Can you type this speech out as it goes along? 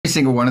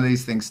single one of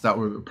these things start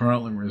with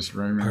apparently we're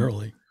streaming.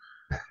 Apparently.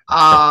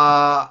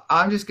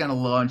 I'm just going to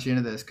launch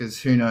into this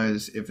because who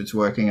knows if it's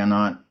working or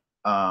not.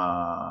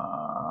 I'm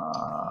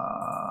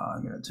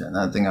going to turn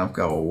that thing off,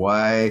 go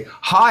away.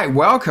 Hi,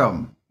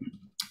 welcome.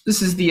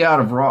 This is The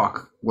Art of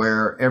Rock,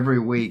 where every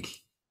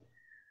week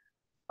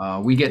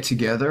we get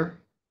together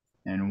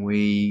and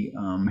we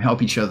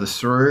help each other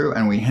through,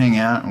 and we hang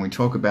out and we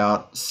talk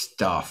about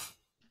stuff.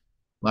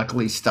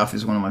 Luckily, stuff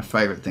is one of my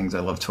favorite things I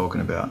love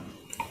talking about.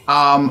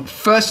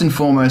 First and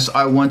foremost,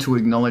 I want to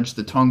acknowledge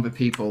the Tongva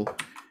people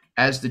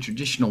as the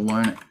traditional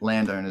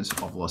landowners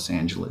of Los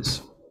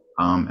Angeles.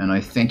 And I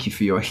thank you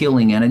for your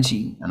healing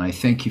energy, and I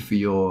thank you for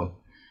your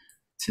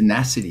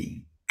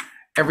tenacity.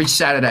 Every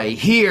Saturday,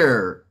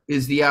 here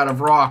is The Art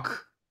of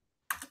Rock.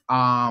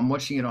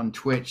 Watching it on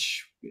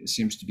Twitch, it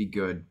seems to be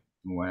good,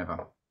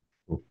 whatever.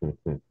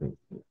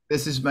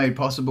 This is made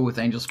possible with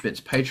Angelspit's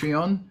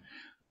Patreon.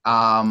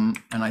 And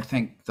I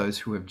thank those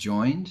who have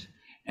joined.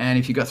 And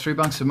if you got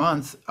 $3 a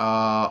month,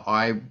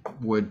 I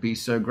would be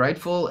so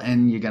grateful,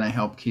 and you're going to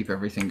help keep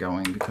everything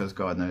going because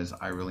God knows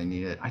I really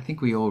need it. I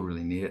think we all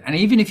really need it. And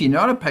even if you're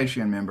not a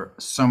Patreon member,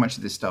 so much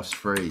of this stuff's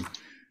free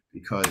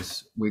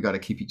because we got to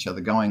keep each other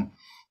going.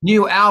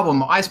 New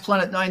album, Ice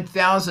Planet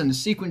 9000,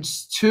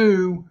 Sequence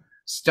 2,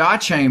 Star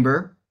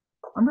Chamber.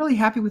 I'm really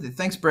happy with it.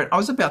 Thanks, Brett. I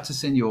was about to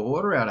send your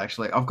order out,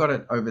 actually. I've got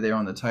it over there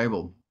on the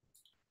table.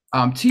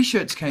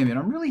 T-shirts came in.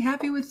 I'm really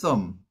happy with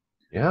them.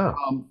 Yeah.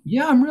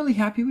 Yeah, I'm really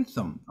happy with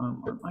them.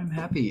 I'm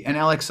happy. And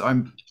Alex,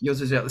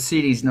 yours is out. The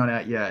CD's not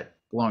out yet.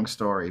 Long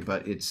story,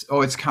 but it's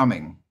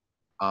coming.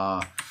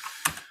 There's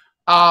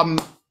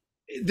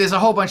a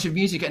whole bunch of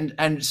music,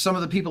 and some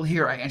of the people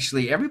here,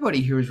 actually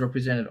everybody here is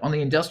represented on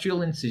the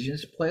Industrial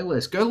Incisions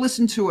playlist. Go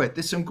listen to it.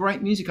 There's some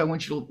great music I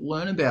want you to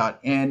learn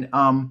about, and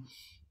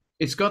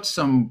it's got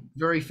some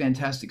very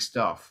fantastic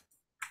stuff,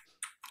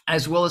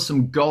 as well as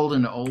some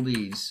golden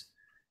oldies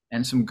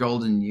and some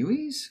golden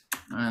newies.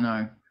 I don't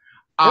know.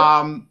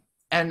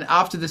 And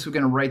after this, we're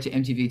going to rate to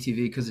MTV TV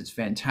because it's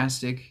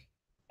fantastic.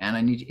 And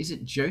I need, is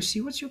it Josie?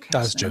 What's your cat's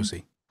name? That's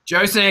Josie.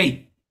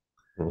 Josie!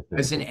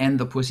 As in, and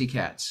the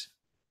Pussycats.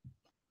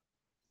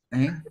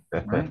 Eh?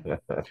 Right?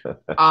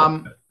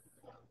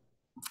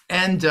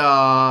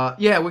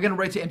 Yeah, we're going to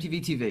rate to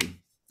MTV TV.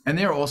 And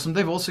they're awesome.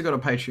 They've also got a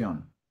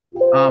Patreon.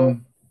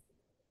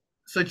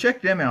 So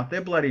check them out.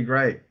 They're bloody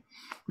great.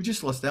 We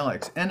just lost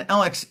Alex. And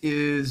Alex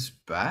is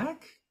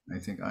back. I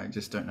think I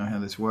just don't know how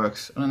this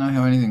works. I don't know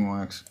how anything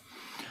works.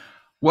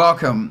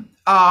 Welcome.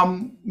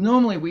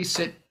 Normally we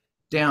sit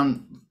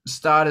down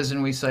starters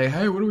and we say,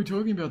 hey, what are we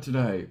talking about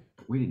today?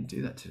 But we didn't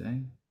do that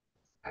today.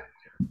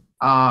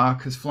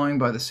 Because flying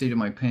by the seat of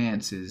my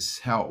pants is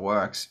how it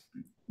works.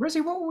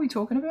 Razeil, what were we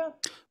talking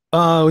about?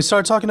 We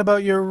started talking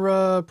about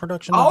your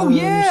production of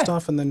new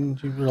stuff, and then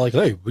you were like,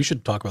 hey, we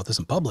should talk about this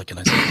in public. And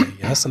I said,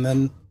 yes, and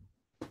then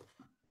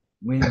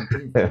we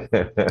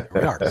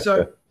are.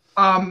 So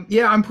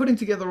yeah, I'm putting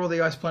together all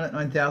the Ice Planet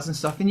 9000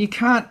 stuff, and you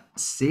can't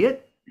see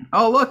it.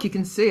 Oh, look, you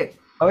can see it.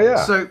 Oh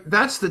yeah. So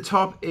that's the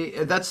top.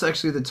 That's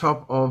actually the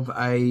top of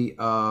a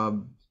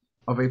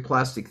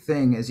plastic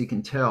thing, as you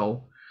can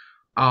tell.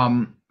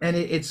 And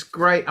it's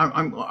great.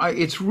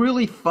 It's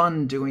really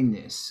fun doing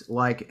this.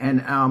 Like,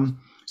 and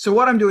so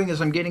what I'm doing is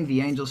I'm getting the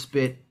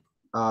Angelspit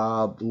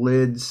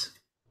lids,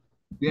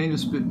 the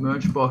Angelspit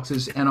merch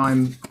boxes, and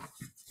I'm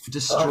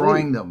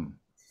destroying them.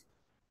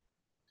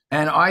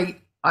 And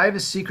I have a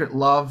secret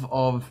love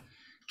of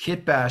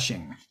kit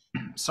bashing.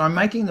 So I'm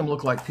making them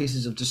look like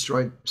pieces of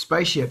destroyed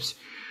spaceships.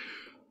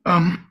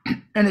 And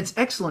it's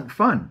excellent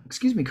fun.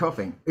 Excuse me,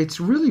 coughing. It's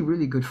really,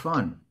 really good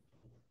fun.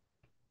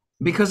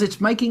 Because it's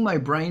making my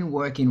brain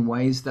work in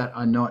ways that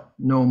are not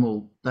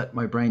normal, that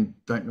my brain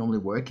don't normally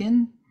work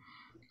in.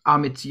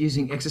 It's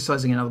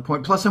exercising another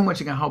point. Plus I'm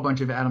watching a whole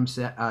bunch of Adam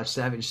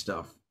Savage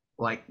stuff,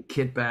 like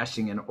kit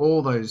bashing and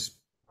all those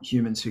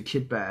humans who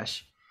kit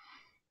bash.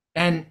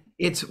 And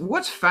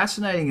what's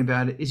fascinating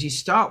about it is you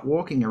start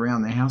walking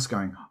around the house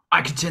going,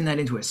 I could turn that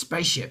into a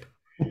spaceship.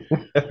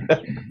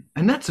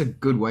 And that's a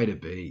good way to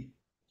be,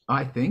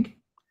 I think.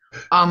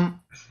 And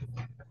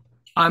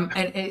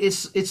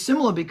it's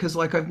similar because,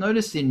 like, I've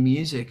noticed in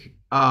music,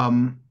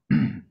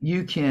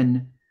 you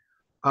can,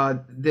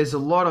 there's a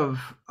lot of,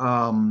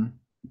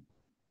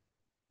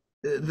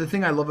 the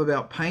thing I love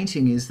about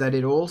painting is that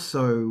it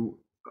also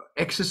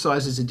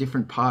exercises a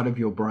different part of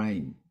your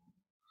brain.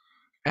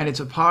 And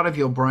it's a part of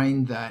your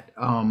brain that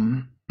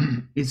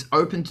is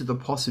open to the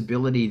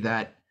possibility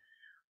that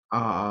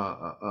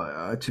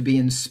to be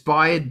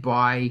inspired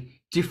by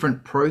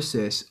different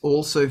process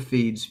also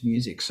feeds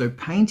music. So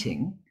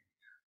painting,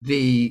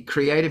 the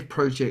creative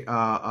project,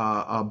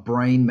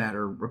 brain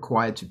matter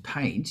required to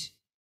paint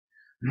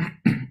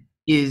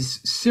is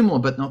similar,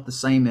 but not the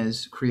same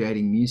as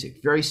creating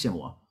music. Very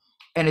similar.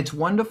 And it's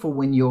wonderful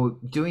when you're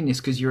doing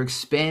this because you're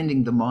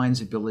expanding the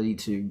mind's ability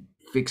to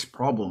fix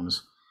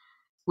problems,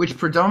 which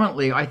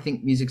predominantly I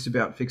think music's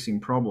about fixing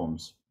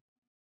problems.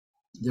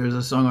 There's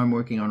a song I'm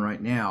working on right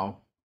now,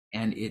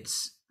 and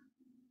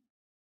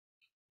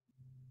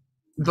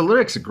the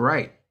lyrics are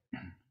great.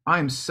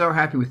 I'm so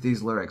happy with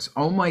these lyrics.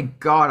 Oh my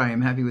God, I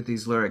am happy with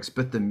these lyrics.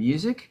 But the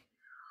music,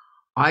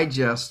 I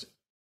just,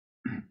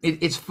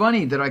 it's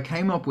funny that I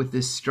came up with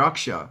this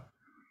structure.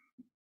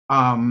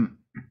 And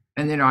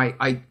then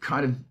I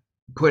kind of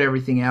put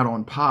everything out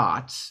on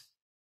parts.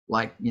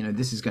 Like, you know,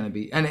 this is going to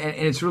be, and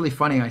it's really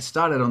funny. I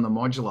started on the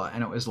modular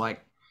and it was like,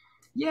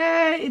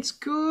 yeah, it's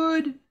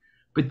good.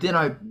 But then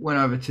I went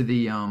over to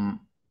the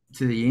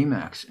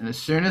Emax. And as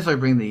soon as I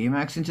bring the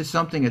Emax into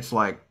something, it's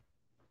like,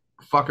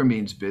 fucker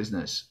means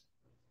business.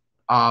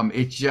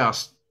 It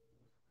just,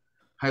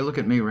 hey, look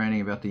at me ranting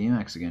about the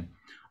Emax again.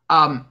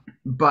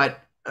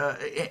 But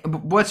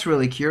what's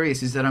really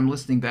curious is that I'm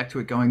listening back to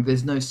it going,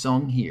 there's no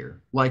song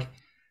here. Like,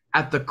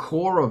 at the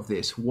core of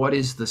this, what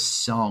is the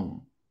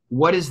song?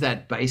 What is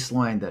that bass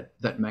line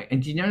that make?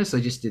 And do you notice I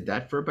just did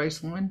that for a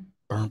bass line?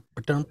 Yeah.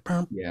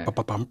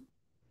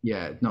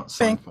 Yeah, not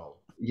Seinfeld.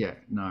 Yeah,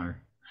 no.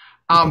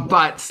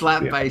 But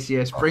slap bass,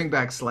 yes, bring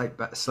back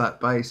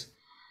slap bass.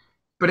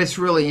 But it's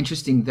really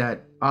interesting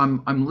that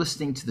I'm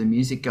listening to the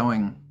music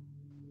going,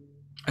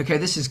 okay,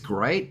 this is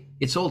great.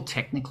 It's all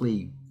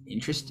technically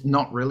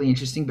not really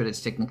interesting, but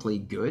it's technically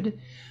good.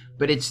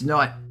 But it's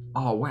not,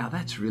 oh wow,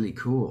 that's really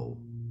cool.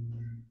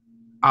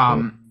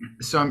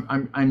 So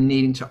I'm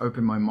needing to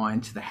open my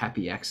mind to the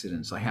happy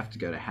accidents. I have to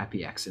go to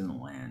happy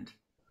accident land.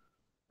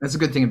 That's a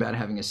good thing about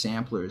having a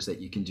sampler is that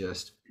you can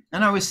just,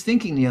 and I was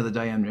thinking the other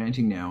day, I'm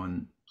ranting now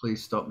and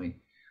please stop me.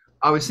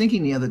 I was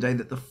thinking the other day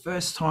that the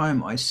first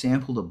time I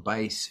sampled a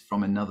bass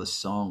from another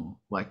song,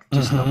 like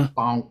just a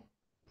bonk,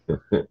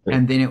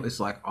 and then it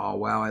was like, oh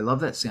wow, I love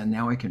that sound.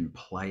 Now I can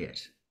play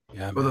it.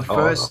 Yeah. Well, the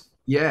first,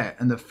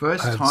 and the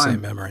first I have time, the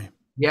same memory.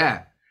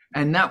 Yeah,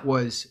 and that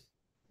was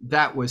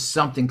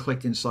something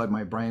clicked inside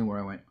my brain where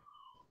I went,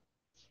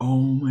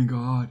 oh my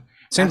God.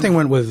 Same thing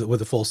went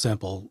with a full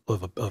sample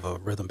of a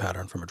rhythm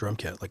pattern from a drum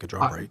kit, like a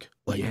drum break,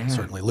 like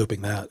certainly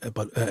looping that,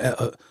 but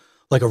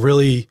like a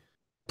really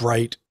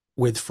bright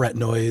with fret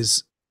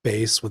noise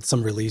bass with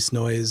some release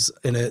noise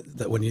in it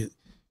that when you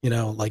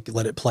like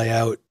let it play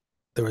out,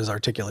 there was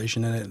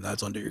articulation in it, and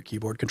that's under your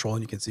keyboard control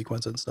and you can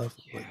sequence it and stuff.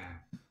 Yeah.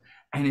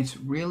 And it's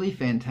really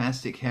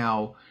fantastic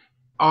how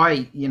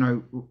I,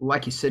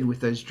 like you said, with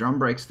those drum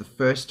breaks, the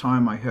first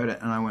time I heard it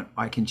and I went,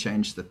 I can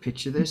change the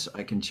pitch of this,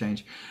 I can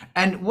change.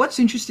 And what's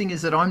interesting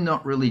is that I'm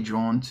not really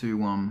drawn to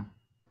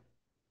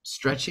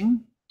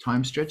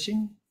time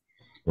stretching.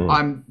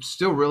 I'm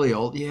still really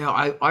old. Yeah,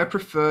 I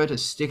prefer to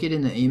stick it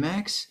in the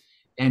Emax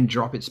and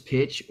drop its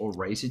pitch or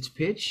raise its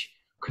pitch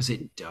because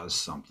it does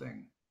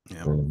something.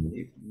 Yeah.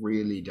 It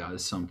really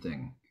does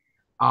something.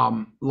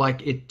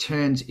 Like it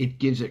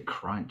gives it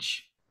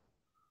crunch.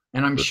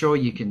 And I'm sure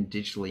you can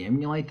digitally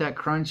emulate that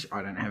crunch.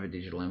 I don't have a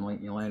digital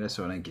emulator,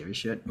 so I don't give a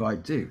shit. Well, I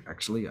do,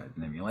 actually. I have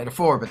an Emulator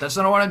 4, but that's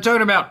not what I'm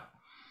talking about.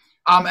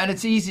 And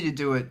it's easy to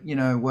do it,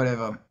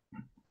 whatever.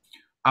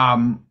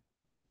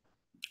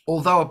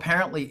 Although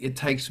apparently it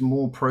takes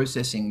more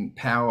processing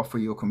power for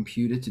your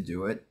computer to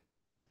do it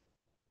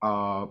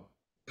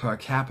per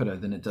capita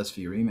than it does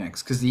for your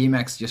Emax. Because the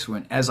Emax just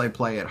went, as I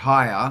play it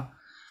higher,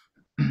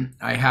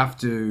 I have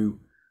to...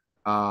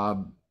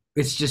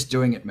 it's just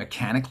doing it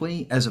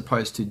mechanically as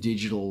opposed to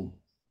digital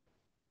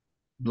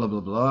blah, blah,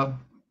 blah.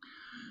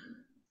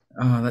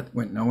 That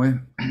went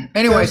nowhere.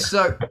 Anyway,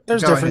 so...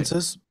 There's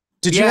differences.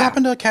 Did you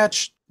happen to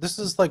catch... This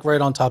is like right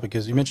on topic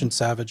because you mentioned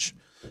Savage.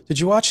 Did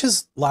you watch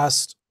his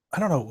last... I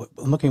don't know,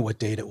 I'm looking at what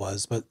date it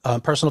was, but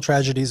Personal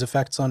Tragedies,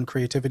 Effects on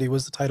Creativity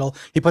was the title.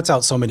 He puts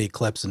out so many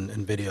clips and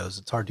videos.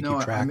 It's hard to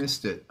keep track. I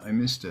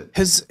missed it.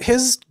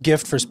 His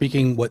gift for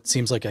speaking what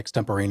seems like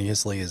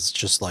extemporaneously is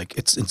just like,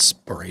 it's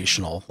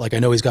inspirational. Like I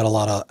know he's got a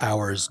lot of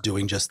hours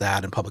doing just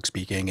that and public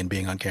speaking and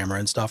being on camera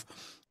and stuff,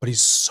 but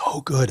he's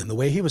so good. And the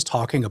way he was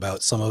talking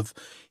about some of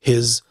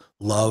his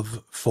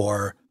love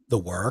for the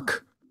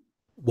work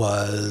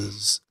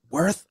was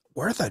worth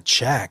a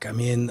check. I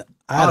mean,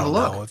 I don't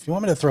know. If you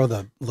want me to throw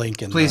the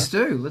link in, please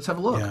do. Let's have a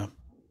look. Yeah,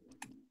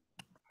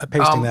 I'm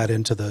pasting that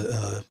into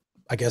the.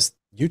 I guess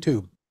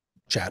YouTube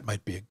chat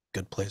might be a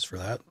good place for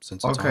that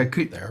since it's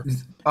there.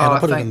 And I'll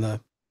put it in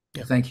the.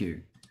 Yeah. Thank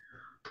you.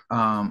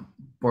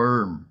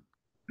 Boom.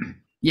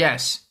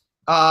 Yes.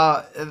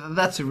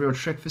 That's a real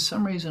trick. For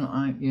some reason,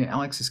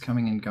 Alex is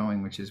coming and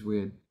going, which is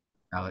weird.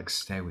 Alex,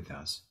 stay with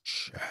us.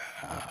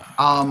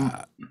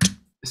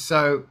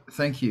 So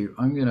thank you.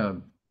 I'm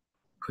gonna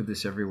put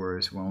this everywhere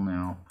as well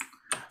now.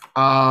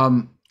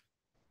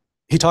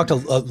 He talked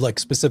like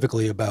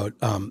specifically about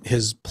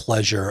his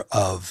pleasure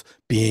of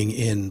being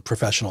in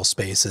professional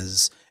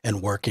spaces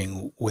and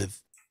working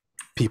with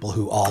people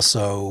who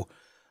also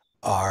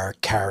are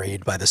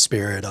carried by the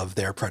spirit of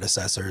their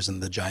predecessors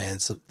and the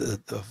giants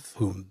of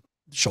whom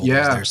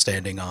shoulders they're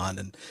standing on,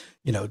 and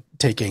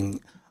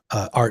taking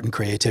art and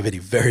creativity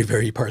very,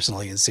 very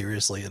personally and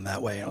seriously in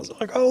that way. And I was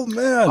like, oh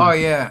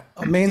man,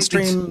 a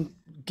mainstream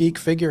geek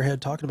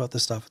figurehead talking about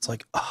this stuff. It's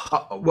like,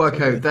 well,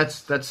 okay,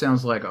 that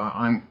sounds like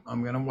I'm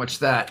gonna watch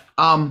that.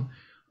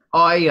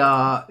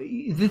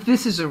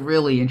 This is a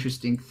really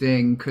interesting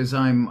thing because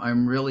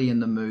I'm really in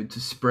the mood to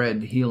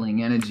spread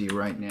healing energy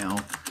right now.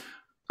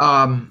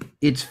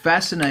 It's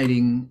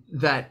fascinating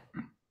that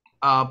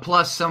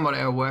plus somebody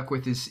I work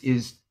with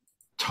is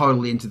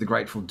totally into the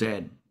Grateful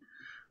Dead.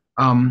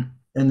 And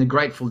the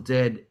Grateful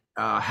Dead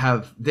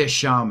have their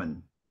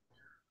shaman.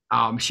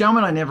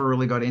 Shaman I never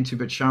really got into,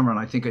 but shaman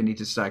I think I need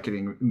to start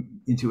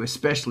getting into,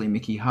 especially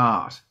Mickey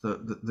Hart,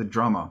 the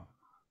drummer.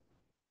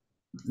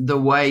 The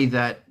way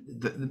that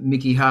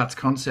Mickey Hart's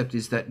concept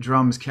is that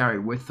drums carry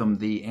with them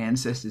the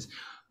ancestors.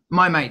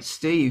 My mate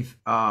Steve,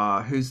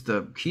 who's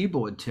the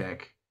keyboard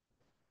tech,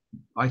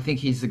 I think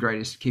he's the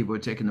greatest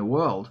keyboard tech in the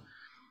world.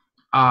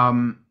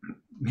 Um,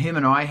 Him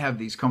and I have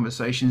these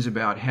conversations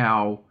about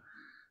how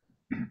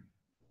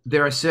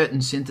there are certain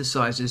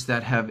synthesizers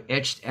that have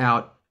etched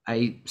out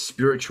a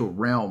spiritual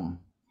realm,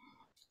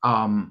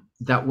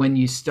 that when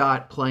you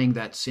start playing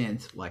that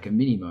synth like a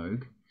mini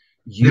moog,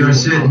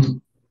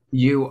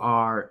 you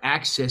are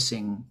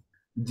accessing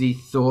the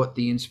thought,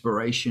 the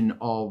inspiration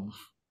of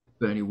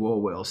Bernie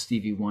Worrell,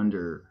 Stevie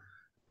Wonder,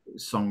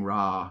 Song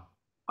Ra.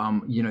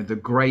 The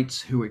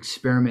greats who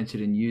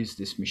experimented and used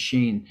this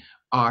machine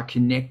are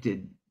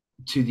connected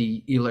to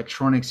the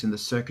electronics and the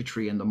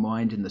circuitry and the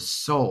mind and the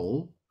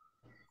soul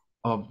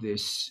of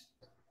this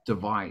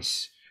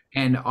device.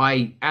 And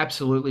I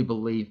absolutely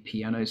believe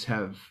pianos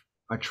have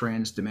a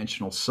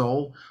trans-dimensional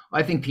soul.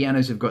 I think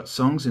pianos have got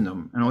songs in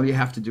them, and all you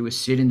have to do is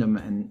sit in them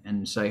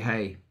and say,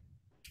 "Hey,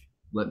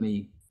 let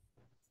me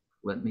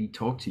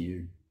talk to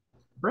you,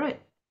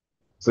 Brett."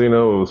 So, you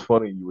know, it was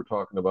funny you were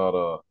talking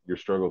about your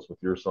struggles with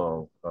your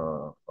song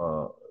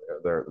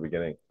there at the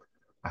beginning.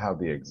 I have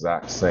the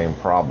exact same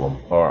problem,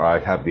 or I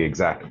have the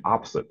exact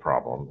opposite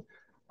problem.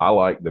 I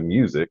like the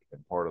music,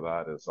 and part of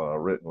that is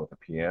written with a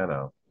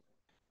piano.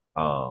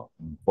 Uh,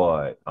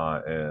 but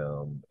I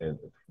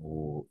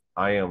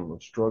am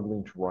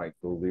struggling to write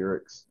the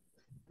lyrics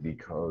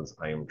because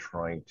I am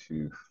trying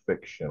to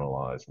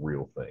fictionalize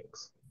real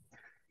things,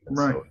 and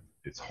Right. so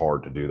it's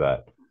hard to do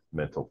that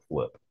mental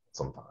flip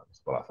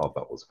sometimes. But I thought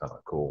that was kind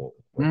of cool.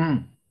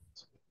 Mm.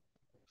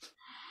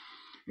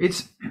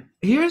 It's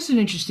Here's an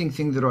interesting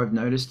thing that I've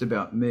noticed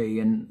about me,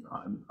 and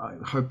I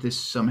hope this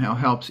somehow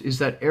helps, is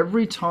that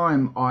every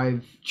time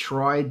I've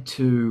tried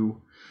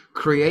to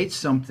create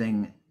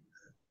something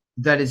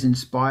that is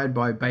inspired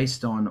by,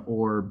 based on,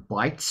 or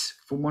bites,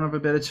 for want of a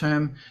better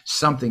term,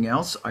 something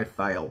else, I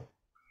fail.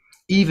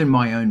 Even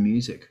my own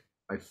music,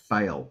 I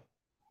fail.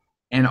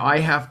 And I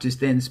have to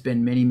then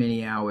spend many,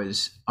 many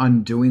hours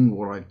undoing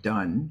what I've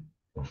done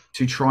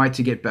to try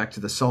to get back to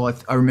the soul.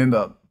 I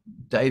remember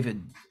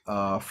David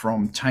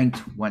from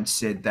Taint once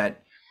said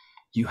that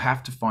you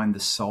have to find the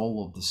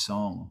soul of the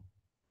song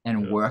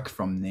and work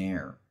from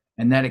there.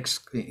 And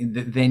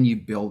then you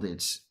build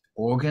its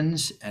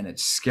organs and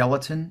its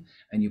skeleton,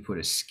 and you put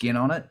a skin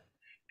on it,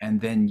 and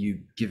then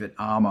you give it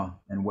armor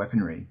and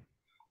weaponry.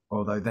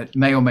 Although that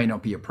may or may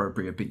not be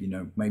appropriate, but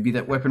maybe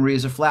that weaponry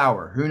is a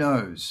flower. Who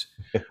knows?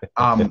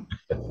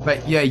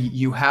 But yeah,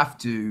 you have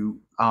to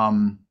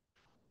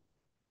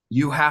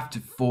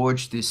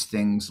forge this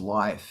thing's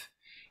life,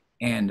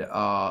 and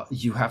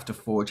you have to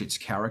forge its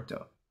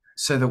character,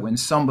 so that when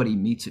somebody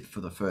meets it for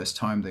the first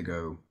time, they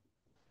go,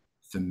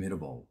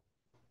 formidable.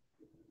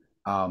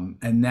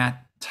 And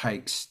that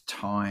takes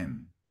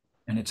time,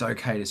 and it's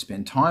okay to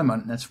spend time on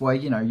it. And that's why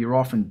you're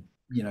often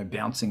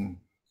bouncing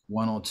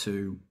one or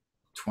two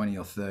 20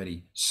 or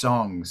 30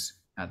 songs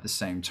at the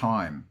same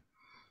time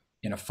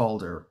in a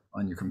folder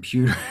on your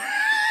computer.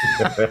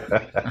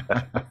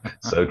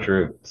 So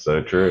true.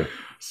 So true.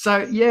 So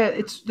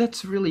yeah,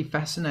 that's really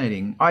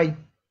fascinating.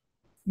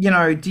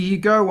 Do you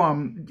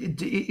go,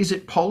 is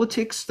it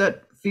politics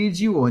that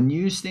feeds you, or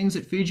news things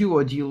that feed you,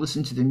 or do you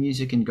listen to the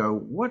music and go,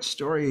 what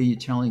story are you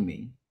telling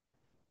me?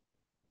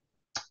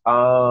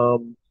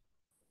 Um,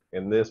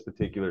 in this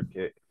particular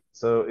case,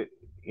 so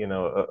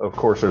of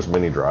course, there's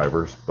many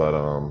drivers, but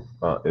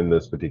in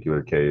this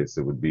particular case,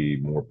 it would be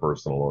more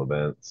personal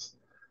events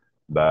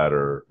that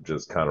are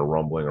just kind of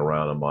rumbling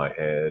around in my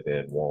head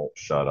and won't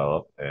shut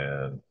up,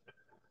 and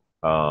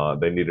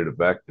they needed a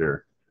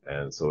vector,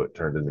 and so it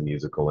turned into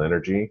musical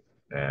energy,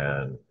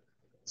 and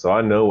so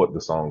I know what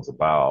the song's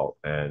about,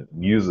 and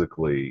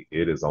musically,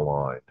 it is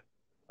aligned.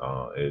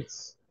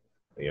 It's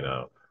you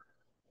know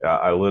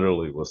I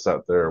literally was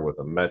sat there with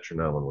a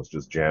metronome and was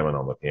just jamming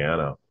on the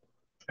piano,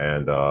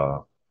 and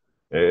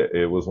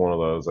it was one of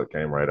those that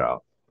came right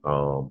out.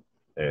 Um,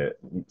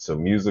 so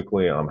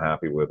musically, I'm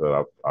happy with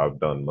it. I've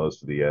done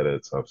most of the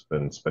edits. I've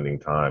been spending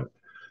time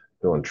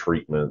doing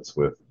treatments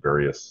with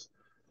various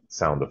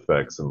sound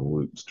effects and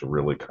loops to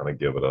really kind of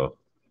give it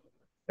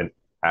an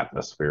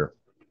atmosphere.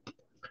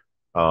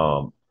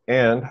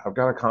 And I've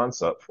got a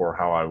concept for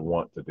how I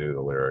want to do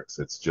the lyrics.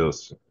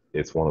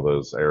 It's one of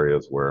those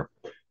areas where,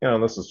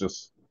 this is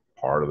just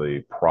part of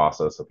the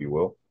process, if you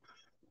will,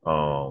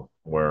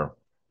 where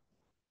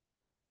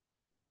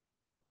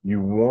you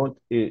want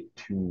it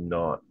to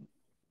not.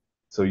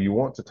 So you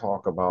want to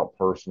talk about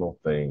personal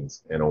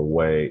things in a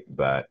way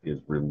that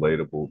is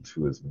relatable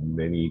to as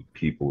many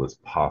people as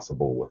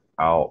possible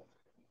without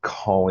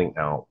calling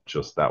out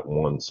just that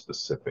one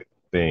specific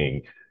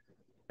thing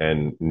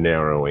and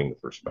narrowing the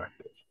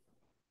perspective.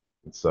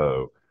 And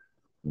so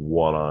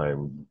what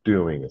I'm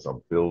doing is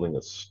I'm building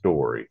a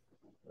story.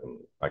 And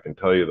I can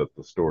tell you that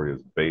the story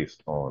is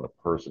based on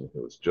a person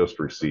who has just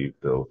received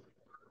the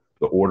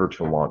order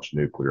to launch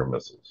nuclear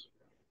missiles.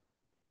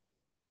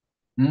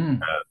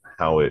 Mm.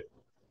 How it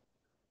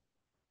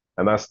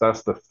and that's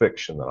the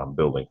fiction that I'm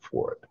building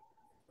for it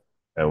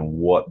and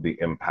what the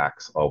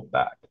impacts of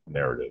that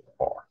narrative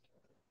are.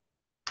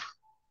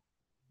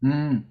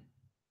 Mm.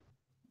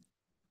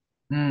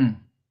 Mm.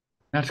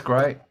 That's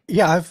great.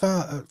 Yeah,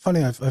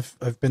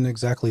 I've been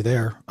exactly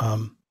there.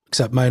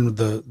 Except mine,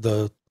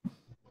 the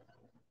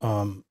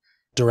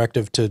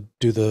directive to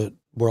do the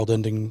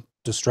world-ending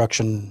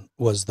destruction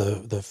was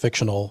the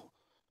fictional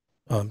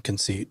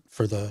conceit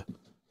for the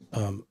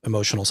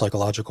emotional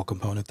psychological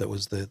component that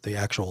was the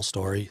actual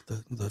story,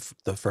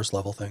 the first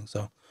level thing.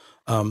 So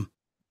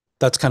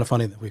that's kind of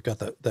funny that we've got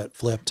that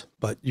flipped.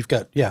 But you've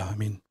got, yeah, I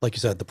mean, like you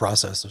said, the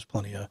process. There's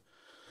plenty of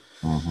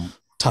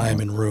time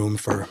and room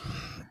for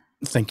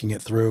thinking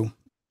it through.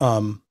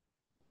 But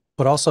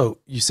also,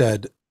 you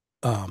said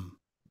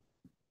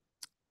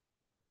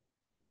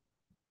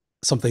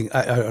something,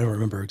 I don't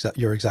remember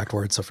your exact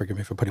words, so forgive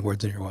me for putting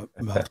words in your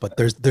mouth, but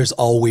there's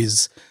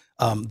always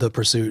the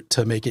pursuit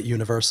to make it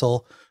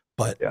universal,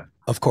 but Yeah.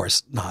 of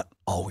course not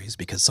always,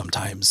 because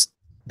sometimes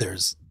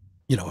there's,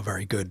 you know, a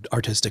very good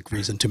artistic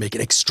reason to make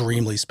it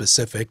extremely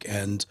specific.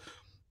 And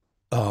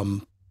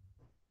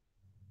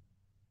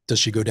Does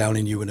She Go Down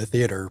in You in a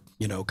Theater,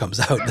 you know, comes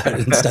out that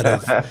instead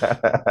of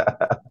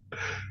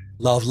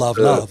love, love,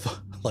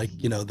 love, like,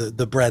 you know,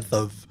 the breadth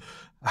of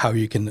how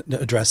you can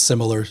address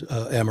similar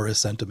amorous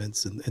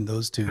sentiments in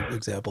those two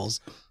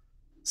examples.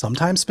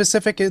 Sometimes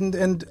specific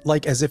and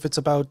like as if it's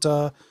about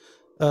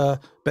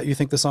bet you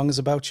think the song is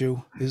about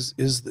you is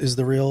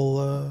the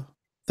real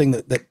thing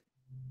that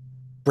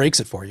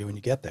breaks it for you when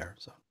you get there.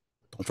 So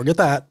don't forget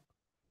that.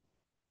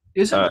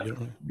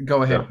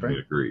 Go ahead, Definitely Brent.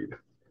 agreed.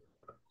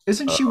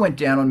 Isn't She Went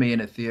Down on Me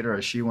in a Theater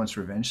a She Wants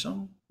Revenge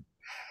song?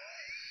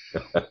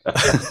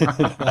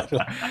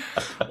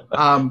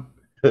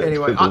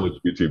 Anyway, which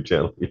YouTube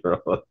channel you're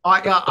on.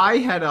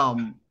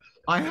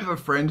 I have a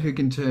friend who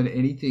can turn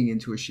anything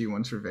into a She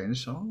Wants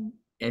Revenge song.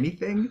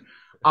 Anything.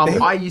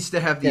 I used to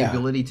have the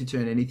ability to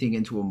turn anything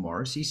into a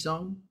Morrissey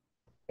song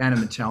and a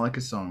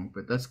Metallica song,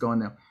 but that's gone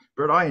now.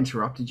 Brett, I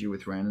interrupted you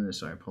with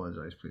randomness. I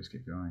apologize. Please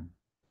keep going.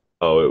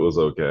 Oh, it was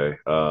okay.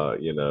 I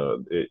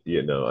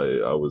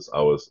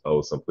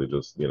was simply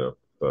just,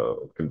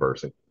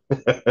 conversing.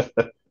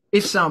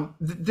 It's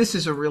this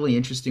is a really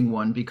interesting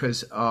one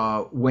because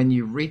when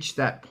you reach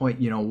that point,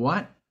 you know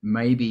what?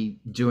 Maybe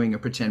doing a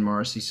pretend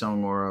Morrissey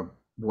song or a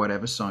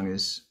whatever song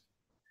is,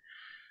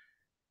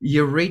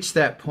 you reach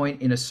that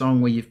point in a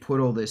song where you've put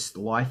all this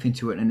life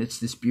into it and it's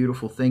this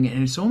beautiful thing,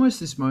 and it's almost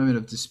this moment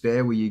of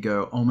despair where you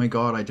go, oh my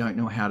God, I don't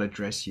know how to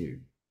dress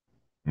you.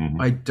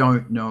 I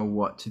don't know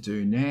what to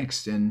do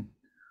next. And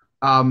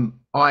I'm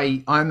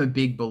a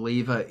big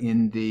believer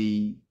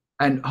in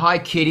and hi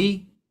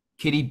Kitty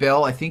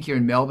Bell, I think you're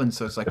in Melbourne,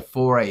 so it's like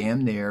 4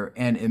 a.m. there.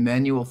 And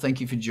Emmanuel,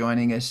 thank you for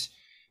joining us.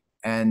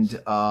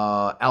 And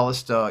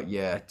Alistair,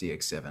 yeah,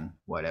 DX7,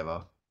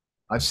 whatever.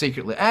 I've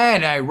secretly,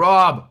 and hey,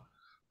 Rob,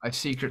 I've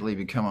secretly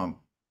become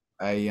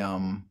a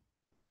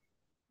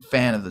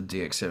fan of the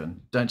DX7.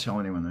 Don't tell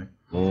anyone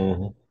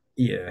though.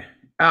 Yeah.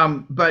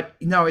 But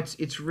no,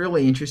 it's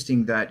really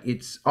interesting that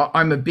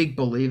I'm a big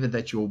believer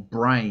that your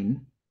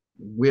brain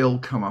will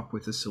come up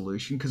with a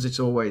solution because it's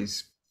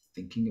always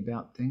thinking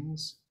about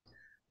things.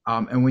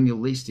 And when you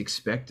least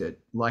expect it,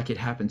 like it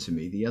happened to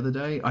me the other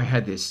day, I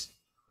had this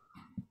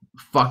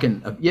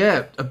fucking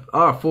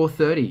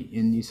 4:30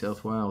 in New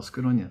South Wales.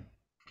 Good on you,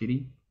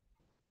 Kitty.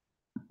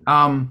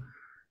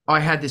 I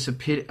had this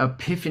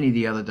epiphany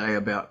the other day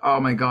about, oh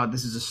my God,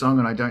 this is a song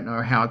and I don't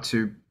know how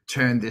to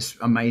turn this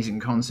amazing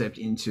concept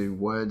into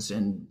words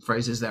and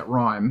phrases that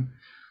rhyme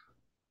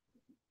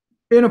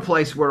in a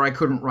place where I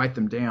couldn't write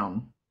them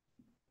down.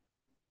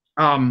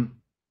 I'm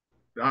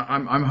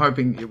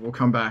hoping it will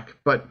come back,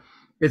 but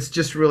it's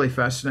just really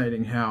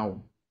fascinating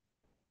how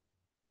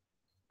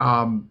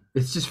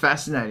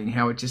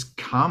it just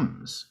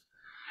comes.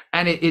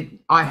 And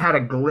I had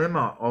a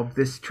glimmer of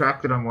this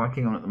track that I'm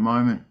working on at the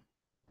moment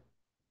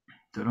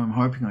that I'm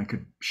hoping I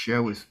could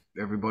share with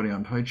everybody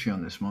on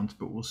Patreon this month,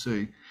 but we'll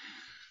see.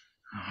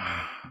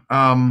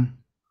 I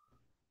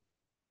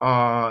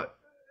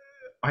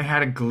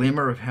had a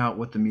glimmer of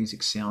what the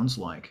music sounds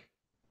like.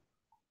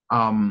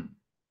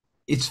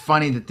 It's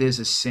funny that there's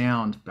a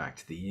sound, back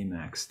to the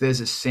Emax, there's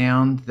a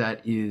sound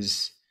that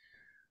is,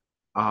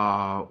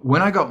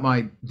 when I got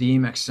the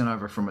Emax sent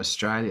over from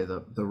Australia,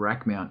 the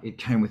rack mount, it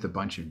came with a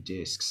bunch of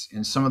discs,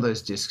 and some of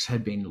those discs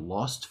had been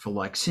lost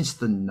for since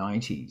the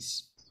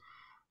 90s,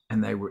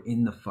 and they were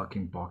in the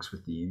fucking box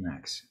with the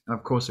Emax. And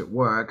of course it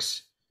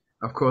works.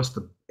 Of course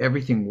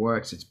everything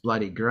works. It's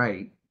bloody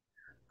great.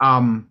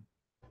 But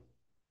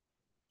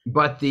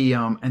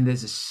and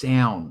there's a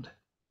sound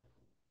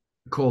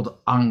called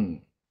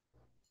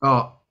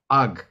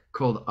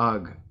called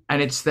UG,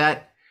 and it's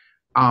that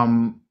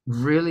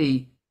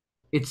really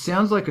it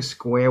sounds like a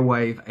square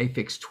wave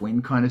Aphex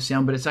Twin kind of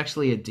sound, but it's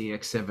actually a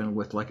DX7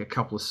 with like a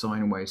couple of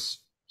sine waves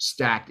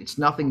stacked. It's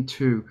nothing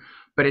too,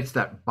 but it's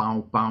that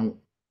bow bow.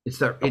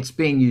 It's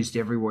being used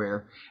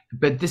everywhere.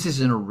 But this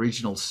is an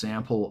original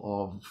sample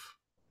of,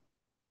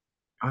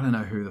 I don't know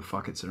who the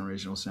fuck it's an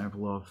original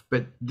sample of,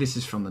 but this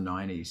is from the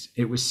 90s.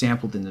 It was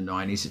sampled in the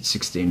 90s at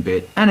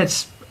 16-bit, and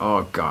it's,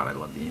 oh god, I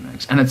love the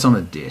Emax, and it's on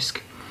a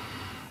disc.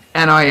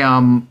 And I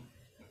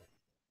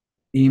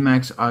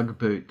Emax UGG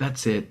boot.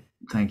 That's it.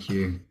 Thank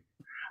you,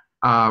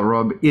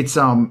 Rob. It's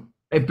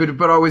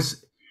but I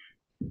was.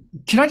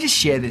 Can I just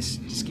share this?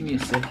 Just give me a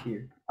sec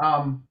here.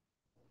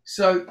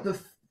 So the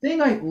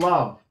thing I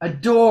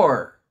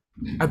adore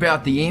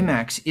about the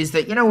Emax is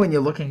that, you know, when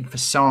you're looking for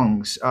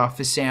songs,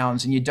 for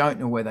sounds, and you don't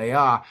know where they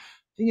are,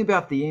 the thing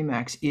about the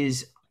Emax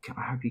is,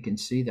 I hope you can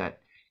see that,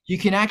 you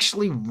can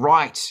actually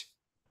write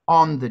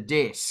on the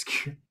disc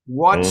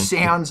what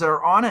sounds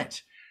are on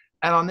it.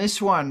 And on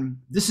this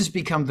one, this has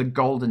become the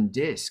golden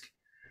disc.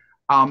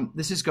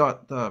 This has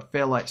got the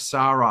Fairlight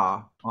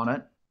Sarah on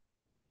it.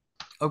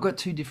 I've got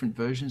two different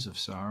versions of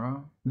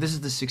Sarah. This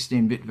is the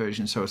 16-bit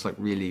version, so it's like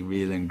really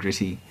real and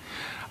gritty.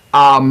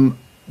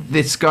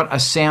 It's got a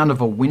sound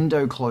of a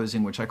window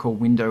closing, which I call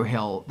Window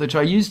Hell, which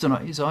I used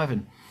on, here's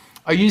Ivan.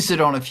 I used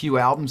it on a few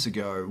albums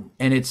ago,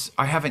 and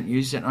I haven't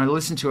used it. And I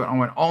listened to it and I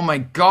went, oh my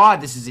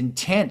God, this is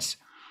intense.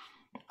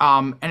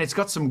 And it's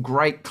got some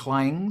great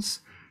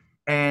clangs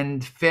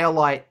and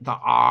Fairlight, the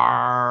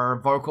R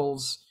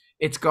vocals.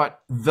 It's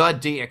got the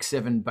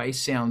DX7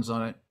 bass sounds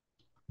on it,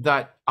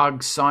 that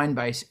UGG sine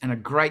bass, and a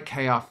great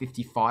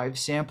KR55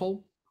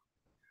 sample.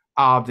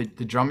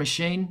 The drum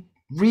machine,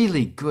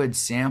 really good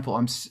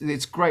sample.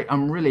 It's great.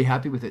 I'm really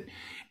happy with it.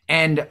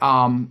 And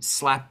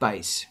slap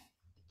bass.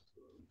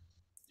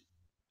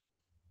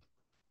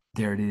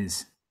 There it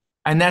is.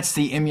 And that's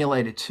the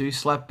Emulator 2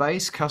 slap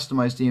bass,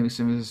 customized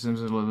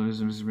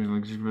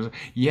DMX.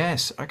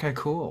 Yes. Okay,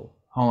 cool.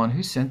 Hold on.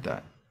 Who sent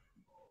that?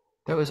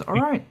 That was all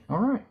right. All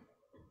right.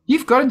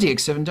 You've got a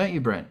DX7, don't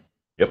you, Brent?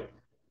 Yep.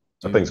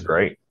 That thing's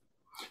great.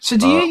 So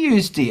do you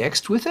use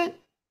DX'd with it?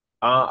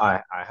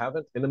 I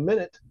haven't in a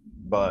minute,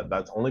 but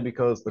that's only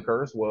because the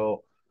Kurzweil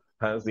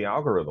has the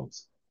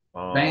algorithms.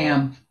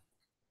 Bam.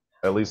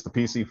 At least the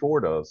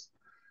PC4 does.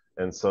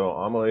 And so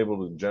I'm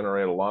able to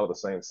generate a lot of the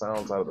same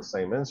sounds out of the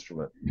same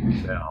instrument.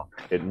 Now,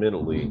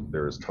 admittedly,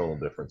 there's tonal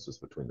differences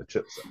between the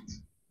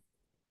chipsets.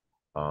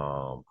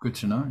 Good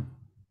to know.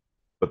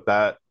 But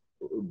that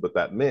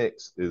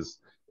mix is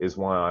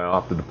why I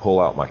opted to pull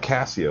out my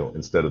Casio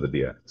instead of the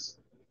DX.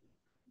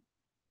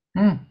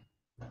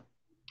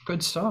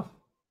 Good stuff.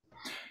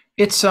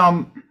 It's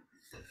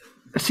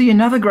see,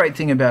 another great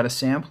thing about a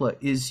sampler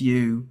is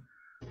you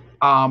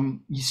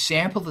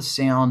sample the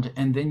sound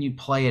and then you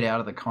play it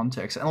out of the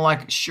context. And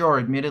like, sure,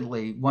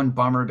 admittedly, one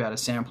bummer about a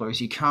sampler is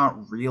you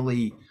can't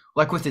really,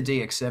 like with the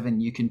DX7,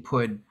 you can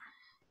put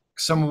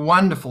some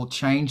wonderful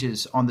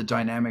changes on the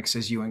dynamics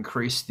as you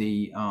increase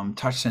the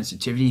touch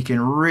sensitivity. You can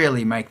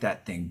really make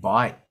that thing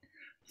bite.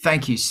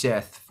 Thank you,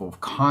 Seth, for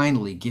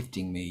kindly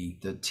gifting me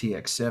the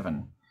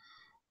TX7.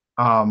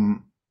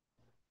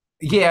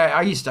 Yeah,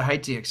 I used to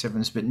hate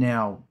DX7s, but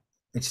now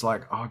it's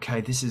like,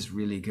 okay, this is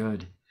really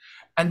good.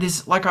 And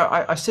there's, like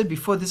I said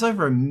before, there's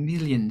over 1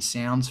 million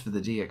sounds for the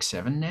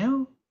DX7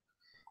 now.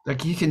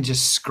 Like you can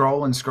just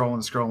scroll and scroll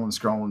and scroll and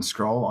scroll and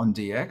scroll on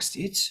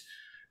DX.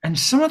 And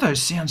some of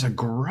those sounds are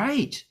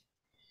great.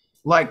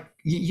 Like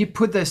you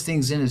put those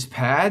things in as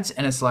pads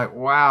and it's like,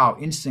 wow,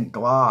 instant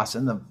glass,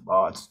 and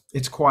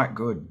it's quite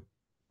good.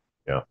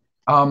 Yeah.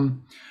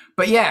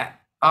 But yeah,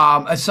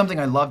 something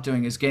I love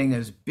doing is getting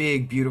those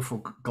big, beautiful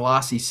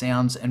glassy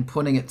sounds and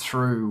putting it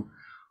through.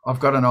 I've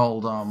got an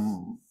old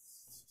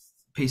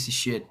piece of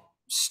shit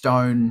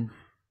stone,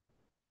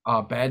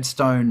 bad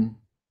stone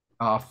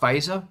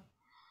phaser.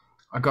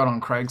 I got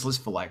on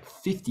Craigslist for like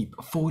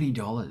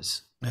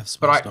 $40. But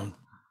stone.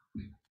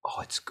 Oh,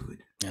 it's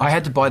good. Yeah, I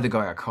had to buy the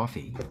guy a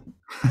coffee.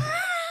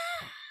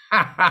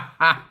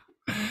 It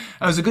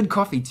was a good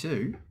coffee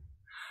too.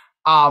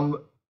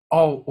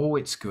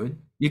 It's good.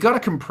 You got to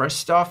compress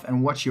stuff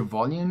and watch your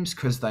volumes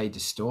because they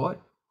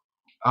distort.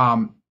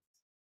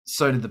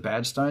 So did the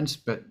bad stones,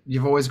 but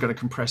you've always got to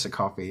compress a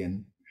coffee.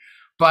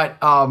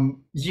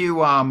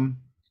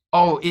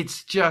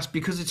 It's just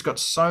because it's got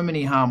so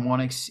many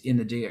harmonics in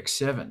the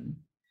DX7,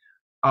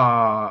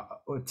 or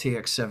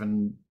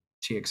TX7,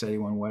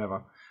 TX81,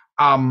 whatever.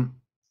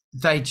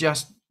 They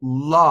just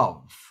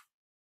love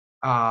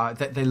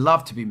that they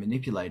love to be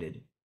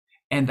manipulated,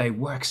 and they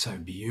work so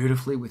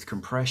beautifully with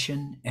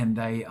compression. And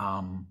they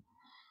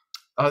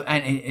and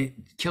it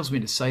kills me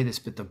to say this,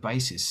 but the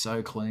bass is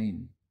so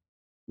clean.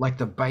 Like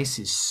the bass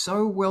is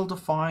so well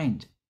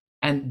defined,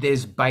 and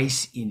there's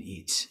bass in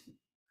it.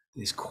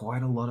 There's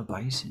quite a lot of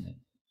bass in it.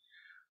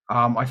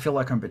 I feel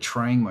like I'm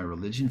betraying my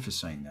religion for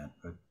saying that,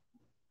 but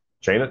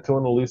chain it to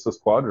an Elisa's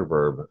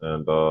quadriverb,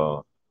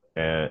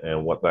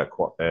 and what that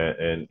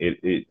and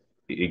it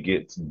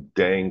gets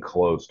dang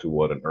close to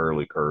what an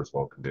early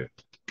Kurzweil can do.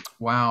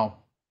 Wow,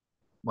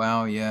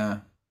 yeah.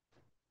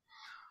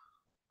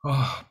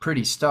 Oh,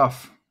 pretty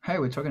stuff. Hey,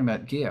 we're talking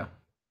about gear.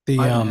 The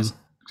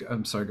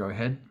I'm sorry, go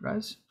ahead,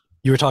 Raz.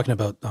 You were talking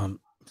about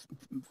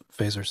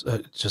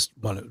phasers. Just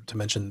wanted to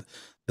mention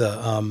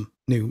the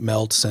new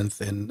meld synth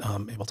in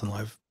Ableton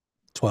Live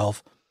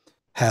 12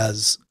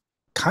 has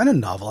kind of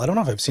novel. I don't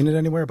know if I've seen it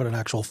anywhere, but an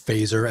actual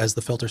phaser as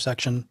the filter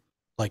section.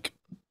 Like,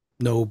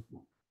 no,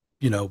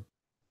 you know,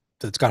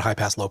 it's got high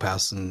pass, low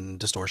pass, and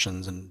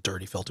distortions and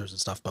dirty filters and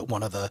stuff. But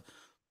one of the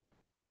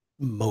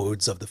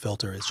modes of the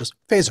filter is just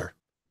phaser.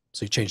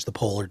 So you change the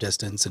polar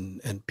distance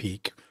and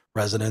peak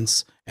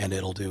resonance, and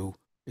it'll do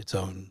its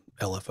own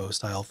LFO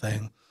style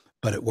thing.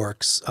 But it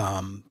works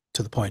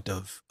to the point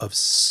of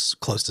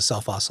close to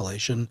self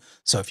oscillation.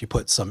 So if you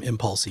put some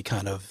impulsy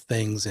kind of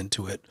things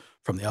into it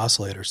from the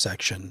oscillator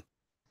section,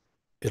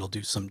 it'll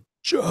do some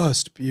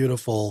just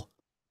beautiful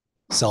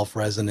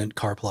self-resonant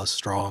car plus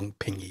strong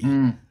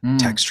pingy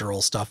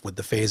textural stuff with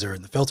the phaser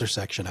and the filter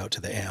section out to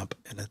the amp.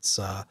 And it's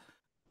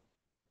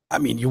I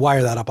mean, you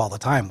wire that up all the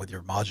time with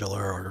your modular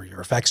or your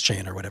effects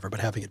chain or whatever, but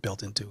having it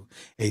built into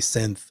a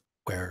synth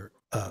where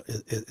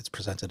it's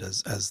presented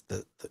as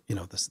the you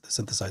know, the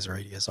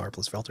synthesizer ADSR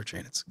plus filter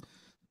chain, it's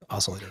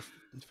oscillator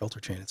filter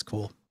chain, it's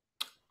cool.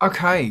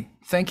 Okay,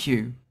 thank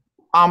you.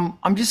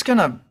 I'm just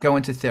gonna go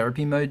into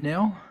therapy mode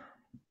now.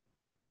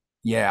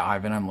 Yeah,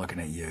 Ivan, I'm looking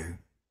at you.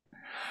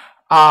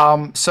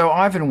 So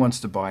Ivan wants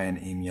to buy an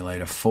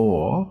Emulator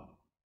 4.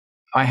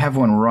 I have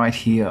one right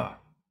here.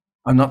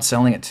 I'm not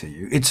selling it to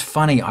you. It's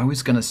funny. I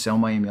was going to sell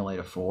my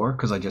Emulator 4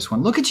 because I just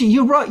went, look at you.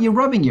 You're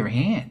rubbing your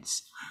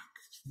hands.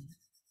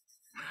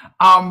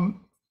 Yeah,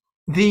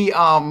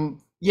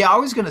 I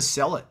was going to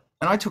sell it,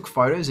 and I took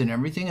photos and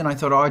everything, and I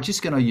thought, oh, I'm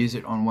just going to use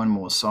it on one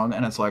more song.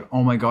 And it's like,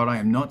 oh my God, I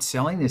am not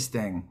selling this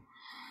thing.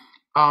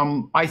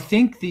 I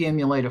think the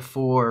Emulator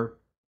 4,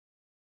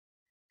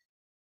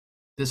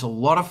 there's a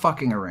lot of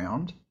fucking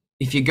around.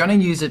 If you're going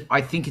to use it,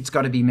 I think it's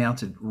got to be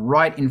mounted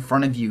right in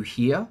front of you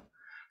here,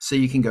 so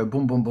you can go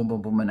boom, boom, boom,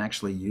 boom, boom, and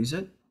actually use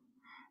it.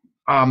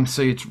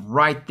 So it's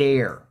right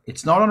there.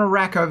 It's not on a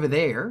rack over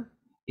there.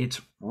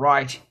 It's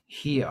right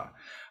here.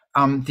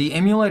 The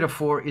Emulator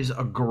 4 is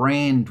a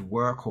grand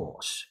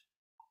workhorse,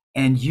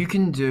 and you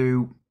can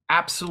do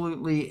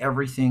absolutely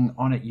everything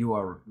on it. You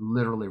are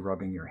literally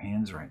rubbing your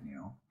hands right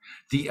now.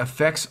 The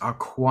effects are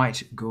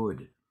quite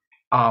good.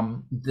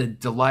 The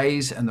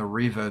delays and the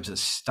reverbs are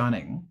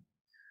stunning.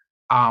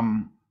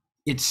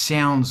 It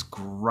sounds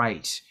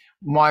great.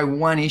 My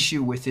one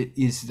issue with it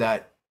is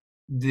that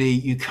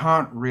you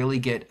can't really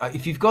get,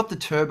 if you've got the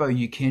turbo,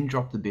 you can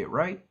drop the bit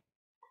rate.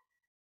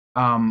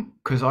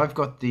 Because I've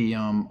got the,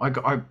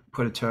 I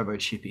put a turbo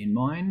chip in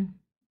mine,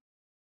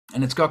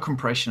 and it's got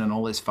compression and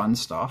all this fun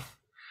stuff.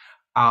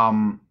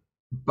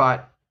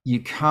 But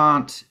you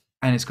can't,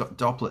 and it's got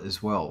Doppler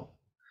as well,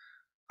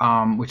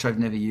 which I've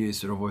never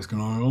used. But I've always gone,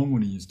 oh, I'm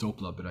going to use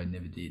Doppler, but I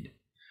never did.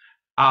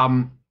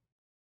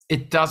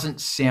 It doesn't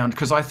sound,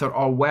 because I thought,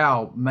 oh,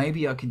 wow,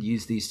 maybe I could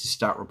use these to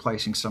start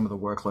replacing some of the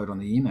workload on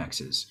the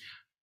Emaxes.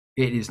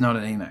 It is not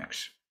an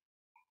Emax.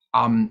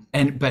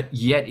 But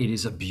yet it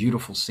is a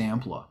beautiful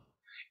sampler.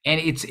 And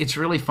it's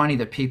really funny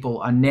that people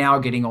are now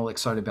getting all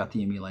excited about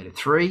the Emulator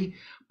 3,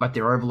 but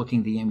they're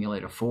overlooking the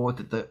Emulator 4.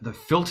 That the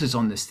filters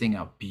on this thing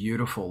are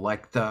beautiful,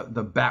 like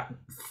the back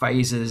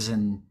phases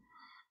and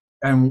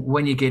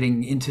when you're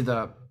getting into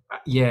the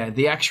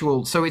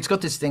actual, so it's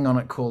got this thing on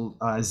it called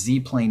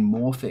Z-plane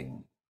morphing,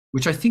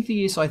 which I think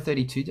the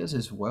ESI32 does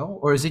as well.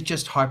 Or is it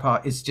just high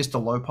pass? It's just a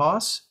low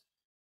pass?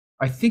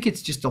 I think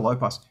it's just a low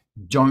pass.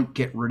 Don't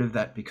get rid of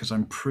that, because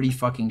I'm pretty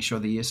fucking sure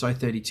the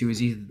ESI32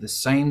 is either the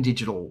same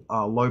digital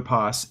low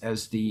pass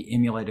as the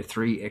Emulator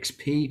 3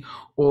 XP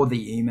or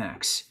the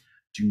Emax.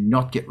 Do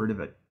not get rid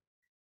of it.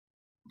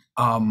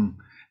 And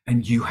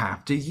you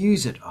have to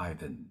use it,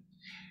 Ivan.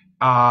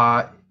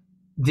 I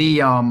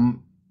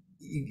don't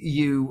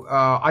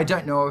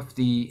know if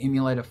the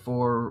Emulator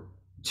 4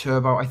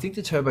 Turbo, I think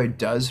the Turbo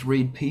does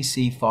read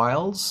PC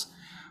files.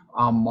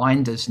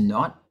 Mine does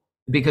not,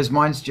 because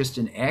mine's just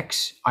an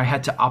X. I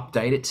had to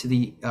update it to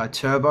the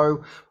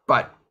Turbo,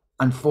 but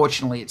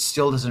unfortunately it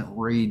still doesn't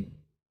read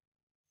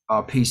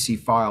PC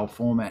file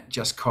format,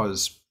 just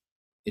because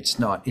it's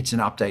an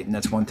update, and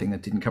that's one thing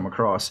that didn't come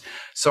across.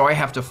 So I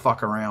have to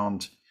fuck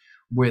around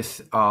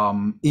with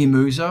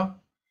eMusa.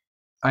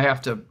 I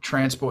have to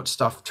transport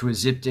stuff to a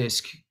zip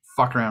disk,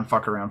 fuck around,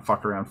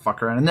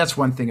 and that's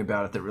one thing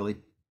about it that really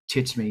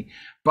tits me.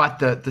 But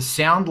the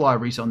sound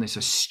libraries on this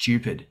are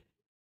stupid.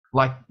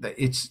 Like,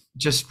 it's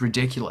just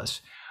ridiculous.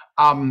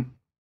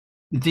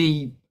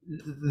 The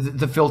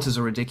filters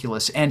are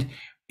ridiculous, and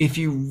if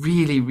you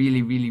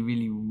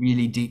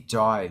really deep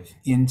dive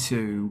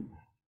into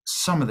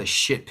some of the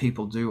shit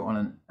people do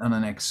on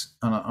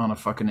a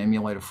fucking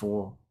Emulator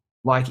 4,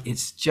 like,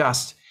 it's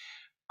just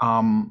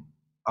a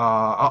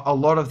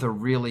lot of the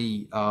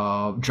really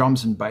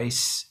drums and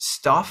bass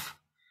stuff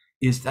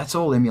that's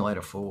all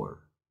Emulator 4.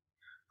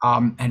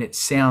 And it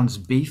sounds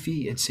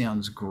beefy, it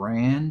sounds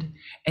grand,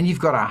 and you've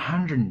got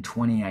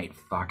 128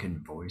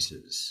 fucking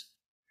voices.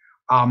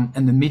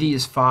 And the MIDI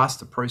is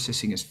fast, the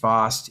processing is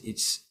fast.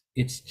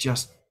 It's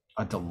just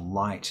a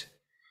delight.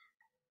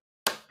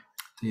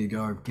 There you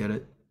go. Get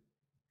it.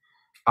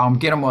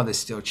 Get them while they're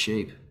still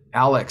cheap.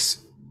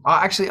 Alex.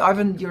 Actually,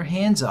 Ivan, your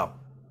hand's up.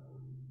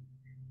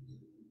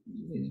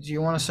 Do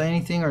you want to say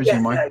anything, or is your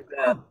mic?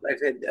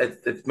 I've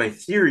had my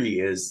theory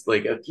is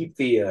like I'll keep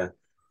the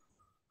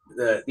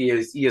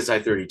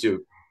ESI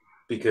 32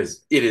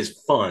 because it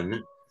is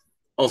fun.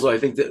 Also, I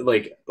think that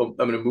like I'm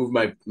going to move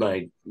my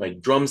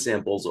drum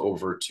samples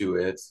over to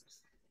it,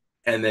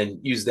 and then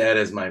use that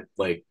as my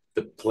like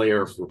the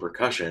player for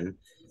percussion,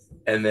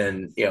 and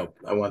then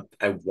I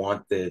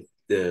want the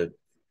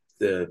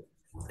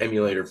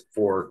emulator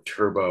for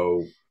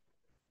turbo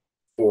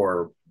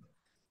for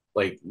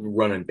like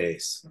run and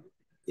bass,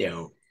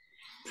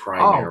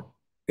 primary. Oh,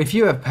 if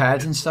you have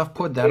pads and stuff,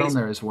 put that on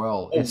there as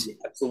well. It's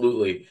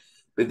absolutely,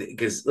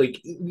 because like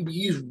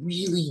he's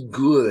really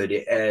good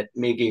at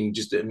making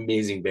just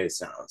amazing bass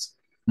sounds.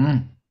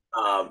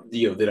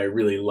 That I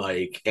really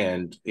like,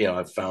 and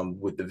I've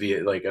found with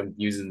the like I'm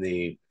using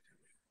the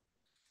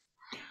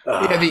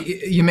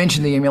you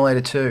mentioned the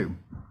emulator too.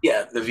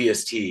 Yeah, the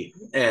VST,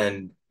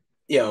 and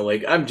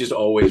like I'm just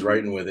always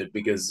writing with it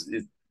because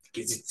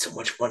it's so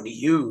much fun to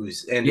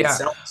use, and it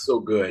sounds so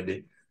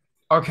good.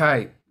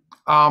 Okay.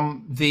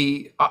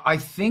 I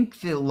think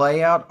the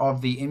layout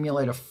of the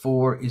Emulator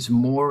 4 is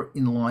more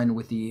in line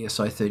with the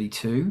ESI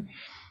 32.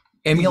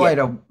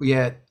 Emulator,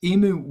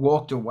 Emu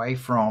walked away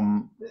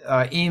from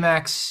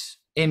Emax,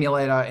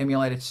 Emulator,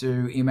 Emulator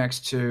 2,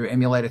 Emax 2,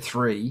 Emulator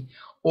 3,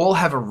 all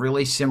have a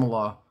really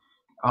similar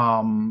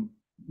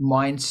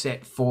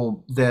mindset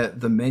for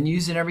the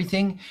menus and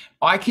everything.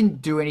 I can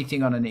do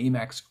anything on an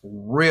Emax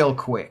real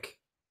quick,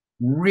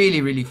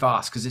 really, really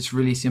fast because it's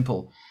really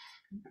simple.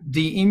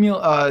 The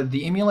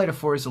Emulator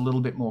 4 is a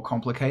little bit more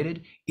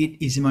complicated.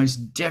 It is most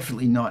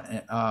definitely not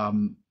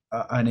an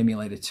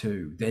Emulator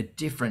 2. They're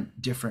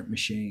different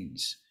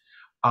machines.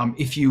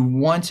 If you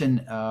want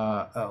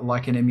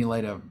like an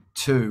Emulator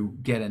 2,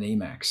 get an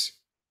Emax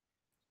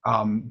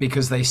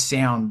because they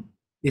sound,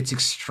 it's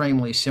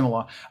extremely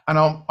similar. And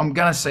I'm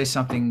going to say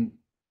something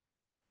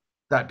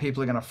that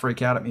people are going to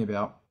freak out at me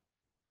about.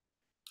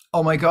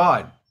 Oh my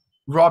God,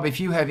 Rob, if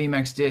you have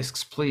Emax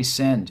discs, please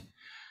send.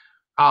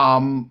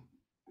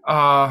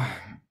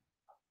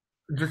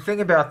 The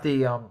thing about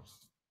the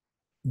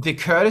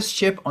Curtis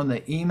chip on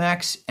the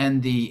Emax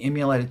and the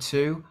Emulator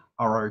 2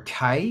 are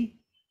okay.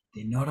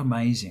 They're not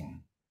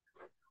amazing.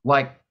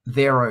 Like,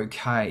 they're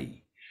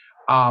okay.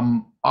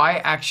 I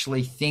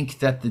actually think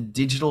that the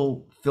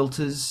digital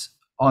filters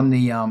on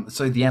the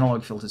the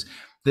analog filters,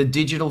 the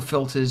digital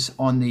filters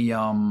on the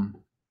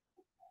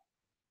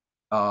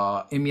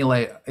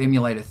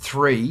Emulator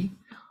 3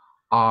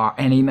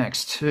 and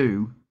Emax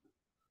 2,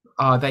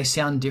 they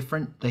sound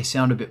different. They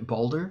sound a bit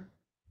bolder.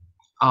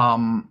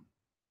 I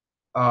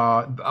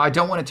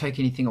don't want to take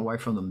anything away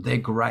from them. They're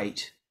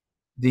great,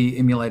 the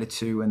Emulator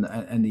 2 and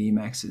the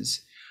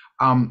Emaxes.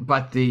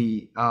 But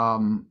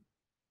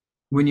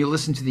when you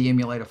listen to the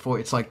Emulator 4,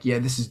 it's like, yeah,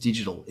 this is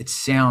digital. It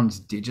sounds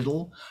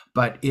digital,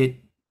 but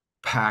it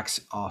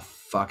packs a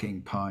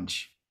fucking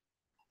punch.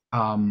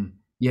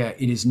 Yeah,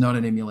 it is not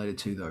an Emulator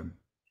 2 though.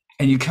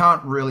 And you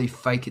can't really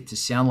fake it to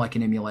sound like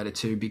an Emulator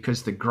 2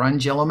 because the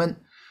grunge element,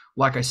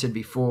 like I said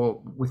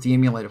before, with the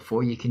Emulator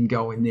 4, you can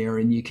go in there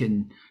and you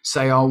can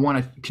say, I want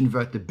to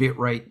convert the bit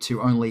rate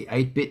to only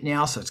 8-bit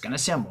now, so it's going to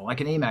sound more like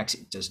an Emax.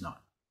 It does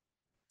not.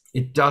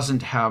 It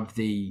doesn't have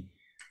the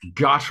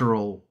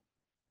guttural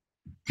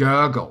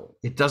gurgle.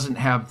 It doesn't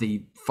have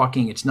the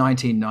fucking, it's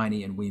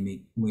 1990 and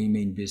we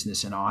mean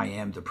business and I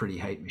am the pretty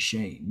hate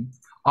machine.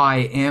 I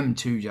am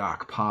Too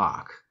Dark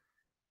Park.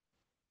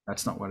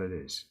 That's not what it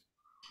is.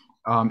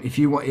 If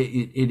you want,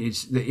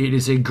 it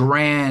is a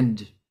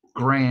grand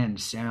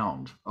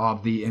sound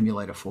of the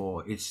Emulator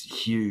 4.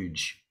 It's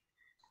huge.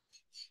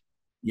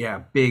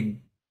 Yeah,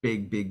 big,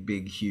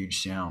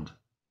 huge sound.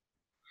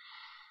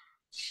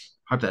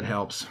 Hope that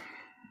helps.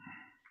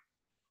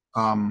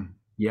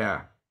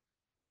 Yeah.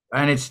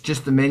 And it's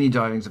just the menu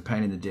diving's a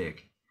pain in the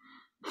dick.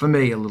 For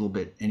me, a little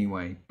bit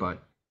anyway,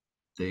 but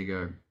there you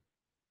go.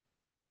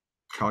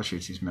 Kyle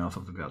shoots his mouth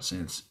off about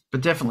synths.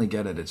 But definitely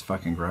get it. It's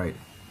fucking great.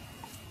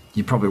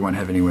 You probably won't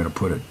have anywhere to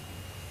put it.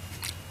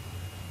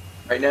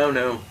 Right now,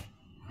 no.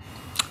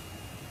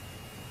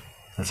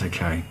 That's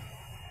okay.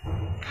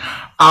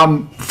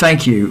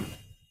 Thank you.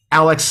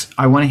 Alex,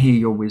 I want to hear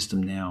your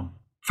wisdom now.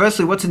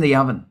 Firstly, what's in the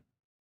oven?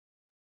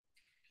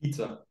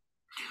 Pizza.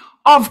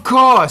 Of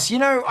course. You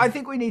know, I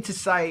think we need to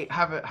say,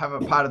 have a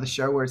part of the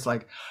show where it's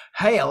like,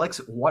 hey,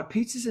 Alex, what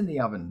pizza's in the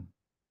oven?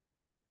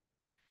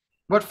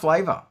 What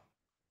flavor?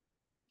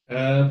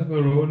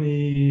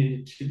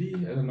 Pepperoni, chili.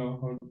 I don't know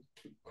how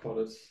to call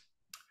it.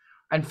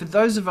 And for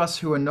those of us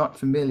who are not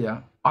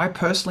familiar, I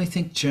personally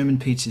think German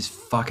pizza is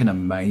fucking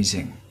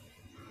amazing.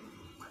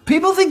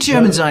 People think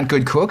Germans aren't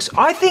good cooks.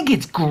 I think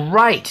it's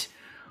great.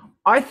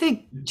 I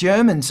think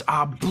Germans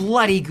are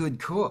bloody good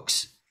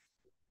cooks.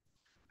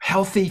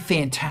 Healthy,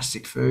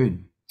 fantastic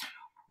food.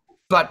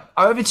 But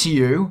over to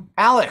you,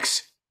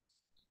 Alex.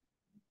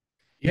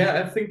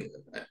 Yeah, I think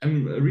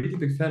I'm a really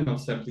big fan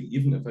of sampling,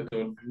 even if I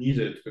don't need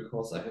it,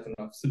 because I have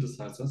enough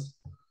synthesizers.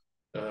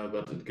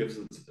 but it gives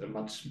it a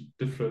much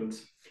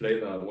different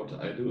flavor. What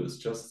I do is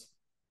just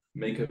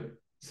make a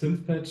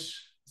synth patch,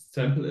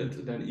 sample it,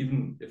 and then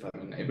even if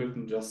I'm in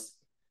Ableton, just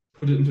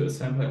put it into a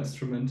sampler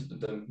instrument and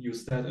then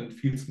use that, and it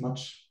feels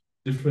much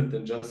different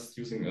than just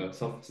using a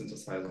software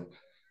synthesizer.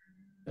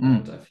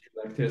 And I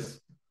feel like there's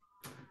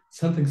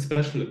something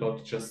special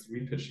about just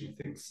repitching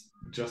things.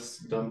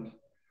 Just dump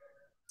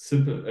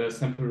simple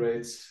sample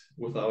rates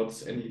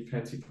without any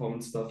fancy form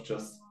and stuff,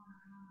 just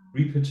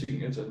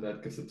repitching it, and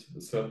that gives it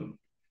a certain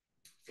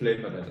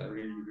flavor that I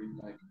really, really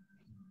like.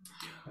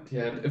 And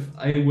yeah, if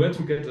I were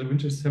to get a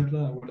vintage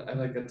sampler, I would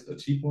either get a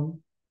cheap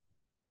one,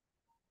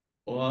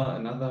 or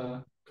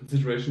another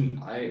consideration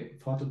I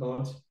thought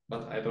about,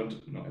 but I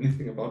don't know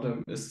anything about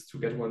them, is to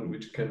get one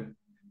which can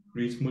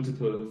read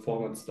multiple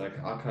formats like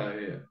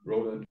Archive,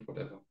 Roland,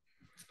 whatever.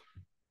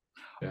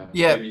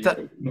 Yeah, maybe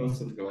you know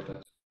something about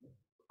that.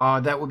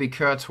 That would be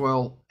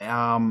Kurzweil,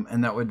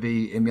 and that would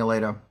be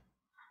Emulator.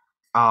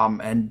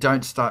 And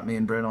don't start me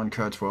and Brent on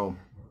Kurzweil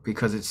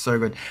because it's so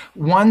good.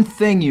 One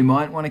thing you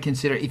might want to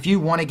consider, if you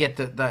want to get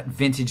that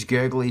vintage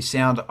gurgly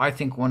sound, I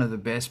think one of the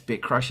best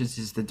bit crushers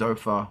is the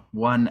Dofa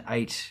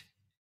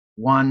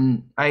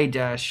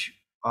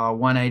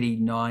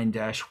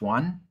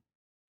 189-1.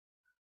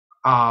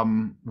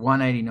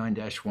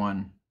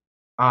 189-1.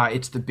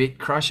 It's the bit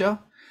crusher,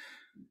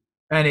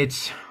 and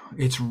it's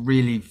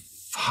really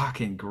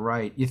fucking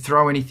great. You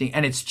throw anything,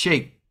 and it's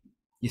cheap.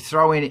 You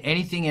throw in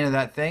anything into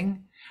that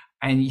thing,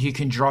 and you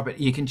can drop it.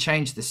 You can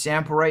change the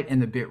sample rate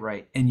and the bit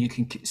rate, and you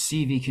can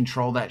CV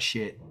control that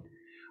shit.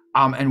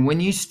 And when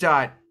you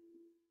start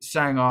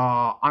saying,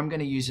 "Oh, I'm going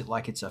to use it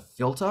like it's a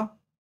filter,"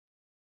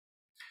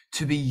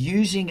 to be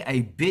using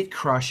a bit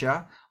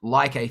crusher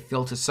like a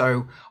filter.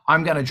 So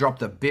I'm going to drop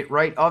the bit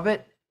rate of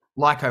it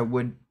like I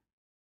would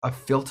a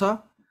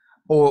filter,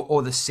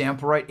 or the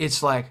sample rate.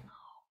 It's like,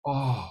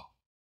 oh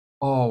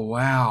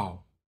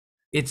wow,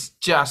 it's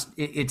just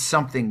it's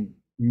something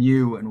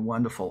new and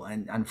wonderful,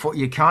 and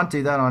you can't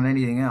do that on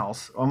anything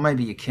else, or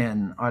maybe you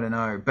can, I don't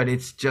know, but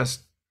it's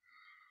just,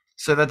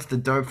 so that's the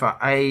Dofa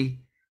A.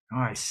 Oh,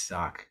 I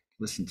suck,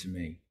 listen to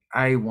me.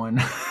 A1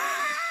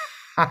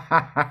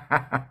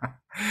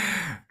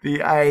 the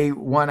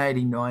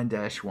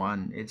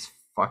A189-1. It's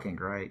fucking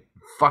great,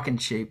 fucking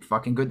cheap,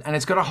 fucking good, and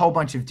it's got a whole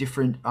bunch of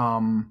different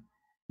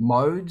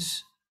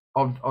modes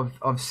of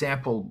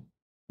sample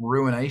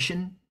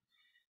ruination.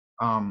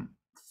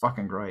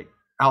 Fucking great.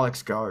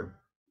 Alex, go.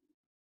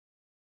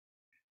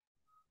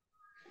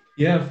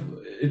 Yeah,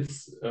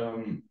 it's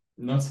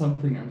not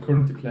something I'm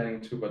currently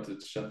planning to, but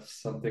it's just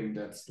something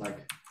that's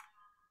like,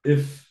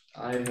 if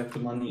I have the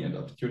money and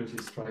opportunity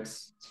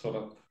strikes, sort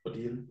of a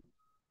deal.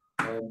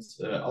 And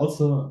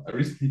also, I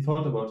recently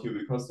thought about you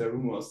because there are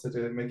rumors that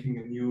they're making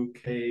a new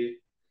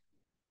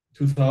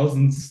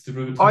K2000s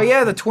derivative. Oh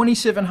yeah, the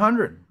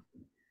 2700.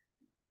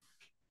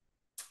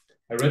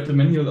 I read the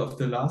manual of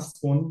the last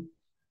one,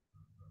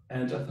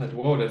 and I thought,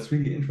 wow, that's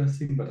really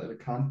interesting, but I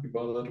can't be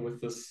bothered with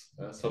this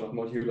sort of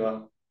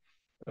modular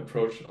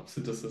approach of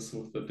synthesis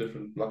with the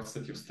different blocks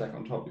that you stack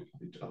on top of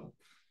each other.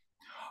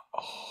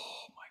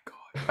 Oh my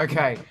God.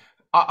 Okay.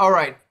 All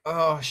right.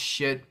 Oh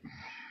shit.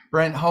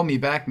 Brent, hold me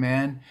back,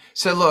 man.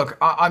 So look,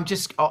 I'm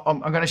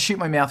going to shoot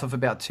my mouth off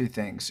about two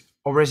things.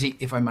 Or Resi,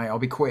 if I may, I'll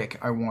be quick.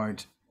 I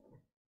won't.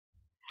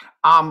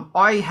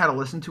 I had to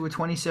listen to a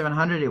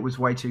 2700. It was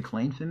way too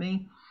clean for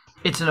me.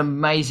 It's an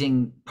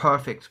amazing,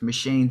 perfect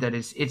machine that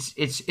is, it's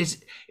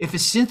if a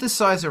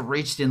synthesizer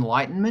reached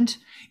enlightenment,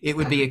 it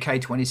would be a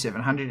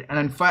K2700. And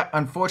in fact,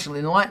 unfortunately,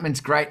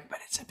 enlightenment's great, but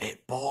it's a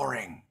bit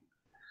boring.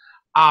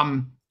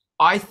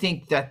 I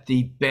think that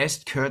the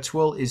best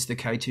Kurzweil is the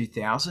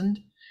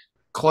K2000,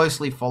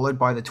 closely followed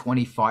by the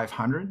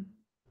 2500,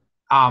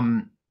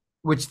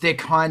 which they're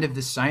kind of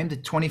the same. The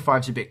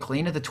 25 is a bit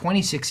cleaner. The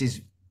 26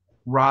 is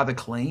rather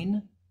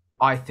clean,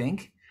 I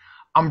think.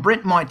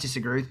 Brent might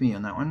disagree with me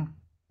on that one.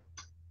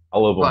 I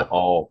love them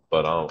all,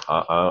 but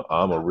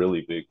I'm a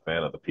really big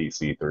fan of the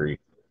PC3.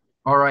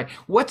 All right.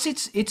 What's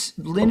its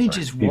lineage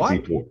is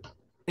what? PC4.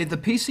 The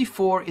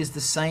PC4 is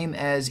the same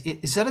as,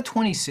 is that a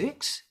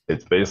 26?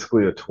 It's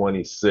basically a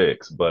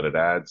 26, but it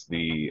adds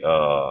the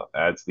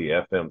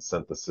FM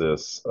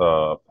synthesis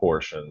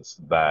portions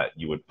that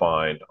you would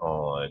find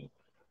on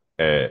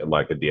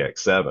like a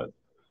DX7.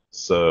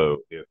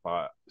 So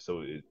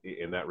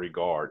in that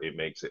regard, it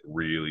makes it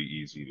really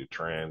easy to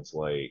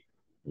translate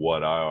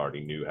what I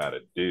already knew how to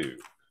do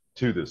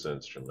to this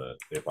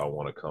instrument if I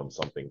want to come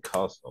something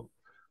custom.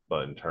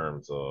 But in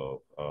terms of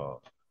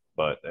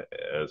but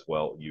as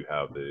well, you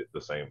have the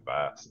same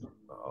vast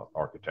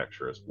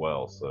architecture as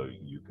well, so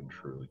you can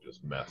truly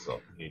just mess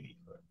up anything.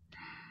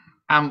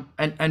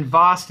 And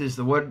vast is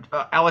the word.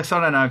 Alex,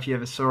 I don't know if you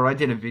ever saw it. I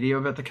did a video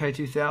about the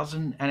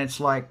K2000, and it's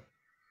like,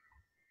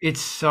 it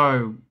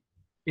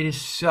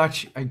is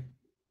such a,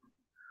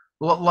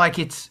 like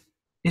it's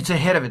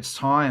ahead of its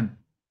time.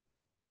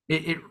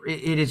 It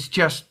is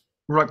just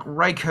like,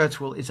 Ray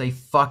Kurzweil is a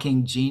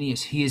fucking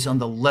genius. He is on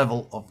the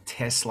level of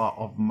Tesla,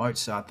 of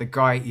Mozart. The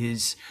guy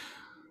is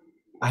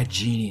a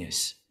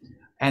genius.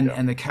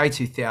 And the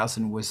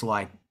K2000 was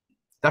like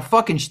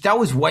That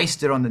was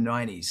wasted on the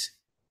 90s.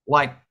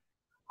 Like,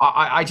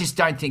 I just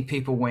don't think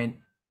people went,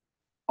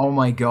 oh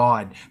my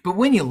God. But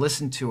when you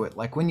listen to it,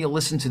 like when you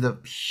listen to the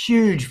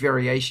huge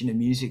variation of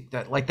music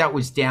that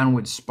was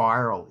Downward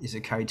Spiral is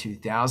a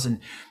K2000.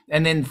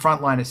 And then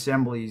Frontline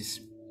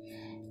Assemblies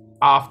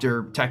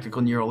after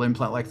Tactical Neural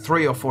Implant, like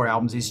 3 or 4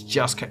 albums is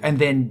just, and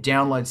then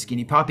Download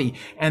Skinny Puppy,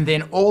 and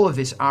then all of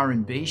this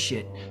R&B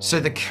shit.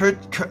 So the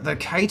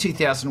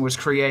K2000 was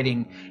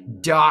creating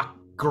dark,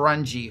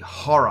 grungy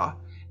horror,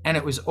 and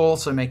it was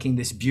also making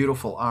this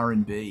beautiful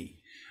R&B.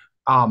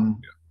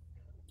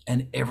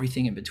 And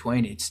everything in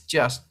between. It's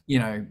just,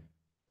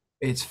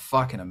 it's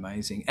fucking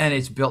amazing. And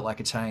it's built like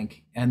a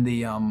tank. And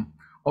the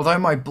although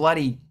my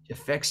bloody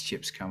effects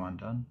chips come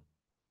undone.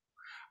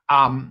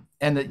 And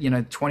the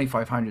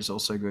 2500 is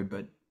also good,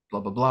 but blah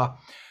blah blah.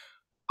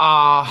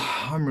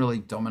 I'm really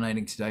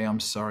dominating today. I'm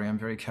sorry, I'm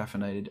very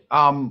caffeinated.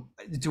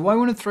 Do I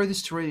want to throw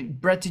this to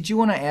Brett? Did you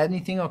want to add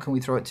anything, or can we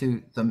throw it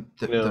to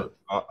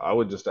I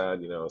would just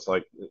add, it's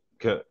like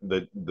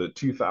the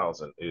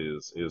 2000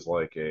 is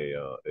like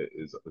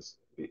it's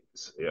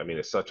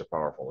such a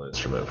powerful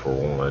instrument for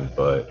one,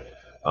 but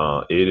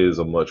it is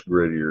a much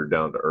grittier,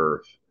 down to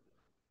earth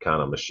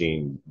kind of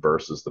machine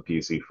versus the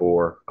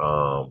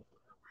PC4.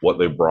 What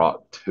they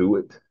brought to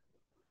it,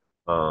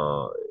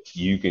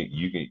 you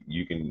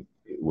can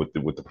with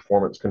the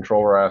performance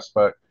controller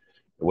aspect.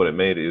 What it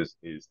made is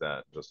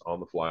that just on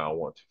the fly, I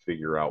want to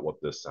figure out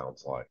what this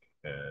sounds like,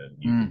 and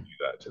you can do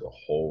that to the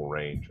whole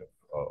range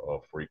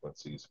of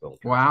frequencies, filters.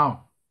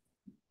 Wow.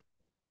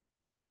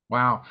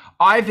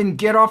 Ivan,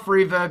 get off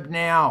reverb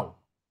now.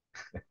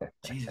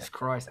 Jesus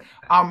Christ.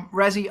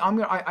 Razeil,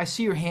 I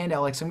see your hand,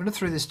 Alex. I'm gonna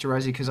throw this to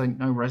Razeil because I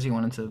know Razeil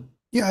wanted to.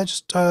 Yeah, I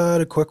just had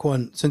a quick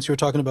one. Since you were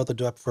talking about the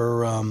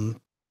Doepfer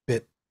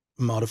bit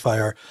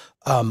modifier,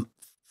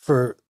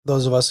 for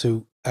those of us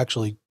who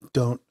actually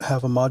don't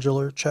have a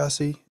modular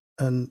chassis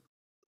and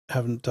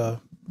haven't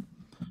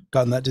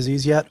gotten that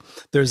disease yet,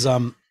 there's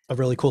a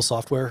really cool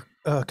software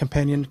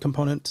companion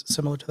component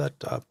similar to that.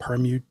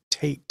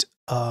 Permutate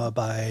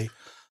by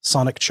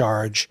Sonic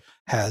Charge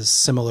has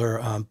similar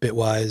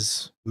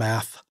bitwise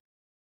math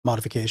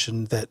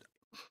modification. That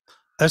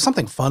there's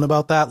something fun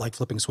about that, like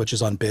flipping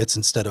switches on bits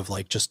instead of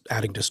like just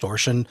adding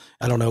distortion.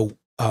 I don't know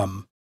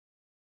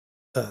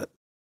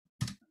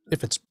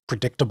if it's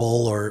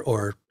predictable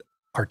or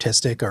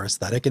artistic or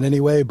aesthetic in any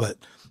way, but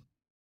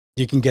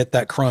you can get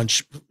that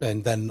crunch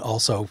and then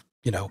also,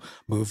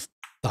 move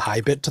the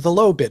high bit to the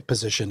low bit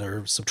position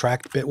or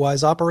subtract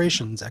bitwise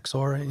operations,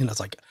 XOR, it's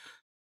like,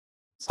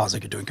 sounds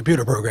like you're doing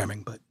computer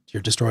programming, but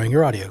you're destroying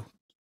your audio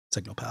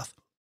signal path.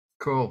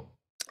 Cool.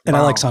 And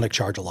I like Sonic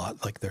Charge a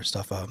lot. Like their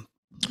stuff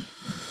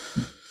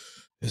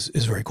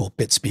is very cool.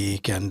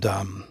 Bitspeak and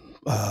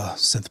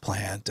Synth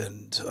Plant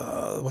and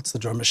what's the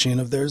drum machine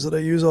of theirs that I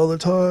use all the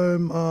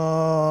time?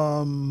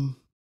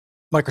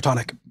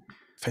 Microtonic.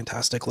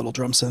 Fantastic little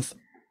drum synth.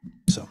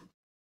 So.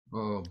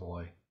 Oh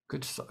boy.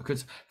 Good.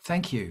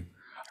 Thank you.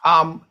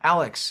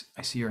 Alex,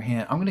 I see your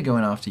hand. I'm going to go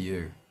in after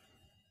you.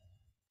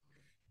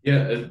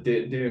 Yeah,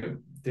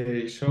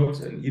 they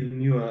showed an even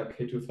newer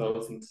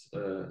K2000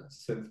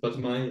 synth, but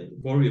my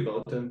worry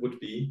about them would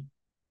be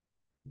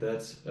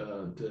that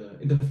the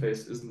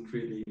interface isn't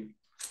really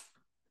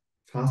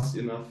fast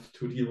enough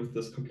to deal with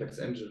this complex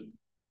engine,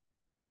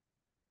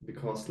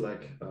 because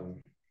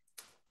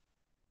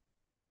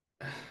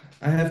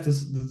I have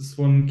this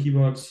one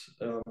keyboard,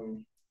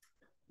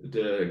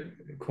 the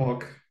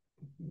Quark,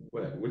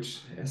 which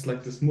has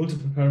like this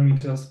multiple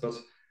parameters, but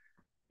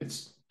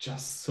it's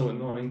just so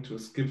annoying to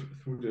skip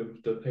through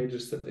the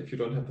pages that if you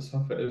don't have a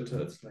software editor,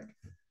 it's like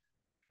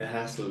a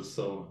hassle.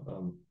 So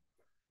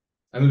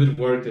I'm a bit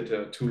worried that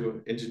there are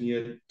too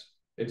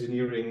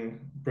engineering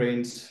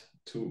brains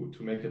to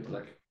make it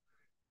like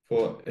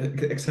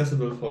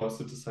accessible for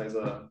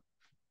synthesizer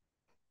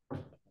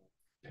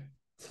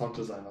sound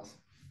designers.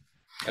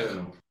 I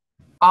don't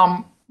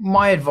know.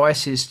 My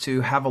advice is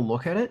to have a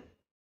look at it,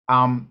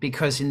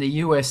 because in the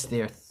US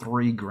they're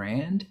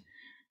 $3,000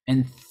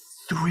 and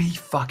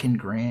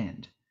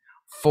 $3,000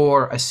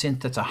 for a synth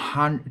that's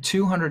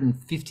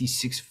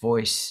 256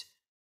 voice,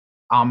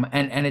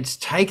 and it's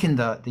taken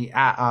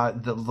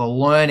the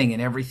learning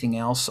and everything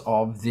else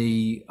of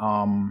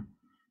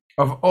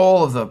of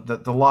all of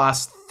the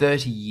last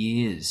 30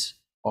 years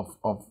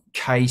of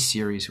K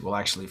series, well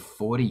actually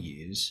 40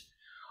 years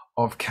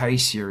of K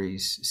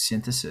series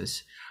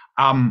synthesis.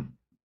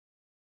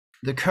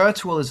 The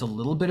Kurzweil is a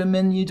little bit of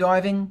menu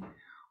diving,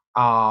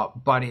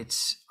 but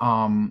it's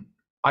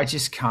I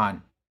just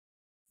can't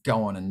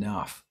go on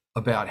enough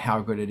about how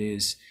good it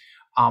is.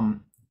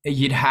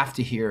 You'd have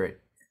to hear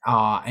it,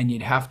 and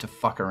you'd have to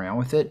fuck around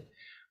with it.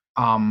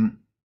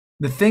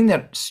 The thing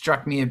that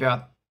struck me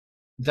about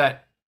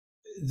that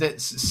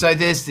so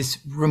there's this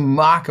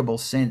remarkable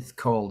synth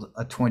called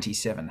a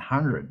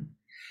 2700,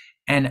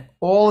 and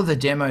all of the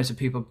demos of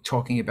people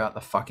talking about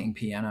the fucking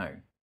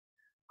piano.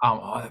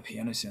 The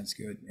piano sounds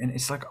good. And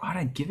it's like, I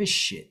don't give a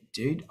shit,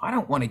 dude. I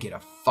don't want to get a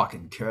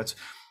fucking Kurzweil.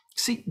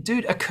 See,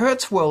 dude, a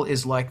Kurzweil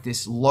is like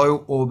this low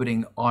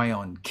orbiting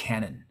ion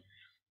cannon.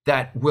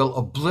 that will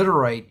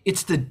obliterate.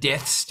 It's the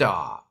Death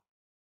Star.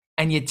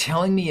 And you're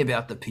telling me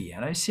about the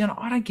piano sound?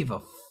 I don't give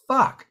a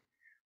fuck.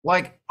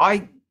 Like,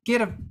 I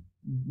get a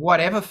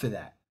whatever for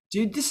that.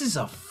 Dude, this is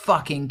a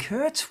fucking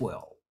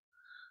Kurzweil.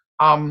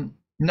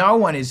 No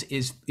one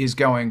is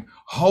going,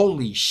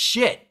 holy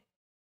shit,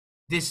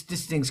 this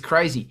thing's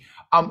crazy.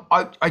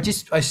 I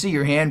see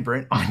your hand,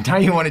 Brent. I know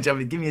you want to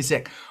jump in. Give me a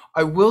sec.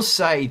 I will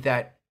say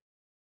that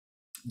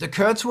the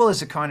Kurzweil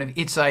is a kind of,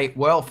 it's a,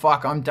 well,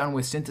 fuck, I'm done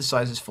with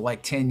synthesizers for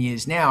like 10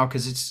 years now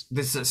because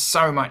there's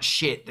so much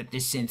shit that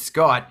this synth's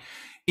got.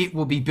 It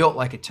will be built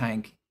like a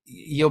tank.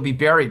 You'll be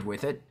buried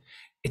with it.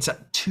 It's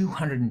a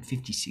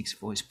 256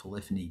 voice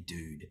polyphony,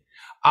 dude.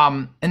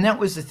 And that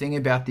was the thing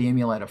about the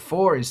Emulator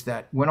 4 is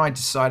that when I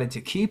decided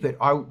to keep it,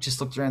 I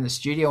just looked around the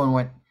studio and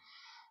went,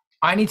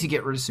 I need to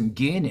get rid of some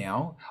gear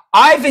now.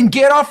 Ivan,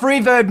 get off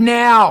reverb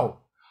now.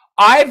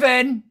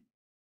 Ivan.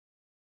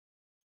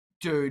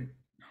 Dude.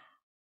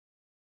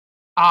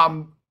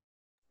 I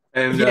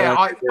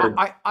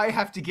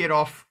have to get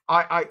off.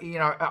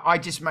 I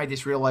just made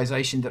this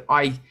realization that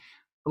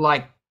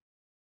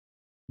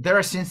there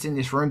are synths in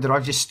this room that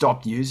I've just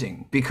stopped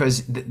using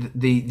because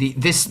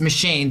this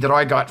machine that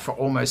I got for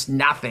almost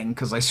nothing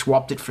because I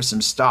swapped it for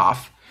some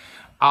stuff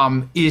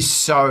is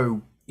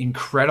so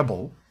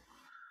incredible.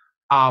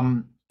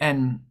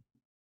 And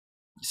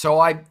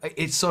so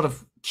it sort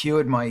of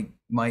cured my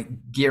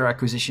gear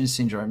acquisition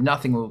syndrome.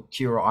 Nothing will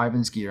cure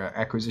Ivan's gear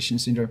acquisition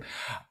syndrome.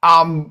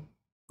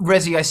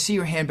 Rezi, I see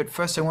your hand, but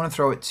first I want to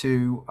throw it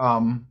to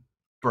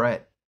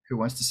Brett, who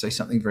wants to say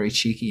something very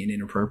cheeky and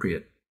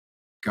inappropriate.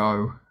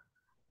 Go.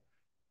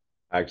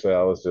 Actually,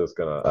 I was just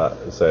gonna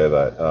say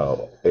that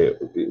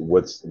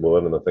what's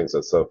one of the things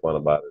that's so fun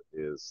about it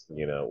is,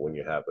 when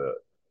you have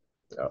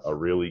a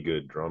really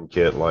good drum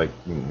kit, like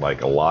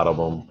a lot of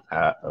them,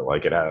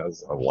 like it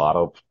has a lot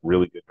of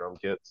really good drum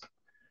kits,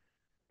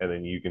 and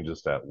then you can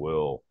just at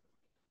will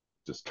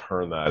just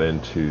turn that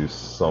into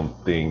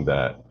something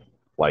that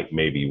like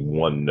maybe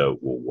one note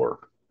will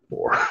work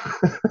for.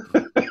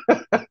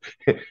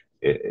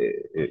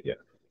 Yeah.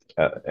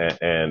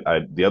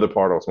 The other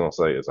part I was going to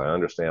say is I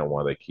understand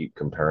why they keep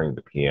comparing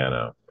the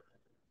piano,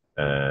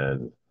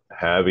 and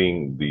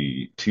having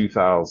the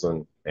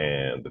 2000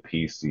 and the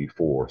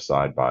PC4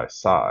 side by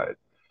side.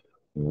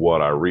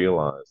 What I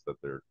realized that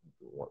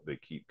what they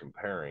keep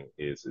comparing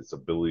is its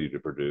ability to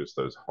produce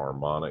those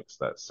harmonics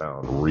that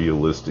sound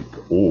realistic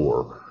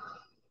or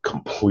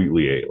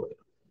completely alien.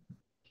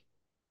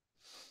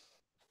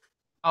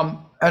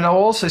 And I'll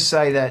also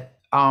say that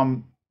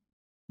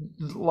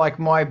like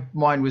my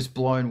mind was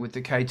blown with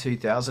the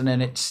K2000,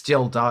 and it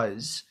still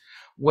does,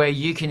 where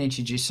you can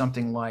introduce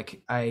something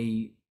like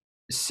a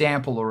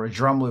sample or a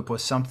drum loop or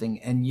something,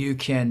 and you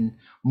can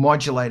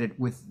modulate it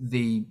with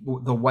the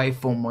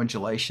waveform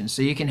modulation.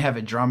 So you can have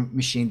a drum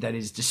machine that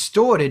is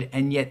distorted,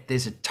 and yet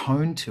there's a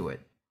tone to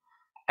it.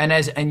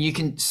 And you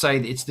can say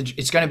that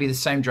it's going to be the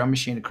same drum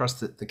machine across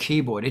the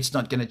keyboard. It's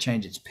not going to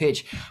change its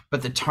pitch,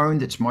 but the tone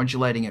that's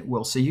modulating it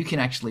will. So you can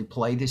actually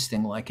play this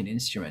thing like an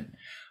instrument.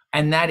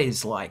 And that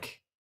is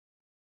like,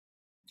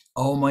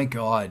 oh my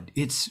God,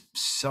 it's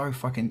so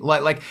fucking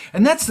like,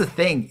 and that's the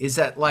thing is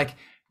that like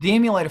the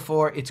Emulator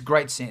 4, it's a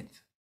great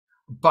synth,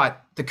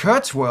 but the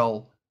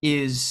Kurzweil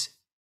is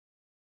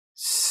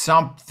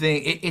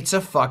something, it's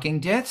a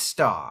fucking Death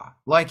Star.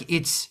 Like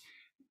it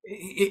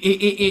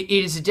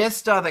is a Death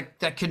Star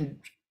that can,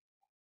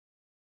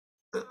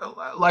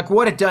 like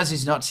what it does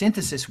is not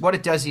synthesis. What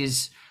it does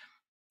is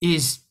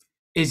it's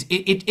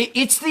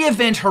the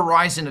event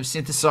horizon of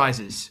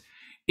synthesizers.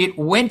 It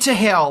went to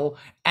hell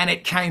and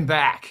it came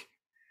back.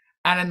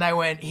 And then they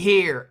went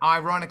here.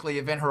 Ironically,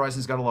 Event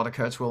Horizon's got a lot of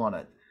Kurzweil on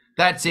it.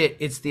 That's it.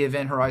 It's the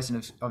event horizon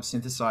of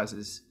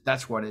synthesizers.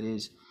 That's what it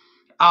is.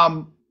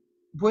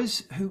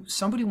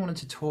 Somebody wanted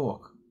to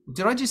talk.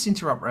 Did I just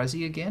interrupt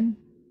Razi again?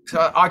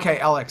 So, okay,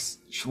 Alex,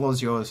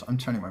 floor's yours. I'm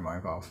turning my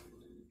mic off.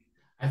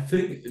 I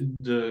think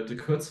the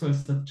Kurzweil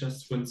stuff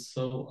just went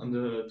so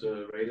under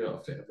the radar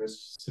of the average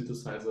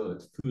synthesizer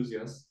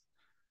enthusiast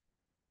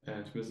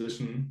and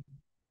musician.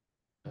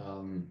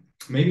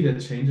 Maybe that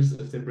changes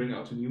if they bring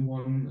out a new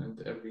one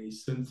and every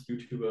synth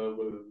YouTuber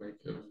will make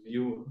a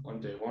review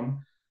on day one.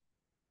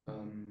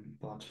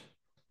 But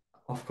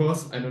of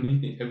course, I don't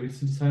need every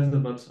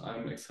synthesizer, but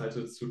I'm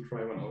excited to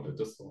try one out at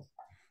this one.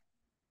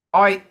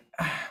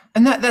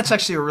 That's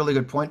actually a really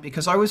good point,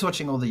 because I was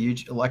watching all the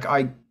YouTube, like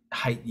I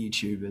hate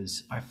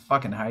YouTubers. I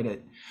fucking hate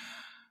it.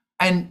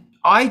 And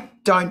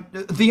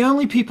the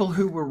only people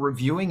who were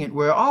reviewing it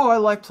were, I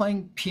like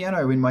playing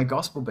piano in my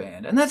gospel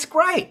band. And that's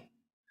great.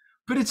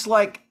 But it's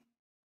like,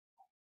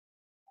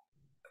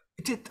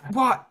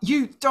 what?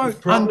 You don't...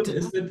 The problem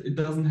is that it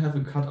doesn't have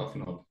a cutoff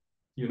knob,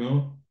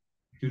 You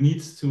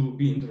need to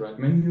be in the right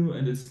menu,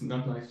 and it's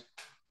not like...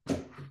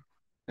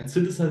 And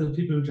synthesizer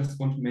people just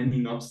want many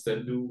knobs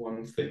that do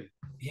one thing.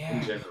 Yeah.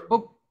 In general.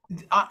 Well,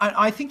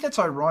 I think that's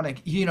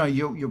ironic.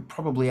 You're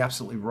probably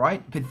absolutely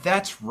right, but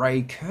that's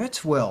Ray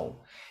Kurzweil,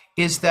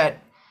 is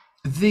that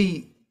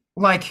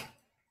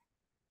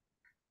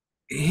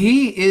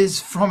he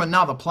is from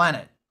another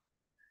planet.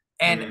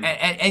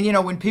 And you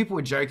know, when people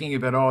were joking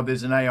about, oh,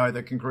 there's an AI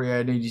that can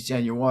create any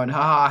sound you want,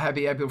 haha,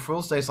 happy April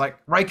Fool's Day, it's like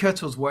Ray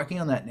Kurzweil's working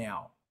on that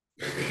now.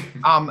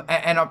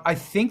 And I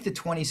think the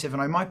 27,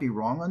 I might be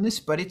wrong on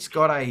this, but it's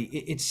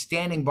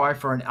standing by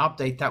for an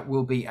update that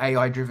will be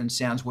AI driven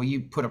sounds where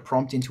you put a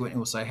prompt into it and it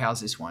will say,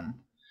 how's this one?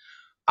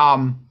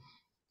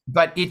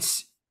 But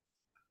it's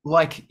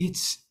like,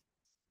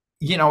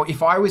 you know,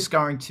 if I was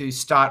going to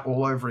start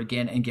all over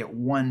again and get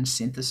one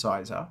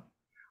synthesizer,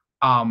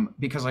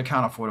 because I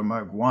can't afford a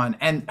Moog 1.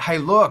 And hey,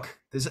 look,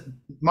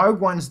 Moog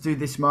 1s do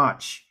this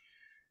much.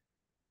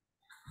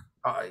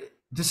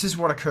 This is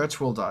what a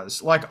Kurzweil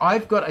does. Like,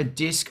 I've got a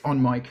disc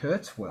on my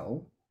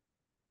Kurzweil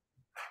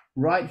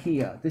right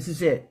here. This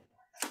is it.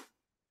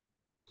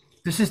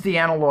 This is the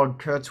analog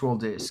Kurzweil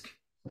disc.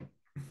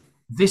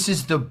 This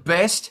is the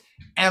best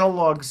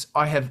analogs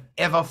I have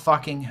ever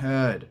fucking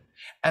heard.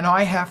 And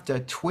I have to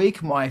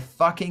tweak my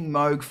fucking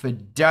Moog for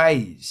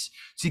days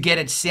to get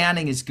it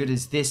sounding as good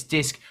as this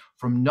disc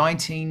from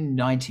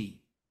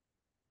 1990.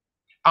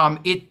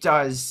 It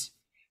does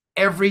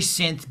every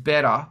synth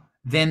better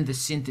than the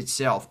synth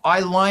itself.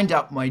 I lined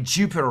up my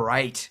Jupiter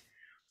 8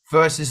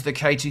 versus the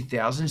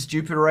K2000's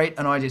Jupiter 8,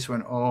 and I just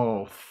went,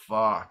 oh,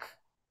 fuck.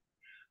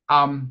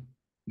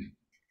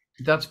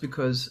 That's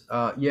because,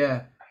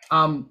 yeah.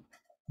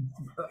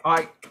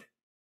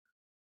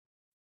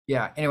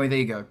 Anyway, there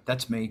you go.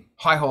 That's me.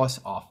 High horse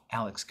off.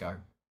 Alex, go.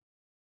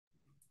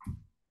 I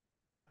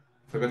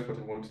forgot what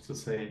I wanted to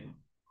say.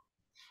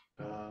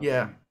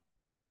 Yeah,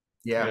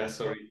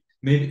 sorry.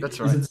 Maybe that's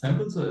right. Is it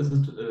samples or is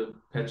it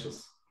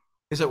patches?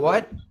 Is it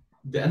what?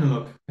 The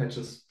analog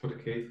patches for the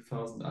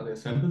K2000, are they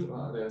sampled or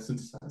are they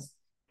synthesized?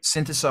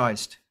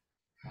 Synthesized.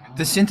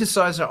 The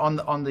synthesizer on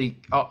the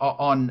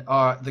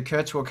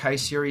Kurzweil K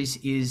series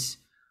is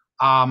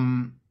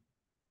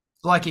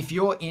like, if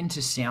you're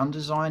into sound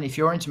design, if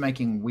you're into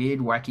making weird,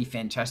 wacky,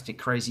 fantastic,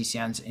 crazy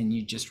sounds, and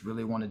you just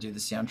really want to do the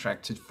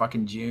soundtrack to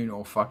fucking Dune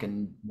or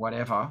fucking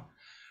whatever,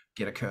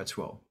 get a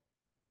Kurzweil.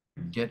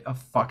 Get a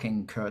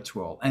fucking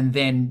Kurzweil, and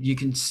then you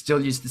can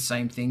still use the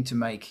same thing to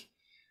make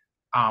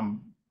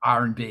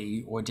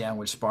R&B or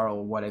Downward Spiral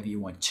or whatever you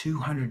want.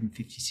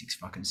 256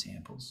 fucking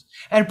samples.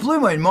 And it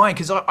blew my mind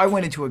because I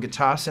went into a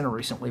Guitar Center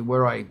recently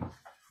where I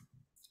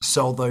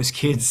sold those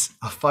kids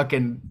a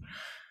fucking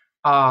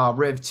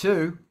Rev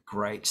 2,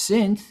 great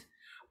synth.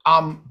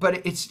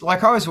 But it's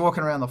like I was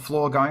walking around the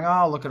floor going,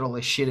 oh, look at all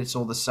this shit, it's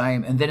all the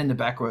same. And then in the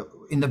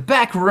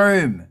back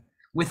room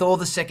with all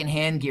the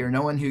secondhand gear,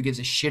 no one who gives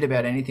a shit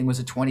about anything, was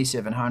a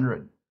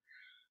 2700.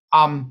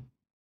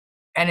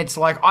 And it's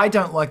like, I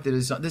don't like the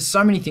design. There's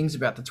so many things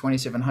about the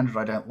 2700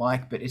 I don't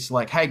like, but it's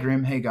like, hey,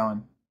 Grim, how you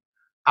going?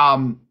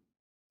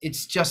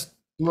 It's just,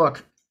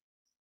 look,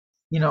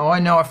 you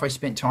know if I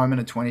spent time in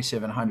a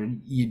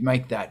 2700, you'd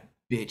make that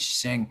bitch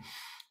sing.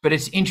 But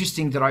it's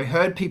interesting that I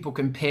heard people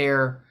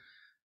compare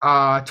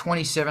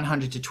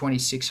 2700 to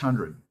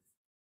 2600.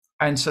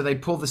 And so they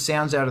pull the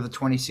sounds out of the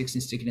 26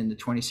 and stick it in the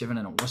 27,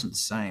 and it wasn't the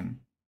same.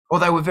 Or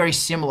they were very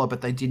similar,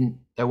 but they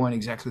weren't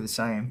exactly the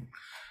same.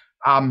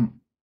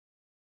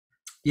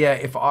 Yeah,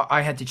 if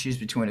I had to choose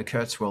between a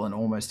Kurzweil and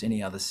almost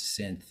any other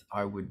synth,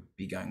 I would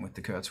be going with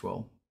the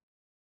Kurzweil.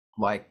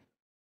 Like,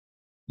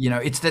 you know,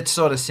 it's that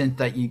sort of synth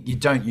that you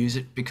don't use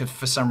it because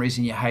for some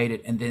reason you hate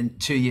it, and then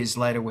 2 years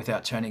later,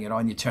 without turning it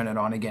on, you turn it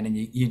on again, and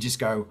you just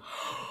go,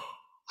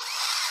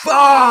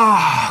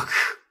 fuck!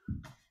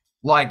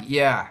 Like,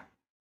 yeah.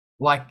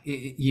 Like,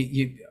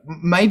 you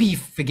maybe you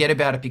forget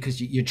about it because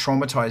you're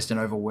traumatized and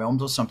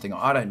overwhelmed or something.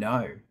 I don't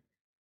know.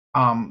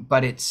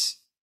 But it's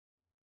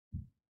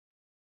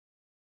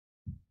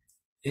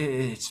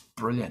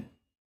brilliant.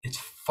 It's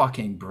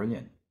fucking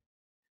brilliant.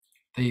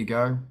 There you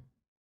go.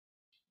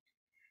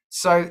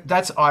 So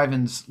that's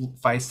Ivan's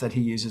face that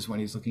he uses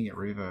when he's looking at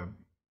reverb.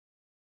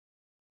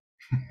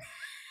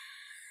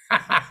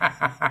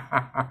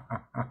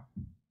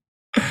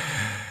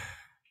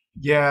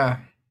 Yeah.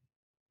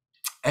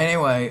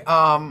 Anyway,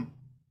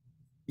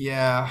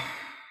 yeah.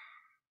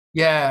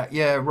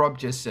 Rob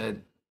just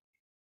said,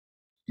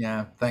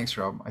 yeah, thanks,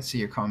 Rob. I see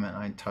your comment.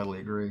 I totally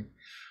agree.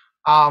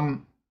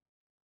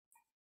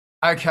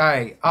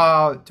 Okay.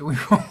 Do we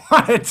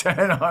want to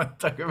turn on,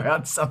 talk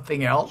about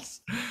something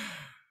else?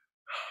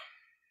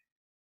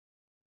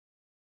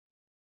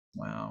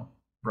 Wow.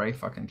 Ray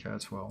fucking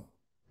Kurzweil.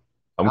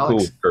 I'm Alex. cool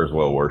with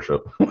Kurzweil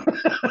worship.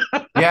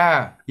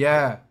 Yeah.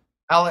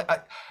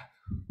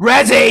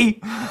 Razeil,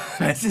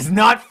 this is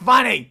not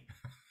funny.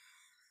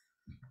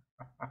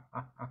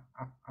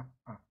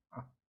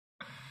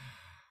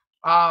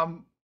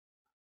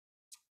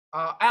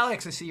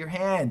 Alex, I see your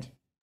hand.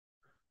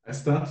 I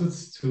started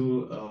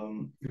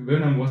to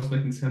when I was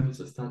making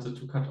samples, I started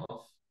to cut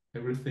off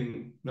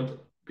everything not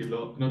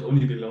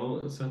only below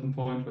a certain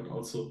point, but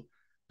also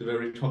the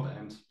very top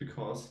end,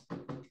 because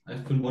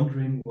I've been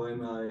wondering why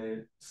my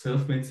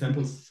self-made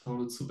samples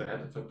sounded so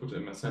bad if I put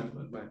in my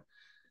sample. And my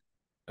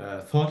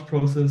thought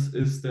process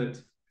is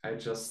that I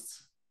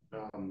just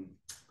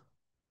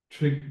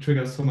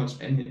trigger so much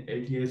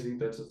aliasing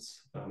that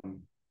it's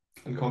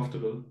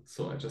uncomfortable.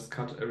 So I just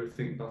cut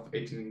everything above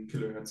 18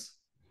 kilohertz.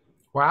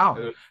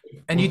 Wow.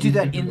 And you do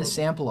that in the about-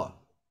 sampler?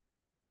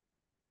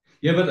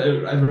 Yeah, but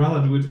I'd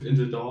rather do it in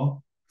the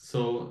DAW,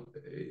 so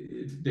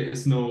there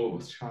is no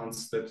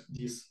chance that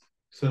these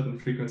certain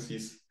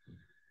frequencies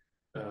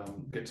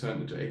get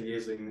turned into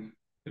aliasing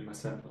in my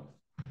sampler.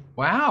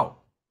 Wow.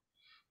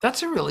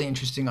 That's a really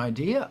interesting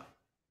idea.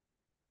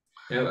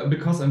 Yeah,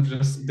 because I'm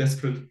just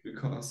desperate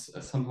because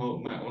somehow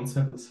my own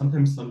samples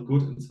sometimes sound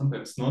good and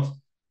sometimes not,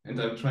 and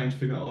I'm trying to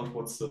figure out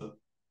what's the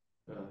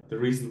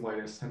reason why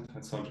they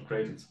sometimes sound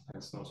great and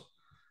sometimes not.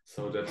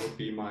 So that would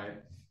be my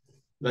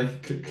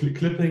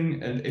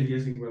clipping and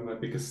aliasing were my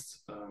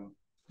biggest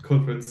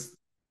culprits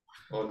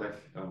or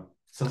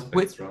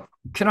suspects.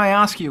 Can I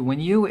ask you, when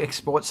you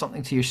export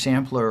something to your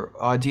sampler,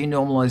 do you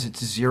normalize it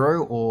to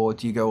 0 or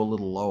do you go a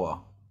little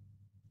lower?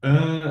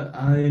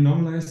 I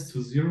normalize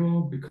to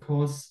 0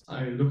 because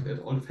I looked at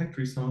all the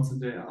factory sounds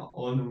and they are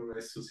all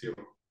normalized to 0.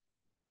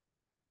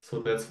 So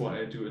that's why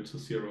I do it to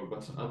 0.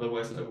 But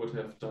otherwise, I would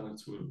have done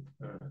it to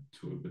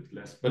a bit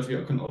less. But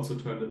we can also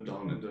turn them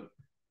down in the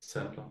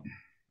sampler.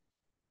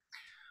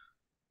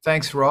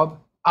 Thanks, Rob.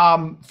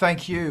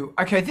 Thank you.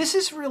 Okay, this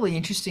is really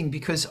interesting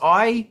because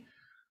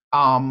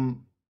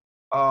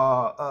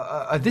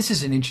this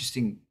is an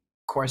interesting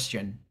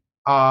question.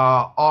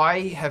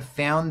 I have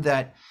found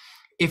that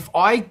if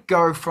I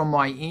go from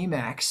my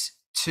Emax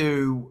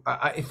to,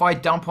 if I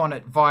dump on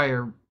it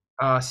via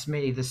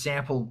SMIDI, the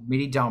sample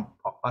MIDI dump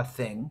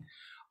thing,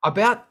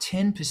 about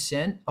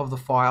 10% of the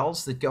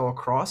files that go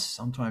across,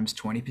 sometimes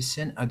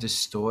 20%, are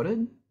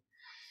distorted.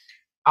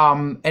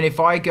 And if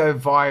I go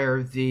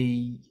via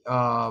the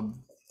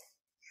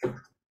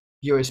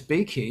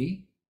USB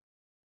key,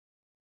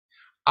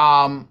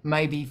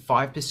 maybe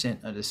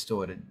 5% are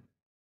distorted.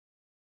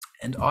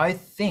 And I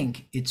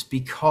think it's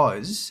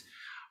because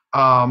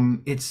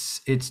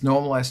it's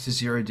normalized to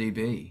 0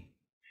 dB.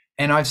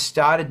 And I've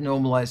started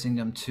normalizing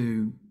them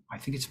to, I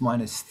think it's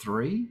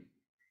 -3.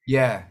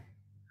 Yeah.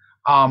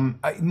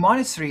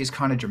 -3 is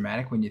kind of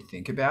dramatic when you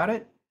think about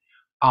it.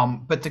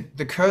 But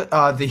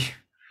the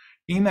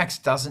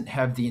Emax doesn't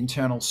have the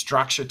internal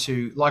structure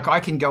to, like, I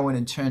can go in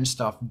and turn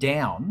stuff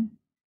down.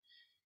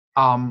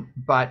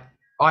 But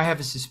I have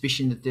a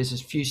suspicion that there's a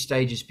few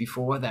stages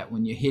before that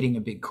when you're hitting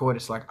a big chord,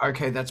 it's like,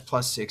 okay, that's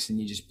 +6 and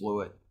you just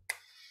blew it.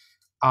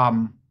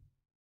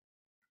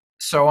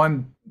 So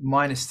I'm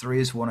 -3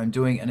 is what I'm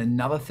doing. And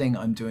another thing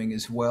I'm doing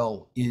as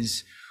well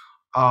is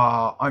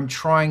I'm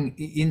trying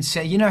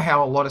you know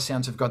how a lot of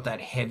sounds have got that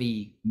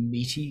heavy,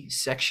 meaty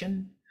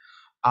section?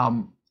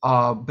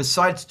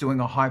 Besides doing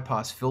a high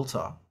pass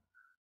filter,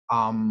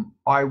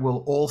 I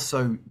will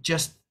also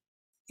just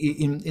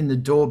in the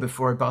door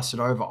before I bust it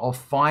over, I'll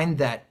find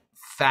that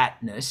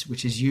fatness,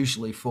 which is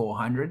usually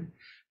 400,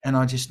 and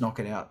I just knock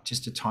it out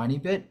just a tiny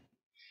bit.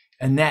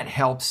 And that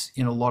helps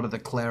in a lot of the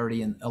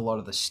clarity and a lot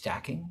of the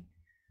stacking.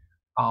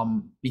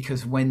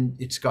 Because when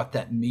it's got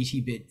that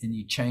meaty bit and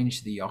you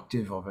change the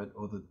octave of it,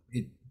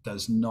 it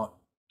does not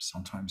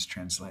sometimes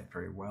translate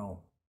very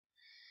well.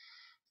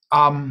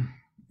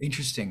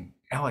 Interesting.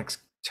 Alex,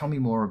 tell me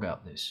more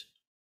about this.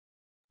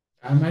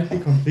 I might be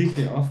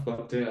completely off,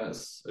 but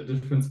there's a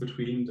difference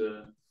between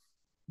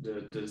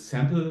the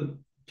sample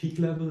peak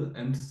level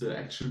and the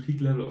actual peak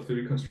level of the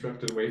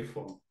reconstructed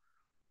waveform.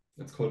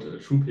 That's called a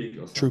true peak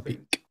or something. True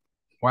peak.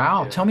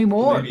 Wow, tell me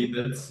more. Maybe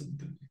that's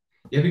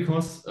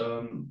because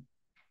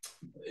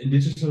in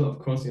digital, of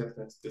course, you have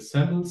the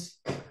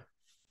samples,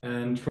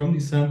 and from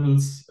these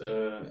samples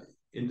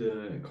in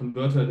the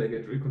converter they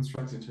get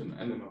reconstructed into an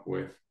analog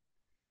wave.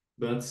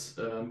 But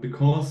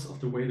because of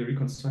the way the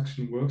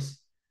reconstruction works,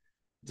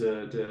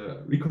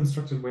 the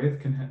reconstructed wave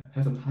can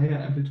have a higher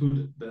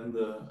amplitude than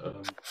the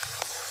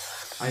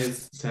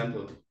highest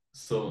sample.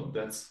 So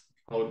that's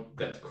how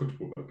that could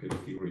work in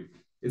theory.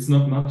 It's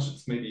not much,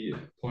 it's maybe a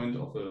point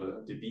of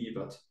a dB,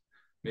 but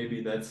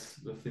maybe that's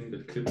the thing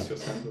that clips your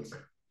samples.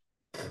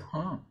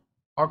 Huh.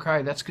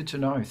 Okay, that's good to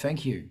know.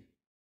 Thank you.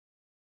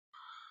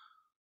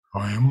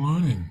 I am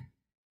learning.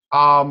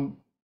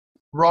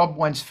 Rob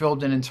once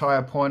filmed an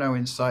entire porno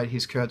inside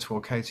his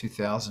Kurzweil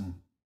K2000.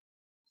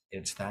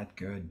 It's that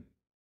good.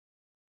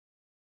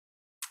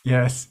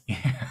 Yes.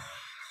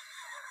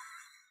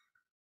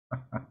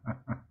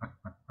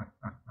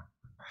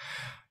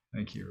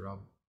 Thank you, Rob.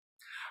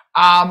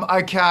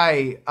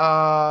 Okay.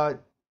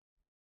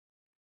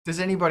 Does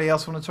anybody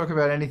else want to talk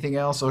about anything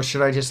else, or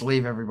should I just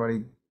leave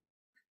everybody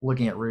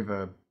looking at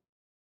reverb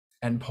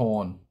and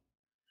porn?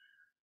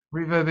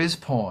 Reverb is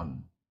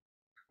porn.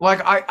 Like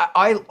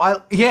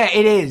yeah,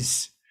 it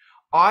is.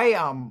 I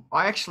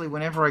actually,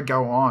 whenever I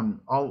go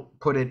on, I'll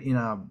put it in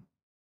a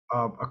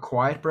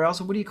quiet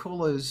browser. What do you call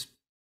those?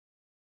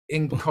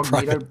 Incognito.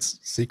 Private,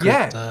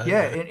 secret.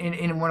 Yeah.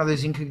 In one of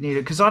those incognito,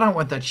 because I don't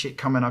want that shit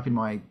coming up in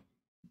my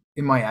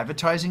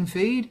advertising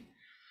feed.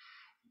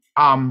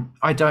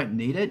 I don't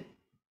need it.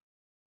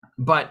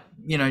 But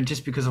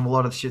just because of a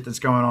lot of shit that's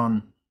going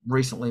on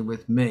recently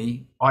with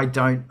me, I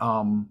don't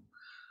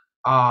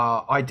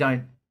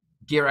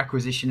gear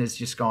acquisition has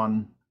just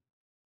gone.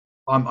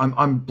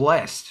 I'm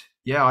blessed.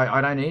 Yeah,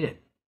 I don't need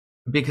it.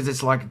 because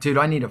it's like, dude,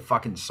 I need a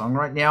fucking song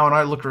right now. And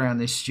I look around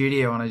this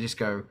studio and I just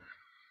go,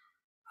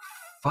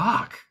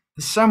 fuck,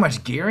 there's so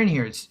much gear in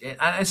here.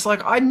 It's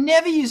like, I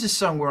never use a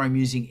song where I'm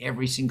using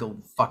every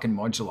single fucking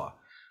modular.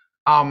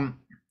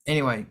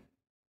 Anyway,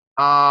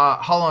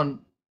 hold on.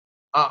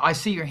 I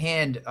see your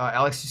hand,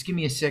 Alex. Just give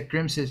me a sec.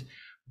 Grim says,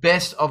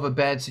 best of a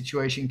bad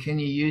situation. Can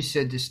you use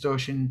said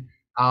distortion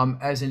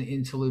as an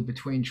interlude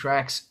between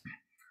tracks?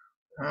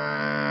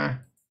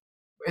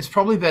 It's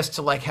probably best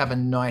to like have a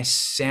nice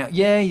sound.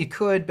 Yeah, you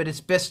could, but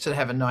it's best to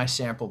have a nice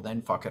sample,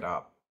 then fuck it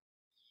up.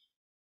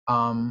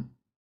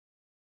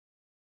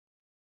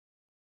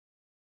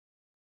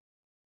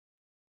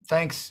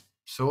 Thanks,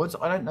 Swords.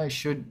 I don't know.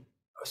 Should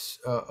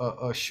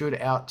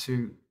out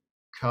to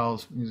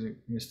Carl's music,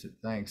 missed it.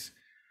 Thanks.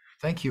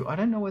 Thank you. I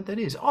don't know what that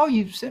is. Oh,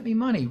 you've sent me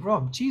money,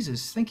 Rob.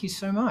 Jesus, thank you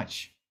so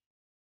much.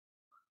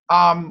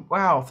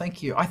 Wow,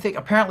 thank you. I think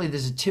apparently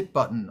there's a tip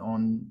button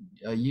on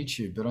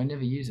YouTube, but I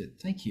never use it.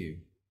 Thank you.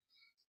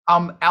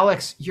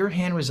 Alex, your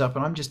hand was up,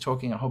 and I'm just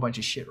talking a whole bunch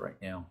of shit right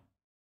now.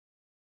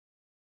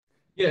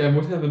 Yeah, I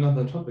would have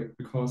another topic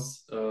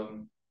because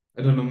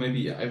I don't know,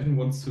 maybe Ivan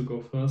wants to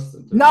go first.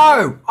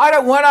 No, I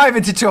don't want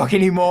Ivan to talk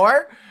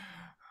anymore.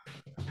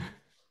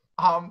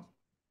 No,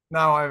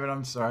 Ivan,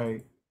 I'm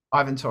sorry.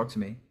 Ivan, talk to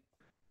me.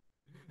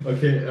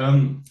 Okay,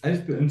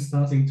 I've been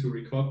starting to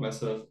record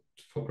myself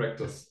for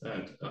practice,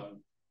 and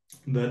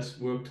that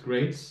worked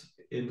great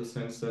in the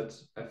sense that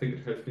I think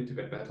it helped me to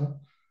get better,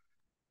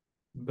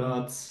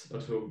 or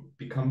to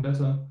become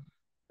better.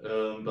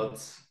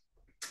 But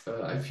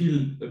I feel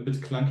a bit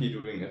clunky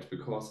doing it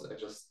because I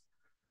just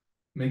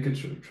make a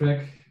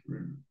track,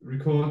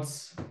 record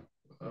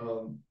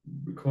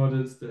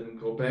it, then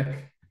go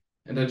back,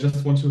 and I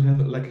just want to have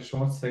like a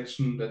short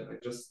section that I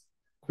just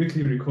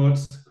quickly record,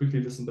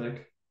 quickly listen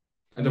back.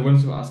 And I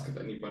wanted to ask if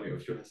anybody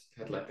of you has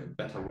had like a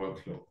better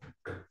workflow.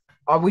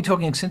 Are we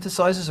talking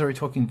synthesizers or are we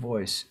talking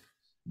voice?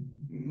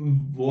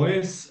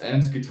 Voice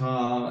and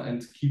guitar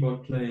and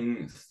keyboard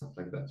playing, stuff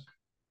like that.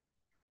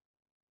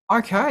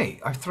 Okay,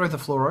 I throw the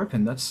floor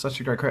open. That's such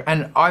a great question.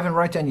 And Ivan,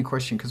 write down your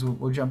question because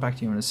we'll jump back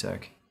to you in a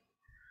sec.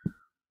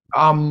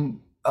 Razeil,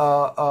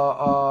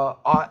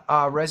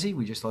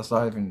 we just lost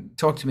Ivan.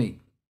 Talk to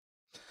me.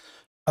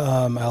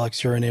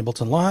 Alex, you're in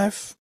Ableton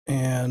Live,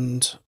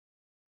 and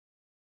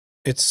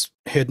it's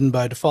hidden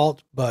by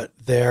default, but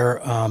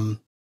their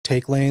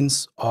take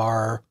lanes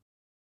are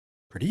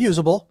pretty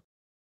usable.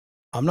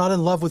 I'm not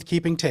in love with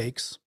keeping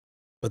takes,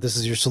 but this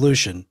is your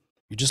solution.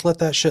 You just let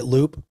that shit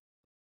loop.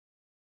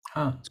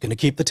 It's going to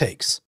keep the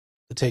takes.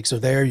 The takes are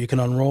there. You can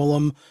unroll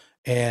them,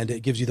 and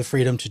it gives you the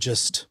freedom to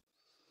just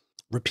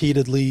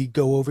repeatedly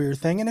go over your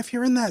thing. And if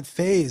you're in that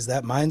phase,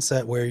 that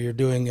mindset where you're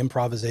doing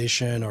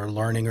improvisation or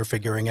learning or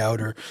figuring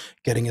out or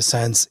getting a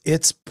sense,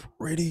 it's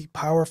pretty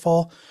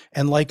powerful.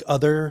 And like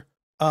other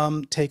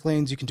take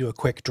lanes, you can do a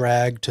quick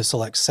drag to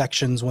select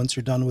sections once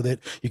you're done with it.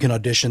 You can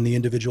audition the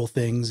individual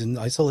things in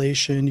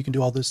isolation. You can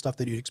do all this stuff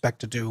that you'd expect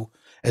to do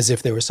as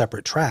if they were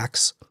separate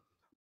tracks,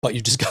 but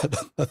you just got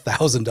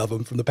 1,000 of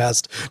them from the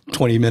past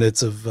 20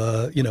 minutes of,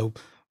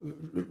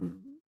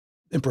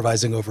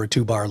 improvising over a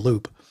 2-bar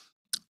loop.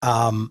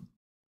 I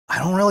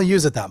don't really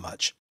use it that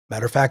much.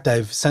 Matter of fact,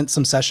 I've sent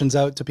some sessions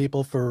out to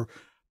people for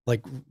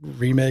like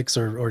remix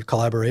or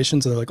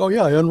collaborations, and they're like, oh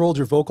yeah, I unrolled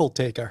your vocal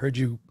take. I heard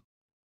you.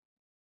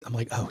 I'm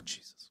like, oh,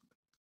 Jesus.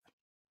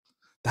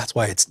 That's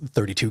why it's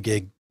 32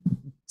 gig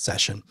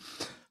session.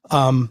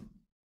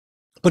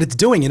 But it's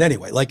doing it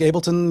anyway. Like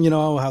Ableton, you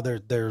know, how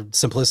their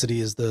simplicity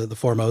is the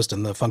foremost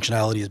and the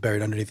functionality is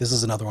buried underneath. This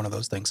is another one of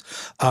those things.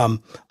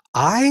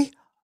 I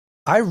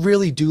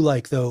really do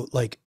like, though,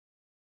 like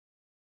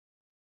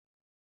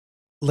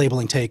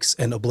labeling takes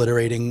and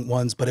obliterating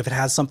ones, but if it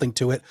has something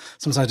to it,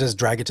 sometimes I just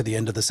drag it to the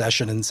end of the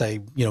session and say,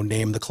 you know,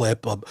 name the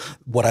clip of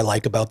what I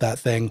like about that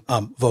thing.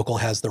 Vocal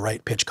has the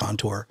right pitch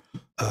contour.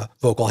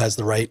 Vocal has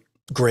the right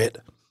grit.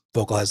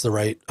 Vocal has the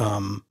right,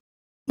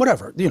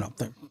 whatever, you know,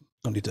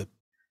 don't need to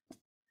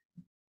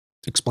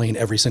explain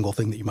every single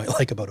thing that you might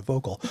like about a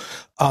vocal.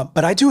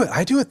 But I do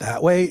it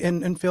that way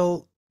and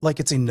feel like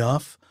it's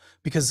enough,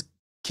 because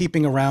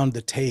keeping around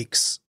the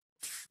takes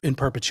in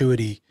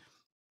perpetuity,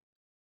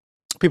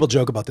 people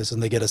joke about this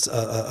and they get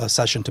a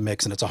session to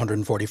mix and it's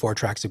 144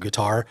 tracks of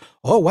guitar.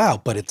 Oh,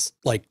 wow. But it's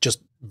like just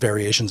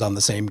variations on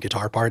the same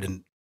guitar part.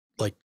 And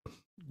like,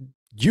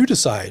 you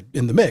decide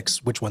in the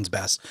mix which one's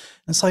best.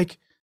 And it's like,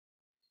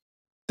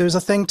 there's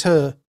a thing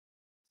to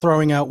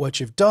throwing out what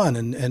you've done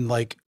and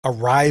like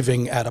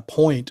arriving at a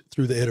point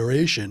through the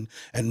iteration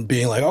and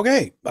being like,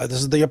 okay, this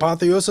is the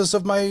apotheosis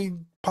of my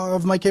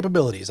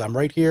capabilities. I'm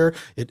right here.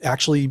 It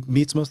actually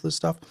meets most of this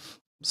stuff.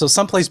 So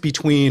someplace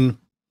between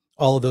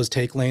all of those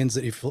take lanes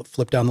that you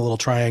flip down the little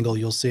triangle,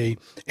 you'll see,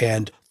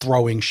 and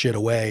throwing shit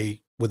away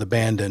with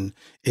abandon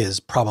is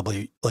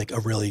probably like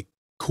a really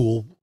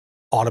cool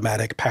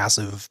automatic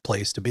passive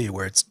place to be,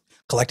 where it's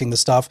collecting the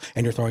stuff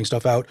and you're throwing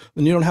stuff out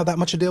and you don't have that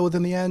much to deal with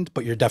in the end,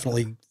 but you're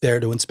definitely there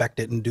to inspect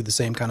it and do the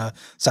same kind of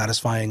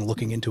satisfying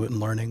looking into it and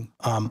learning.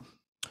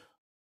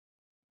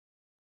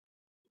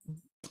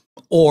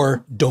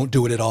 or don't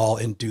do it at all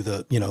and do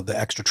the, the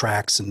extra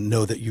tracks and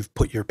know that you've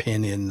put your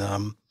pin in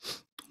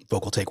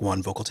vocal take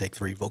 1, vocal take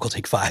 3, vocal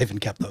take 5 and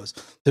kept those.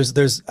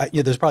 There's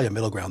probably a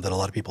middle ground that a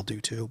lot of people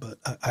do too, but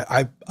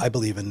I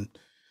believe in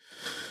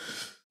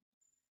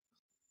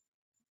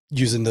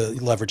using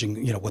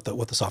leveraging,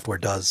 what the software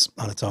does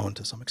on its own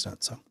to some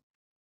extent. So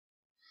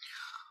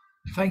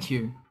thank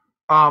you.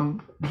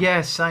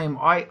 Yeah, same.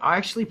 I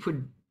actually put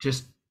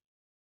just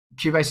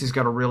Cubase has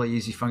got a really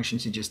easy function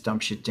to just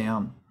dump shit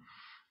down.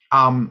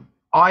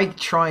 I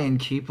try and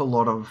keep a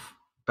lot of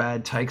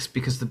bad takes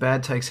because the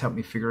bad takes help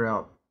me figure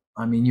out,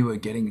 I mean, you were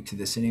getting to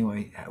this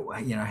anyway,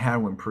 how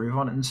to improve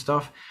on it and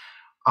stuff.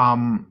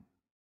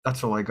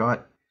 That's all I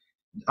got.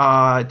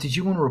 Did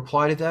you want to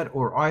reply to that,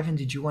 or Ivan,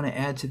 did you want to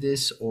add to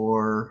this,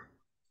 or?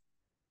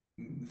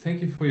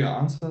 Thank you for your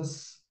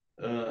answers.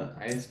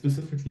 I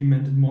specifically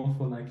meant it more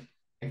for like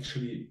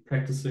actually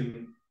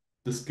practicing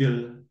the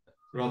skill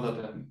rather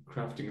than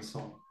crafting a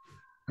song.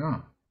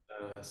 Oh.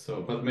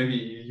 But maybe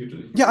you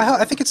do. Yeah,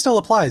 I think it still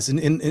applies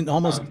in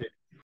almost,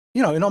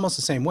 in almost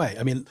the same way.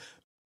 I mean,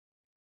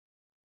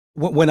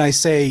 when I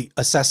say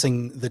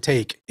assessing the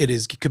take,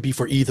 it could be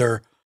for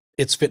either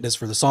its fitness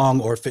for the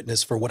song or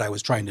fitness for what I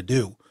was trying to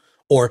do,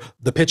 or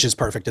the pitch is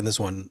perfect in this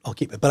one, I'll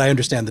keep it. But I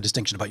understand the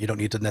distinction about you don't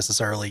need to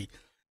necessarily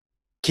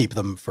keep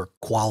them for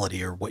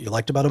quality or what you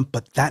liked about them,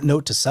 but that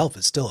note to self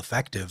is still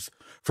effective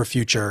for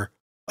future.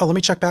 Oh, let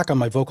me check back on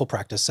my vocal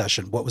practice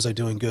session. What was I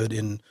doing good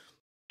in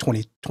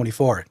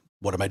 2024?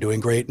 What am I doing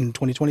great in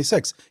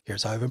 2026?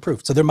 Here's how I've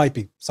improved. So there might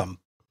be some,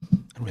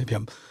 maybe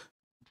I'm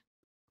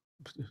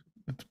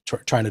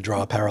trying to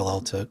draw a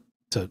parallel to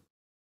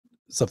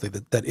something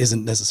that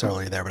isn't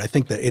necessarily there, but I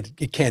think that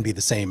it can be the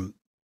same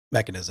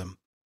mechanism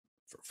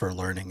for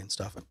learning and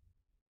stuff.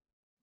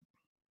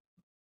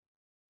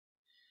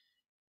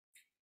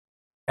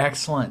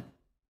 Excellent.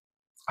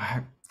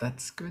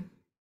 That's good.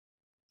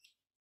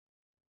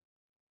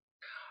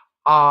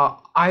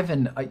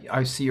 Ivan,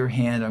 I see your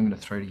hand. I'm going to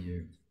throw to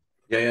you.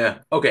 Yeah.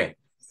 Okay. I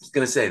was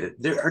going to say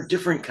that there are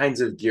different kinds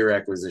of gear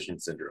acquisition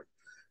syndrome.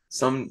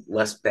 Some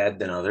less bad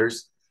than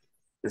others,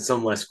 and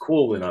some less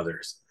cool than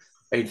others.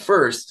 I mean,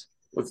 first,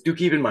 do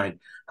keep in mind,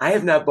 I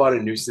have not bought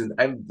a new synth.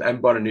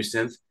 I've bought a new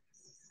synth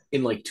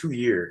in like 2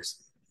 years.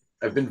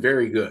 I've been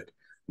very good,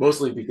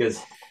 mostly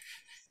because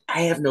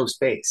I have no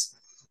space.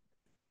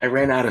 I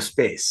ran out of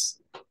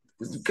space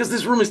because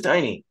this room is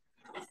tiny,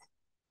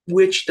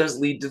 which does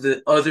lead to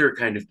the other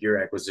kind of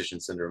gear acquisition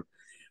syndrome.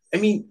 I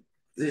mean,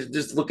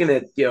 just looking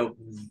at,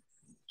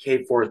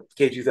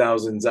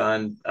 K2000s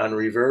on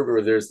reverb,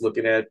 or there's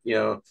looking at,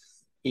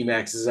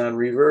 Emax's on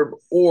reverb,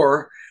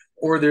 or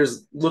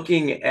there's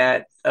looking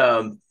at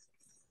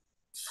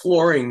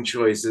flooring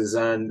choices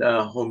on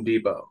Home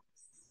Depot,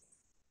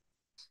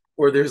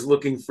 or there's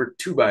looking for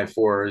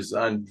 2x4s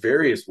on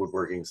various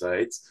woodworking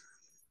sites,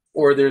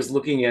 or there's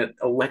looking at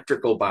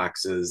electrical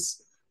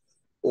boxes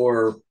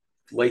or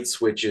light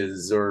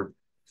switches or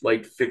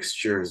light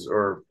fixtures,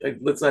 or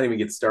let's not even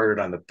get started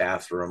on the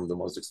bathroom, the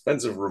most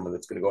expensive room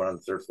that's going to go on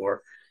the 3rd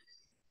floor.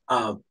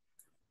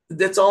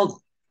 That's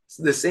all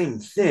the same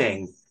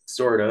thing,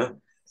 sort of,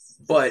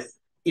 but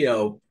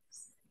 2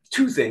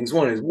 things.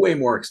 One is way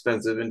more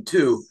expensive, and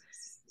 2,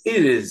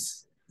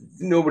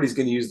 nobody's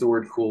going to use the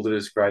word cool to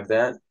describe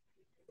that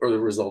or the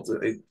results.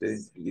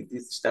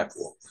 It's not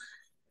cool.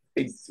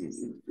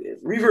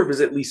 Reverb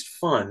is at least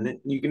fun.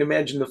 You can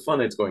imagine the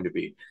fun it's going to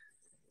be.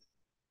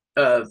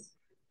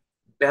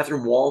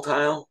 Bathroom wall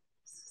tile,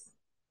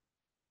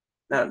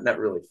 not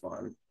really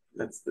fun.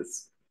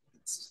 It's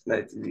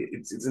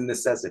a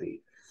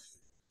necessity.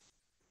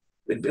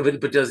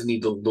 But doesn't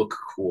need to look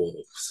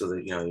cool, so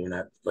that you're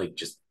not like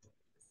just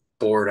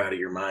bored out of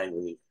your mind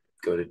when you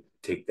go to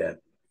take that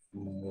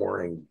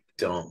morning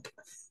dump.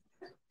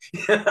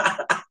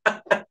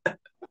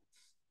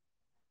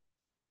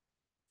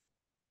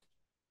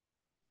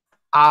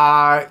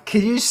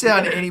 Can you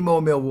sound any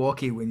more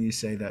Milwaukee when you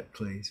say that,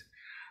 please?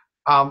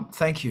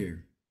 Thank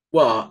you.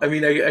 Well, I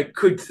mean, I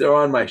could throw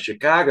on my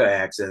Chicago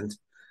accent,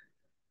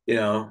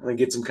 and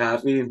get some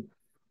coffee, and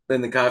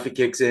then the coffee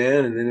kicks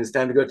in, and then it's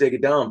time to go take a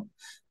dump.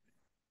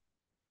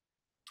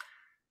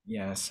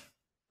 Yes.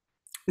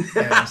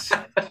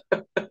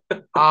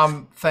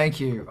 Thank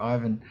you,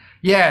 Ivan.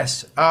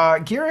 Yes,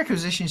 gear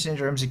acquisition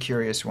syndrome is a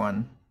curious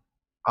one.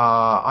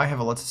 I have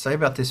a lot to say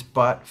about this,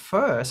 but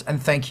first,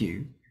 and thank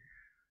you,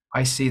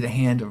 I see the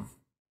hand of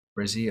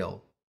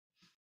Razeil.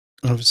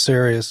 I have a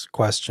serious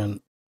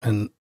question,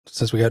 and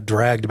since we got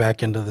dragged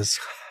back into this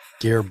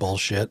gear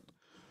bullshit,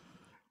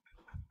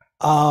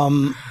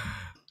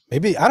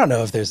 maybe, I don't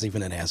know if there's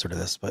even an answer to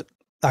this, but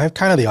I have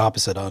kind of the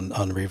opposite on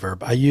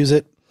reverb. I use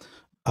it.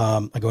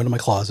 I go into my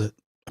closet,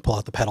 I pull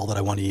out the pedal that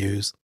I want to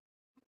use.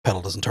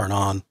 Pedal doesn't turn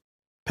on.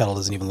 Pedal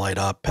doesn't even light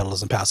up. Pedal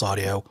doesn't pass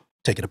audio.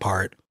 Take it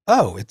apart.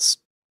 Oh,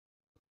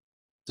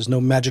 there's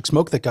no magic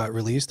smoke that got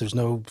released. There's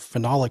no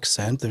phenolic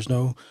scent. There's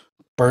no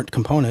burnt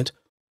component.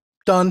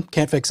 Done.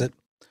 Can't fix it.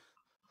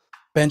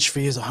 Bench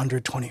fee is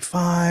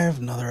 $125.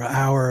 Another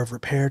hour of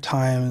repair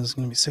time is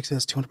going to be $60.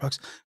 That's $200.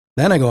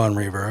 Then I go on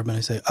reverb and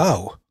I say,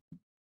 oh,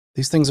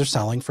 These things are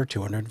selling for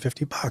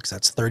 $250.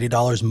 That's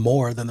 $30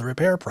 more than the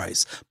repair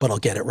price, but I'll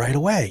get it right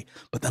away.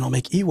 But then I'll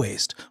make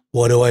e-waste.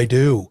 What do I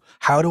do?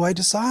 How do I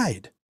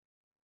decide?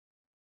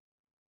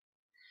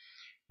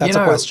 That's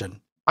a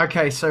question.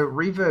 Okay, so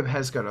Reverb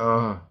has got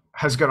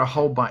a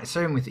whole bunch.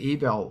 Same with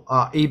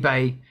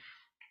eBay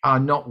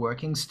not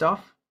working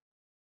stuff.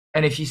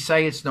 And if you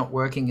say it's not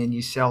working and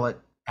you sell it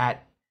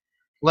at,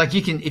 like,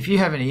 you can, if you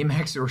have an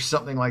Emax or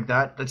something like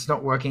that that's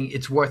not working,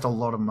 it's worth a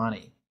lot of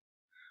money.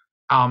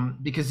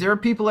 Because there are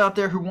people out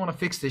there who want to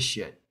fix this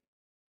shit.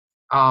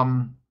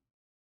 Or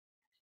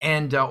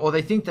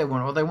they think they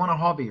want, or they want a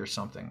hobby or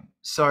something.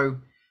 So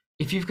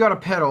if you've got a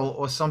pedal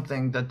or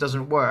something that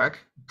doesn't work,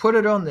 put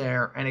it on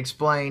there and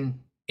explain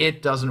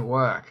it doesn't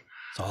work.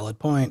 Solid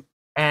point.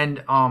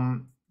 And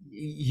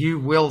you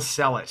will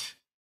sell it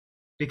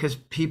because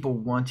people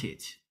want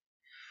it.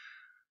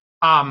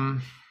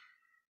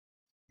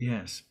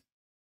 Yes,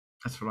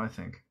 that's what I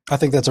think. I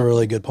think that's a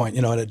really good point.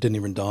 You know, and it didn't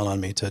even dawn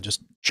on me to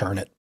just churn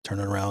it, turn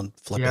it around,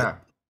 flip it.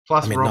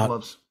 Plus, Rob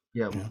loves,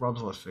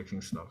 loves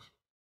fixing stuff.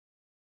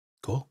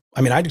 Cool.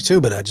 I mean, I do too,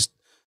 but I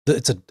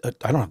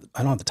don't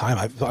have the time.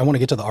 I want to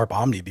get to the ARP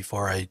Omni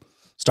before I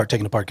start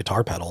taking apart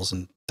guitar pedals,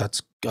 and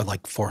that's got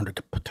like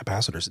 400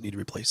 capacitors that need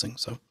replacing.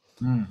 So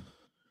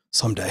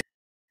someday.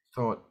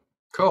 Thought.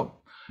 Cool.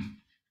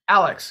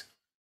 Alex.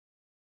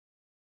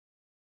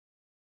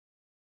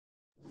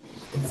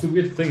 It's a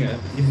weird thing.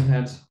 I've even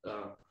had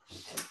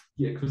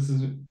gear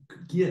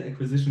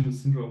acquisition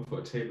syndrome for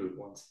a table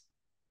once.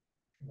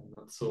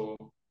 Not so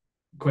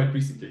quite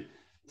recently.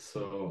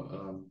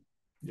 So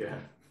yeah.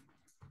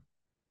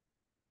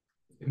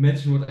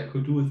 Imagine what I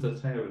could do with the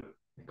table.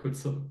 I could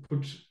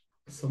put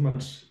so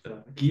much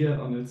gear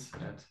on it,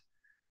 and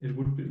it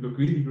would look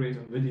really great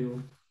on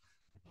video.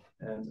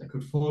 And I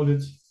could fold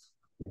it.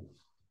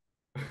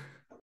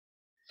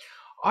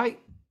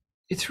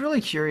 It's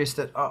really curious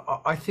that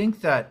I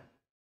think that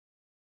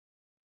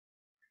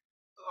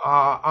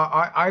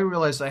I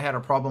realized I had a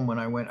problem when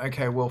I went,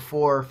 okay, well,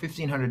 for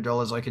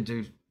 $1,500 I could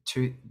do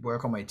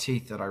work on my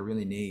teeth that I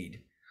really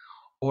need,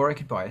 or I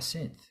could buy a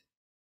synth.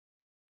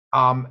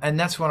 And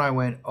that's when I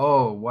went,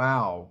 oh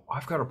wow,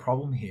 I've got a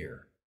problem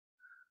here.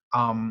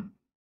 And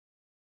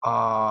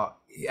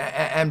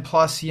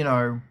plus, you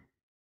know,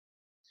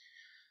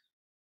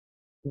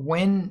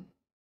 when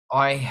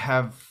I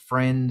have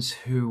friends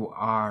who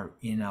are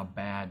in a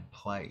bad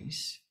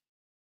place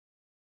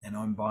and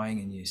I'm buying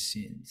a new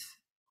synth,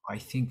 I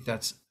think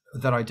that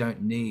I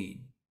don't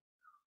need.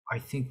 I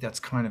think that's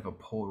kind of a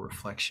poor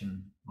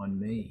reflection on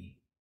me.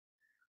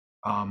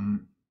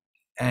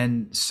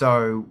 And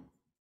so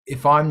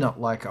if I'm not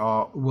like,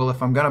 oh, well,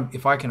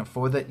 if I can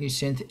afford that new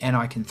synth and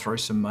I can throw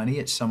some money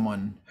at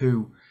someone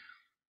who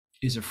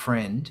is a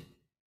friend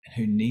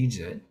who needs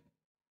it,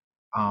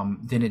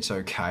 then it's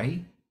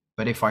okay.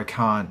 But if I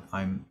can't,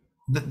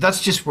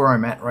 that's just where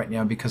I'm at right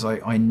now, because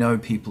I know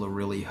people are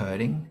really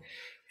hurting,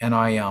 and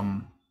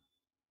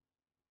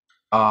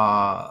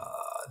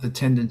the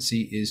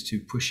tendency is to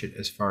push it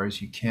as far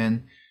as you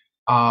can.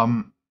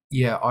 I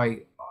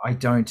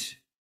don't.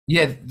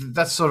 Yeah,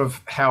 that's sort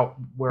of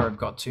where I've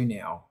got to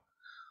now.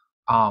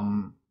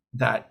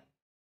 That,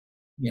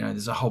 you know,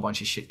 there's a whole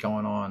bunch of shit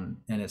going on,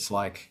 and it's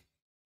like,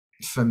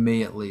 for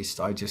me at least,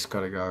 I just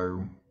got to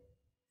go.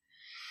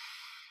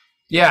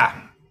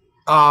 Yeah.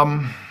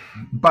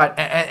 But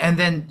and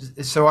then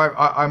so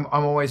I'm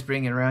always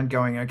bringing around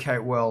going, okay,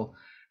 well,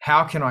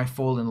 how can I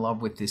fall in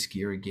love with this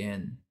gear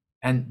again?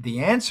 And the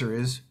answer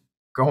is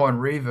go on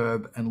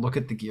Reverb and look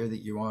at the gear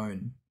that you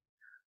own.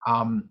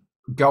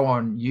 Go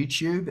on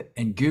YouTube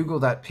and Google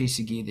that piece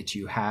of gear that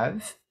you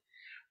have,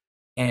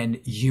 and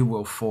you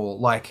will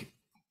fall. Like,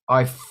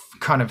 I've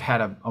kind of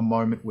had a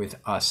moment with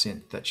a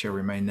synth that shall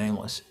remain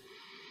nameless,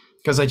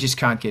 because I just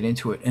can't get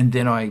into it. And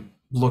then I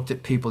looked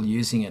at people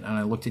using it, and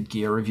I looked at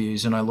gear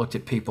reviews, and I looked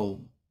at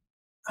people,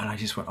 and I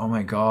just went, oh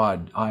my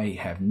God, I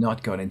have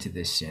not got into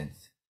this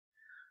synth.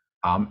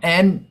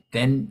 And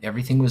then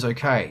everything was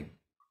okay,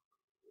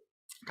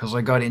 because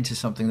I got into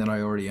something that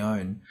I already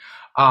own.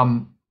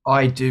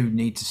 I do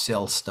need to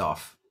sell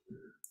stuff,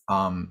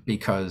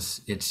 because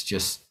it's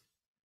just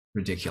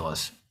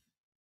ridiculous.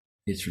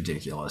 It's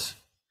ridiculous.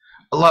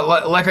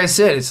 Like I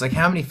said, it's like,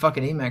 how many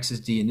fucking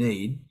Emaxes do you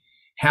need?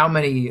 How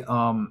many,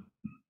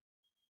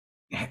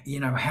 you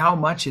know, how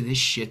much of this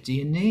shit do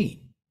you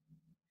need?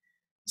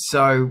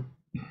 So,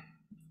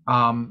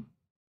 I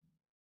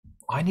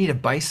need a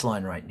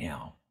baseline right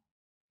now.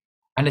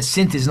 And a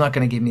synth is not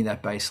going to give me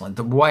that baseline.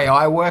 The way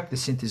I work, the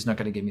synth is not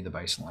going to give me the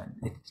baseline.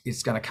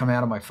 It's going to come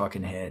out of my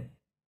fucking head.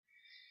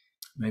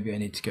 Maybe I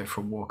need to go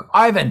for a walk.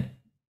 Ivan!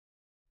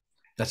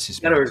 That's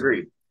just Gotta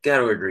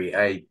agree.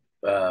 I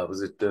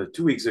was it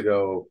 2 weeks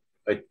ago,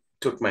 I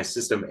took my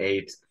System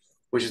 8,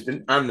 which has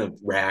been on the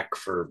rack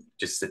for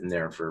just sitting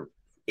there for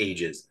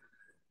ages,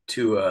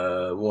 to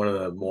one of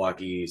the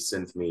Milwaukee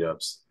synth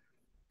meetups,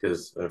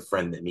 because a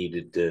friend that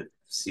needed to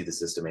see the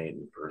System 8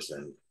 in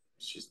person,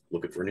 she's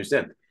looking for a new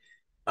synth.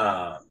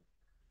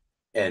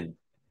 And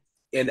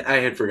I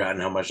had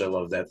forgotten how much I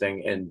love that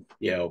thing, and,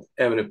 you know,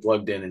 having it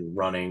plugged in and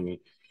running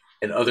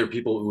and other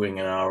people oohing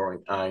and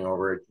eyeing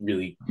over it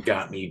really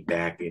got me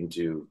back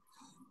into,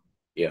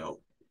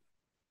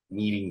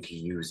 needing to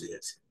use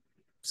it.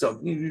 So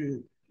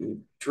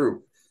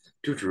true,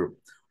 too true.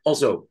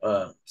 Also,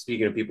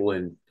 speaking of people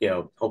and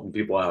helping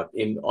people out,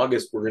 in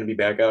August we're going to be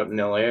back out in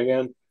LA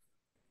again.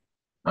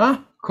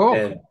 Cool.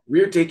 And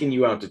we're taking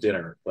you out to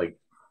dinner. Like,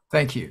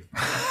 thank you.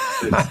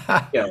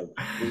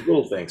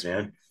 Little things,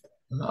 man.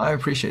 I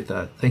appreciate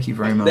that. Thank you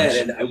very much.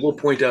 And I will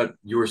point out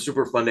you were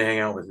super fun to hang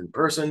out with in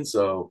person.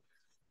 So,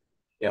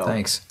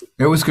 thanks.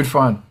 It was good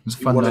fun. It was a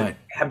fun night.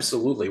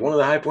 Absolutely, one of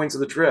the high points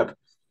of the trip.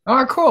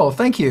 Oh, cool.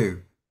 Thank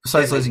you.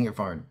 Besides losing your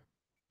phone.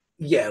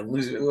 Yeah,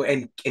 losing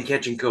and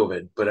catching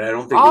COVID, but I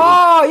don't think.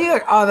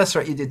 Oh, that's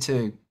right. You did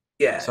too.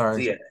 Yeah.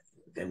 Sorry. Yeah,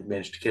 and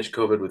managed to catch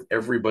COVID with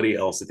everybody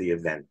else at the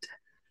event.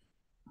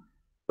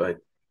 But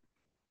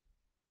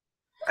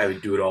I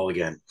would do it all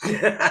again.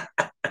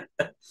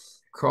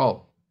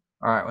 Cool.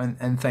 All right,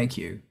 and thank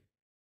you.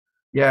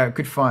 Yeah,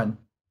 good fun.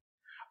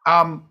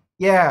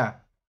 Yeah,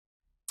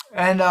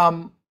 and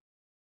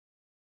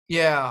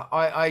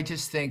I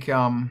just think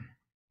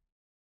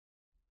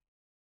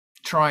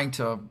trying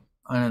to,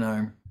 I don't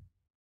know.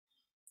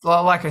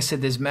 Like I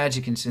said, there's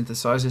magic in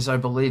synthesizers. I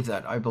believe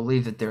that. I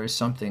believe that there is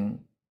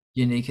something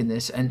unique in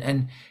this.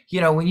 And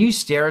when you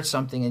stare at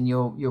something and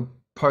you're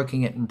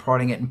poking it and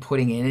prodding it and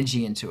putting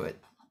energy into it,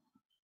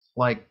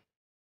 like,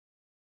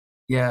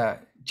 yeah,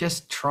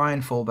 just try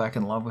and fall back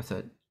in love with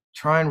it.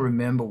 Try and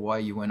remember why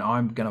you went,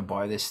 I'm going to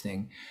buy this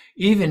thing.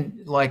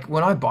 Even like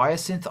when I buy a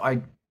synth,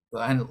 I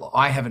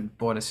haven't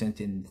bought a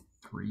synth in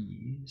 3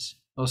 years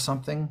or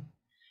something.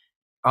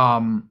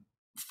 4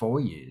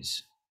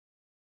 years.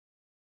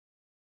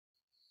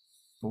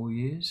 4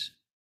 years.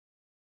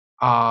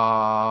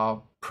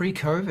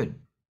 Pre-COVID.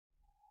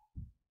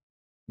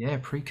 Yeah,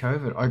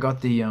 pre-COVID. I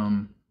got the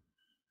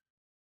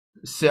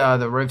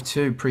Rev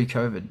 2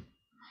 pre-COVID.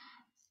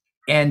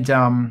 And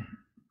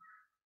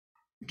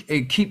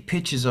keep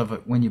pictures of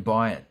it when you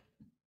buy it,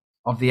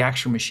 of the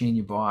actual machine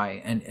you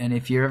buy. And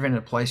if you're ever in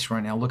a place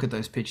right now, look at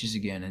those pictures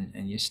again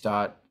and you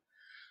start,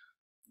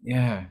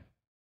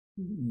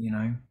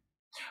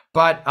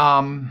 But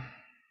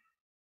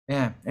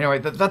yeah, anyway,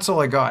 that's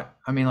all I got.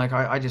 I mean, like,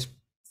 I just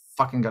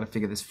fucking got to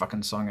figure this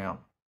fucking song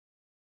out.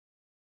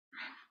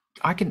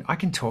 I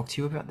can talk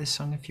to you about this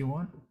song if you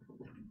want.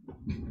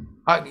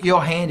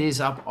 Your hand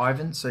is up,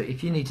 Ivan, so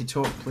if you need to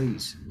talk,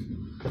 please.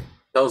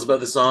 Tell us about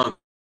the song.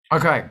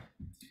 Okay.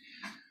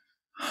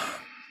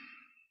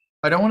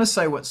 I don't want to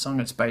say what song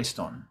it's based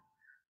on,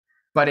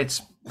 but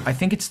I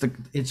think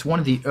it's one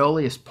of the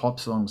earliest pop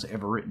songs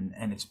ever written,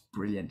 and it's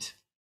brilliant.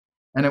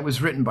 And it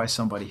was written by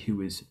somebody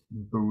who is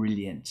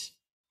brilliant.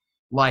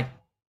 Like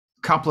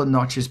a couple of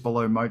notches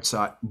below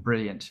Mozart,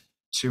 brilliant.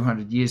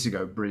 200 years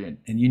ago, brilliant.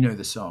 And you know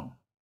the song.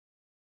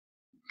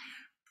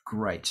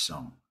 Great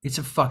song. It's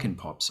a fucking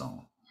pop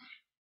song.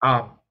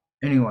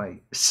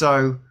 Anyway,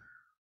 so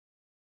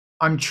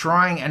I'm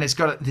trying, and it's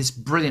got this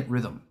brilliant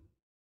rhythm.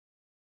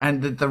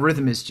 And the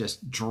rhythm is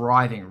just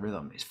driving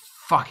rhythm. It's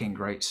fucking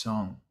great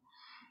song.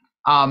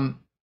 And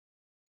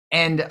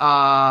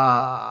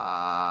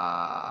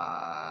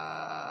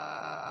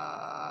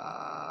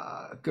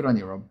good on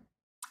you, Rob.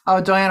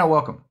 Oh, Diana,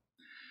 welcome.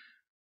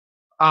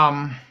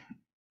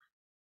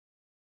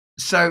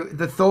 So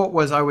the thought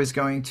was I was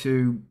going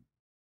to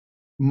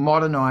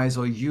modernize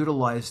or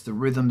utilize the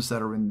rhythms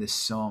that are in this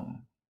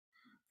song.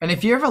 And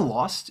if you're ever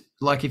lost,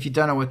 like if you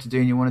don't know what to do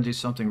and you want to do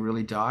something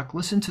really dark,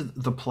 listen to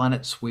The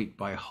Planet Suite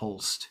by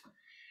Holst.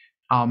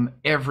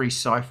 Every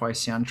sci-fi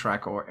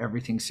soundtrack or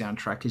everything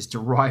soundtrack is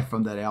derived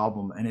from that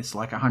album, and it's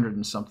like 100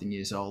 and something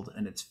years old,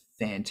 and it's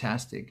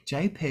fantastic.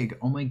 JPEG,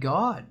 oh my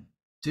God,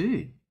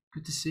 dude,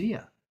 good to see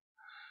you.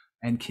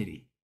 And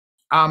Kitty.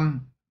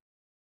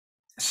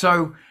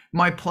 So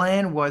my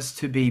plan was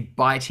to be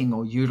biting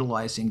or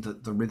utilizing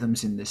the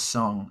rhythms in this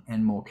song,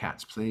 and more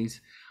cats, please.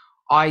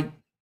 And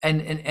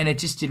it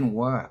just didn't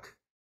work.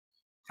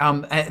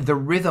 The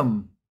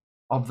rhythm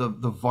of the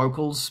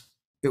vocals,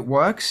 it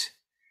works,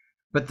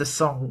 but the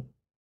song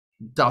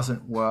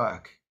doesn't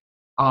work.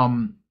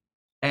 And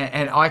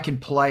I can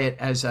play it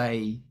as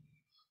a,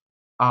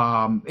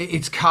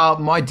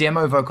 my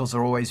demo vocals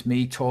are always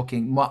me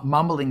talking,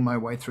 mumbling my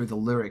way through the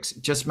lyrics,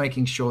 just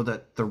making sure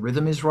that the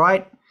rhythm is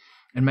right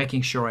and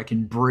making sure I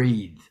can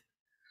breathe.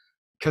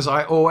 Because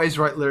I always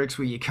write lyrics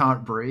where you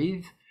can't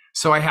breathe.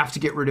 So I have to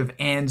get rid of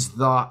ands,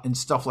 the, and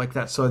stuff like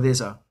that. So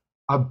there's a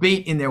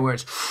beat in there where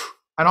it's,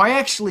 and I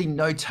actually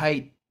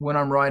notate when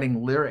I'm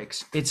writing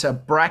lyrics, it's a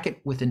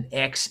bracket with an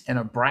X and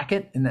a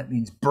bracket, and that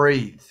means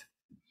breathe.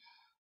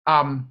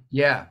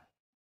 Yeah.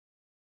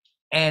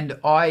 And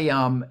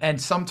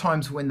and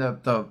sometimes when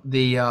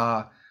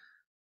the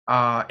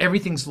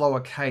everything's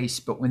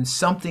lowercase, but when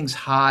something's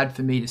hard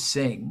for me to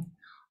sing,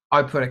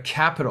 I put a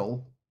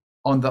capital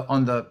on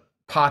the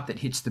part that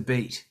hits the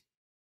beat.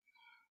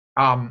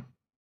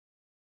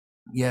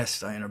 Yes,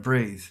 Diana,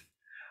 breathe.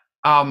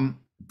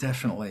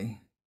 Definitely.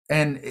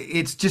 And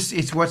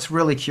it's what's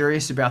really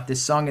curious about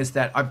this song is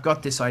that I've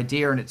got this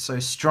idea and it's so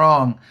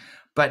strong,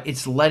 but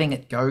it's letting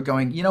it go,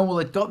 going, you know, well,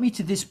 it got me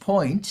to this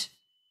point,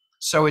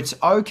 so it's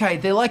okay.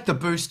 They're like the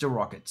booster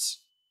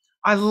rockets.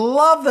 I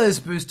love those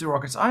booster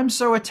rockets. I'm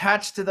so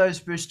attached to those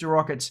booster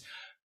rockets.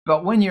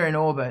 But when you're in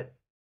orbit,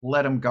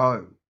 let them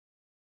go,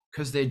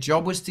 because their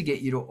job was to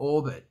get you to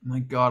orbit. My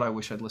God, I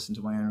wish I'd listened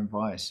to my own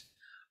advice.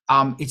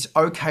 It's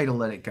okay to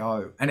let it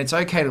go, and it's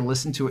okay to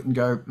listen to it and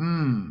go,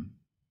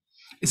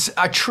 It's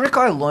a trick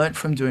I learned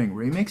from doing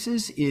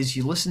remixes is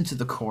you listen to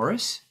the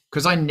chorus,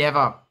 because I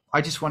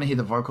just want to hear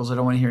the vocals. I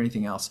don't want to hear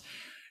anything else.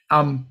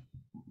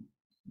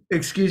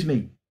 Excuse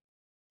me.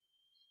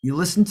 You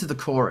listen to the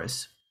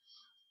chorus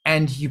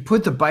and you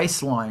put the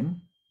bass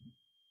line.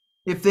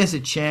 If there's a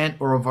chant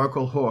or a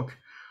vocal hook,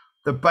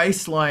 the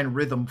bass line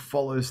rhythm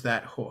follows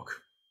that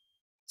hook.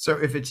 So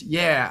if it's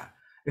yeah,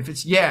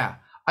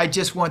 I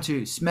just want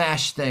to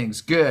smash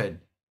things good.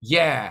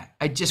 Yeah,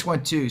 I just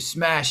want to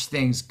smash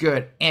things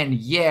good. And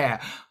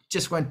yeah,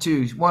 just want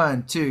to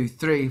 1, 2,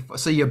 3, 4.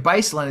 So your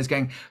bass line is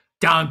going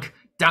dunk,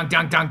 dunk,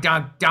 dunk, dunk,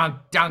 dunk, dunk,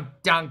 dunk,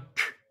 dunk,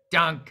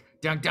 dunk,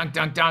 dunk, dunk,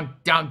 dunk,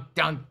 dunk, dunk,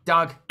 dunk,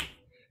 dunk.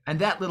 And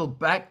that little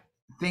back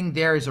thing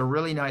there is a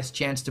really nice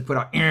chance to put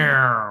a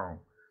ew.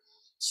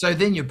 So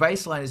then your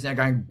bass line is now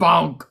going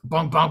bonk,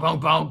 bonk, bonk,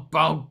 bonk, bonk,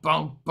 bonk,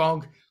 bonk,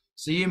 bonk.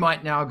 So you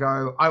might now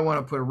go, I want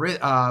to put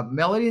a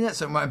melody in that.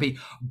 So it might be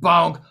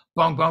bonk,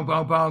 bonk, bonk,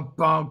 bonk, bonk,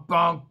 bonk,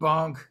 bonk,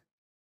 bonk.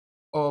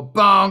 Or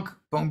bonk,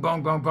 bonk,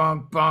 bonk, bonk,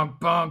 bonk, bonk,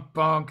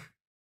 bonk,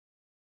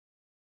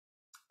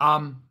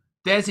 bonk.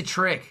 There's a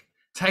trick.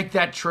 Take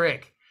that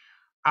trick.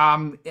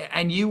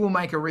 And you will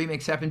make a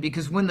remix happen,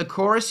 because when the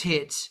chorus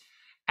hits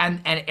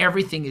and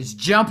everything is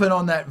jumping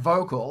on that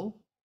vocal,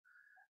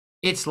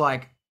 it's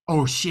like,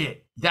 oh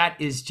shit,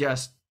 that is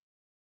just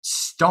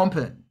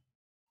stomping.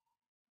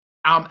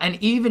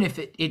 And even if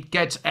it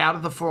gets out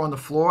of the 4 on the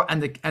floor,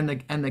 and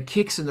the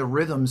kicks and the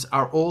rhythms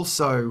are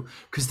also,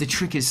 because the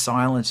trick is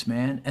silence,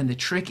 man. And the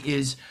trick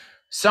is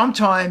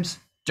sometimes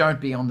don't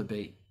be on the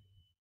beat,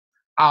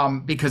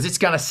 because it's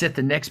going to set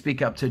the next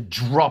beat up to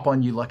drop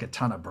on you like a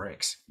ton of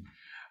bricks.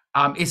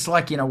 It's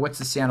like, you know, what's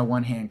the sound of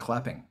one hand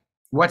clapping?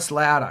 What's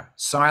louder,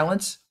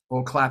 silence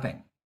or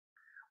clapping?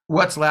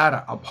 What's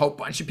louder, a whole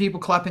bunch of people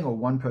clapping or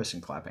one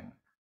person clapping?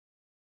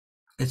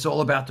 It's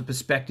all about the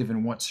perspective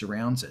and what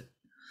surrounds it.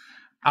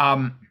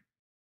 So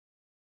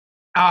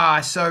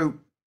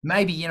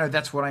maybe, you know,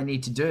 that's what I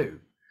need to do.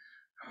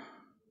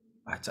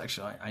 That's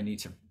actually, I need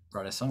to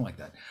write a song like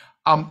that.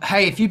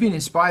 Hey, if you've been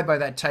inspired by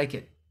that,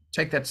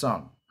 take that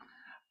song,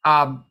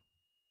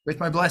 with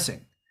my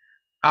blessing.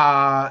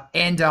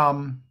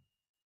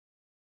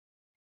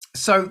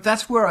 So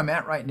that's where I'm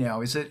at right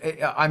now, is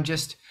that I'm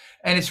just,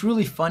 and it's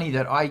really funny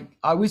that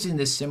I was in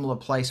this similar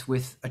place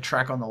with a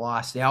track on the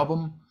last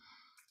album,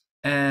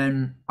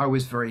 and I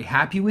was very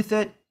happy with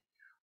it.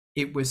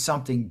 It was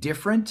something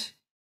different,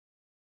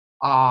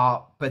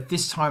 but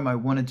this time I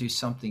want to do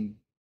something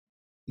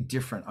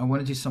different. I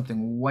want to do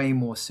something way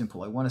more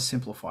simple. I want to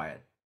simplify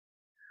it.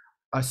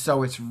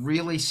 So it's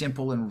really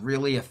simple and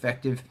really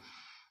effective,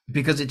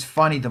 because it's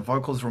funny, the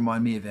vocals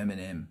remind me of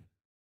Eminem.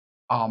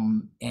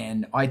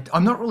 And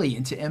I'm not really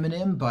into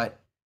Eminem, but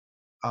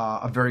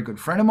a very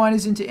good friend of mine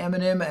is into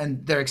Eminem,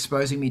 and they're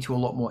exposing me to a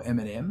lot more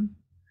Eminem.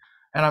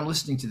 And I'm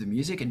listening to the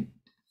music, and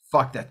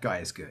fuck, that guy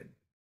is good.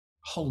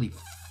 Holy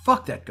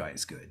fuck, that guy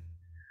is good.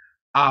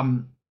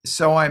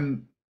 So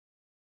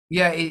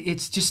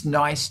it's just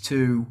nice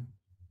to,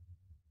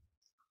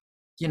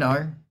 you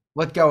know,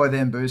 let go of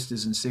them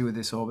boosters and see where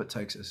this orbit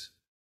takes us.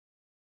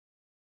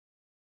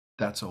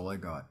 That's all I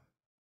got.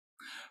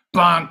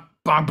 Bonk,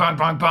 bonk, bonk,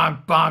 bonk,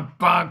 bonk, bonk,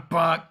 bonk,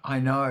 bonk. I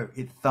know,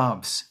 it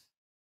thumps.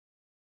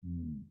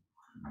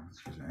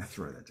 Excuse me, I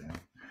throw that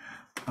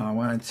down.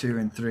 1 and 2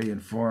 and 3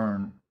 and 4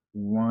 and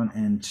 1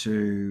 and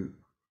 2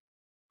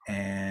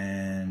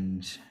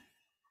 and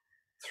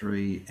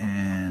 3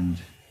 and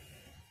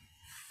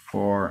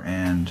 4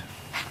 and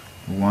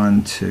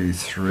 1, 2,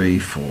 3,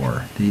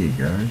 4. There you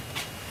go.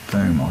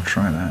 Boom, I'll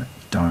try that.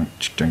 Dunk,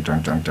 dunk,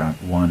 dunk, dunk, dunk.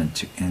 1 and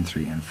 2 and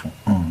 3 and 4.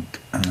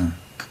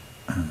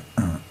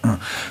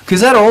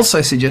 Because that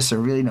also suggests a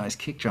really nice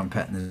kick drum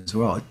pattern as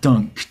well.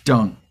 Dunk,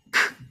 dunk,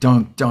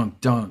 dunk, dunk,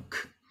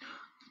 dunk.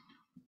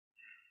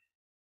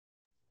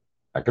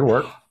 That could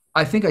work.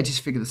 I think I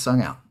just figured the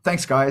song out.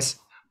 Thanks, guys.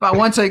 But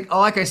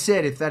like I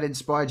said, if that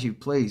inspired you,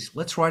 please,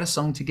 let's write a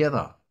song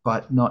together,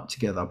 but not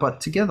together,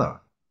 but together.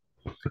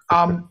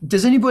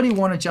 Does anybody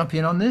want to jump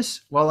in on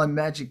this while I'm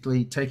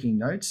magically taking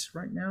notes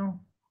right now?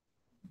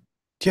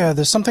 Yeah,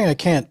 there's something I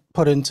can't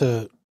put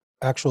into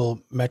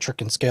actual metric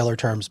and scalar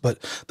terms,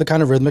 but the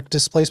kind of rhythmic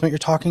displacement you're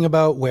talking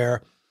about,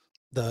 where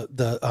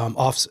the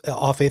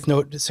off eighth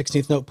note,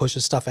 16th note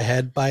pushes stuff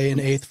ahead by an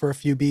eighth for a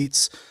few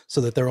beats, so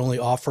that they're only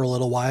off for a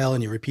little while,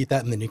 and you repeat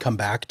that, and then you come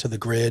back to the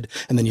grid,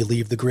 and then you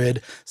leave the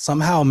grid.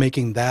 Somehow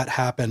making that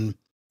happen,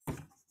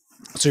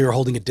 so you're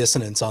holding a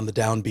dissonance on the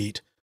downbeat,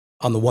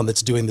 on the one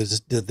that's doing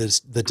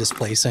the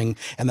displacing,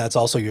 and that's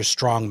also your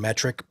strong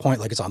metric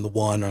point, like it's on the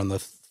 1 or on the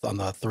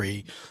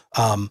 3,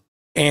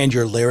 and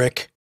your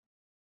lyric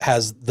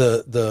has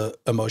the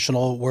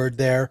emotional word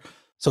there,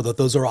 so that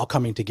those are all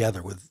coming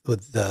together with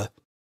the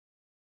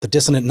the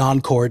dissonant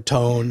non-chord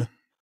tone,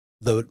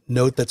 the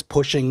note that's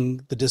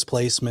pushing the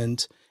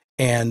displacement,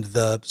 and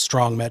the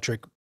strong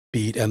metric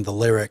beat and the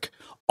lyric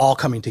all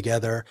coming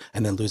together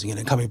and then losing it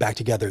and coming back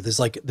together.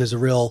 There's a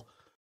real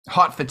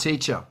Hot for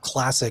Teacher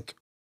classic.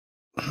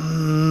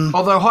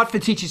 Although Hot for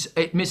Teachers,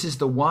 it misses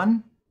the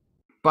one,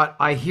 but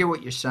I hear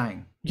what you're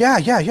saying. Yeah,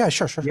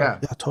 sure. Yeah.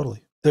 Yeah,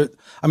 totally. There's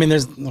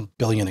a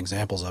billion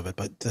examples of it,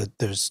 but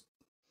there's.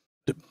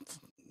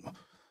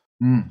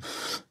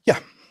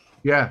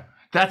 Yeah,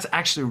 that's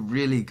actually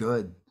really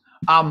good.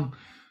 To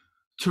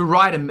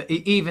write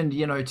even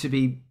to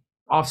be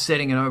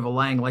offsetting and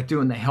overlaying, like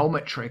doing the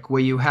helmet trick,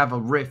 where you have a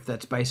riff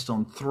that's based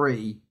on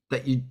 3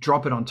 that you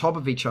drop it on top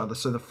of each other.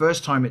 So the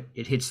first time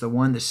it hits the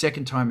 1, the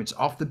second time it's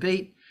off the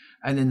beat,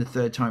 and then the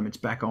third time it's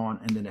back on,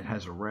 and then it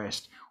has a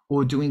rest.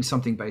 Or doing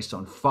something based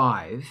on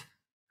 5,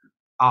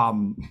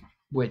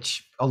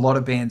 which a lot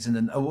of bands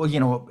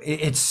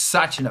it's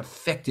such an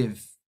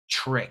effective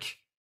trick,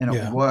 and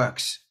it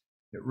works.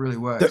 It really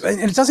works.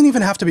 And it doesn't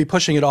even have to be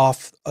pushing it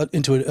off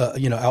into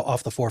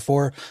off the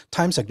 4/4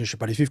 time signature.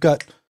 But if you've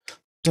got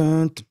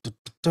dun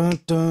dun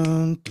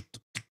dun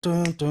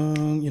dun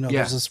dun,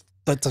 there's this.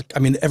 That's like, I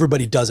mean,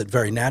 everybody does it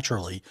very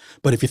naturally.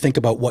 But if you think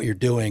about what you're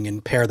doing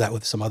and pair that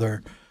with some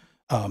other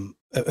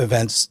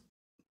events,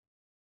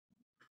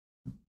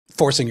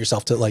 forcing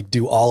yourself to like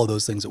do all of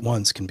those things at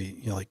once can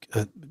be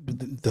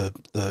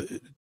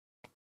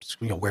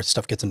where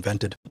stuff gets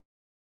invented.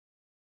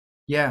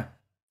 Yeah.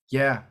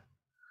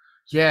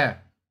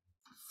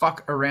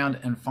 Fuck around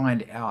and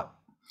find out.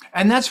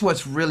 And that's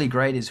what's really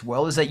great as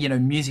well, is that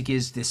music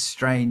is this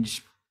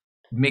strange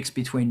mix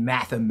between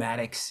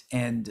mathematics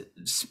and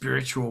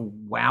spiritual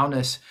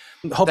wowness.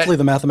 Hopefully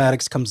the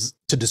mathematics comes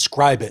to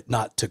describe it,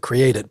 not to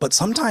create it, but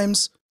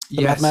sometimes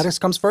the mathematics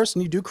comes first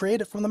and you do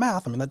create it from the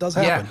math. I mean, that does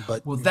happen.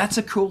 But well, that's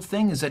a cool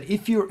thing, is that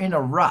if you're in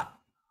a rut,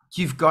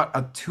 you've got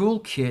a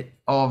toolkit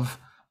of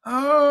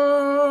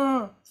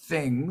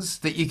things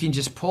that you can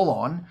just pull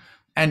on.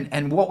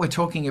 And what we're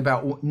talking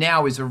about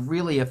now is a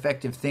really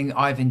effective thing.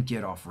 Ivan,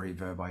 get off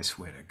reverb, I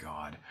swear to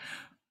God.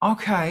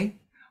 Okay.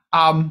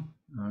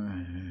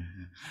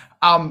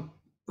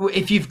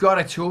 If you've got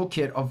a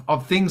toolkit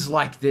of things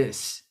like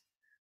this,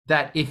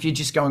 that if you're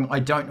just going, I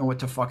don't know what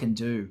to fucking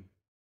do,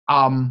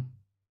 and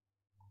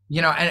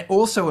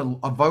also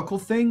a vocal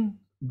thing,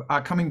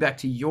 coming back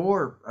to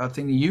your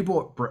thing that you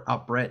brought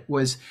up, Brett,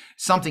 was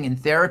something in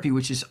therapy,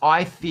 which is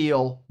I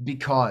feel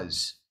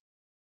because,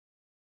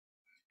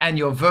 and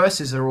your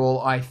verses are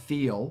all I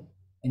feel,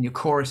 and your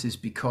chorus is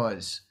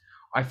because.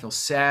 I feel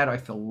sad, I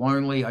feel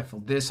lonely, I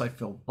feel this, I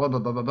feel blah, blah,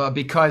 blah, blah, blah,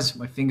 because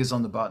my finger's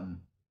on the button.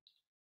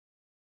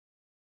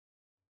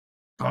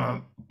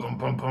 Boom, boom,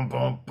 boom, boom,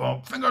 boom,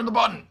 boom, finger on the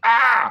button.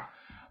 Ah!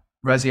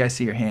 Razeil, I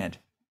see your hand.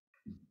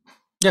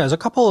 Yeah, there's a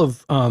couple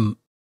of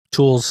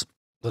tools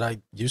that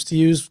I used to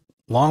use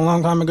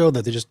long time ago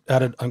that they just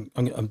added.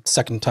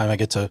 Second time I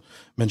get to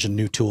mention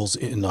new tools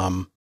in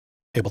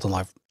Ableton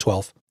Live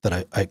 12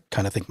 that I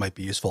kind of think might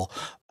be useful.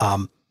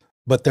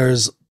 But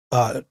there's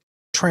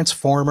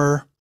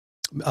Transformer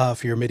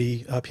for your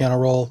MIDI piano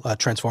roll,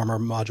 Transformer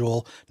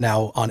module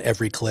now on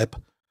every clip,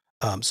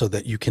 so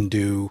that you can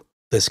do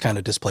this kind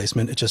of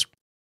displacement. It just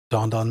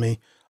dawned on me.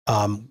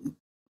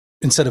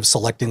 Instead of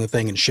selecting the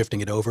thing and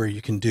shifting it over,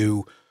 you can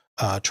do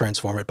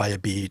transform it by a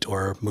beat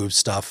or move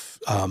stuff,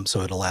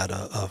 so it'll add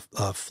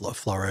a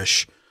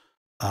flourish.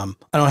 I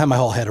don't have my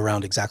whole head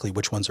around exactly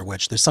which ones are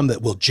which. There's some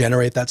that will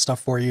generate that stuff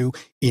for you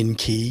in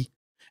key,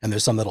 and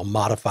there's some that'll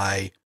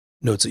modify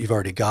notes that you've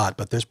already got,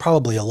 but there's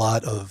probably a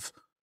lot of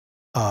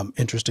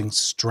interesting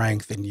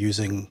strength in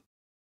using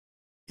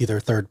either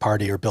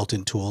third-party or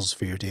built-in tools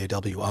for your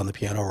DAW on the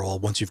piano roll.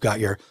 Once you've got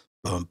your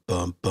bump,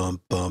 bump,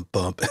 bump, bump,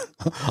 bump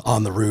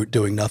on the root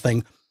doing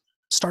nothing,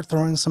 start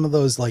throwing some of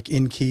those like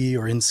in key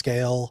or in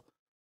scale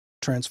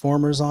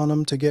transformers on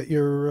them to get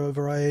your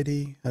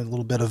variety, a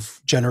little bit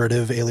of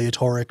generative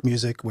aleatoric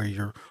music where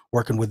you're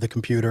working with the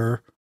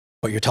computer,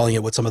 but you're telling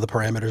it what some of the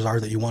parameters are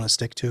that you want to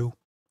stick to.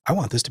 I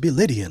want this to be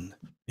Lydian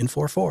in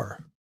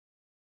 4/4.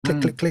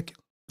 Click, click, click.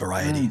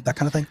 Variety, that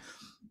kind of thing.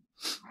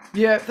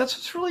 Yeah, that's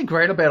what's really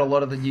great about a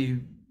lot of the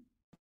new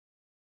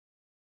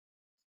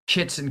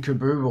kits and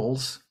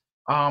caboodles,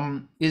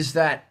 is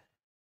that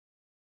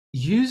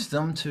use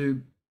them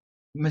to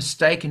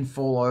mistake and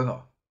fall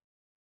over.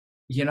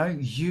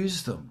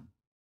 Use them.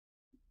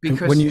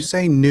 Because when you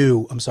say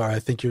new, I'm sorry, I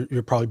think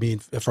you're probably being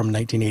from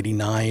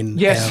 1989.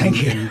 Yes,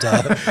 thank you.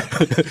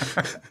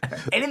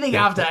 Anything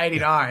after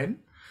 89,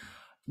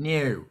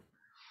 new.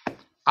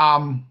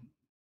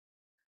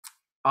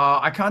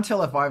 I can't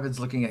tell if Ivan's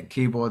looking at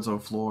keyboards or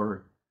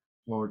floor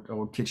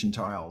or kitchen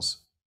tiles.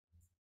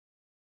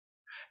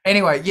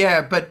 Anyway,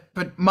 yeah, but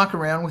muck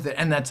around with it.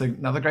 And that's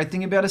another great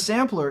thing about a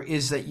sampler,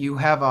 is that you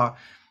have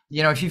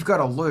if you've got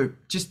a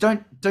loop, just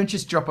don't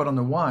just drop it on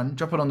the 1,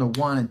 drop it on the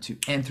 1 and 2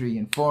 and 3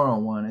 and 4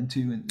 on 1 and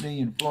 2 and 3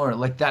 and 4.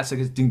 Like that's like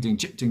a ding ding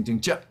chip ding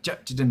ding chip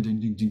chip ding ding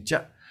ding ding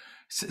chip.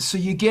 So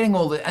you're getting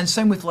all the, and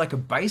same with like a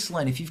bass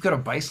line. If you've got a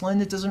bass line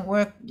that doesn't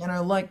work,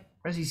 like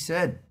as he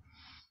said,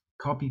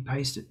 copy,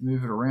 paste it,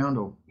 move it around,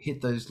 or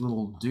hit those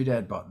little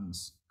doodad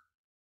buttons.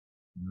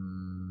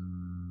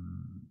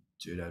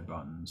 Doodad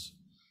buttons.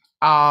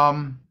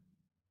 And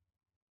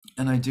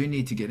I do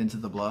need to get into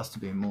the Blaster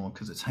Beam more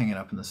because it's hanging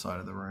up in the side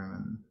of the room,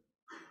 and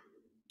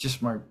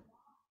just my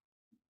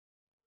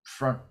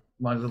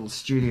little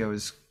studio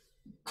is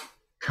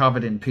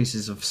covered in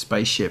pieces of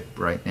spaceship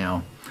right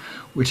now,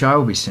 which I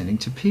will be sending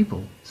to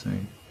people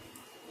soon.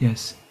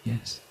 Yes.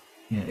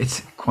 Yeah,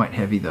 it's quite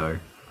heavy though.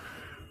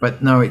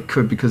 But no, it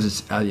could because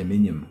it's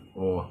aluminium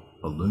or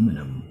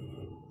aluminum.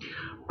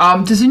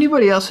 Does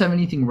anybody else have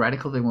anything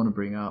radical they want to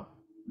bring up?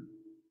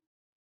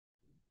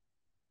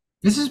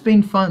 This has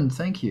been fun,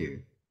 thank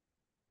you.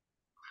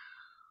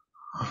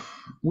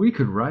 We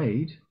could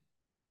raid,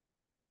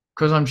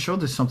 because I'm sure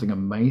there's something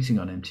amazing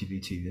on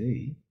MTV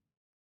TV.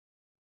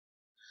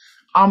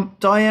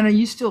 Diane, are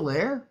you still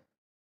there?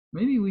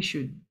 Maybe we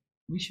should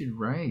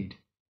raid.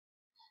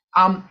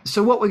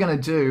 So what we're going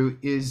to do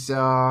is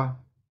we're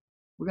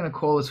going to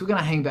call this. We're going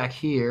to hang back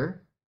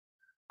here.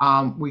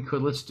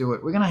 Let's do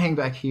it. We're going to hang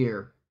back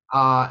here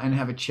and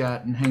have a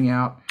chat and hang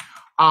out.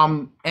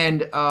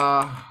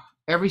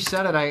 Every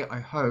Saturday, I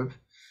hope,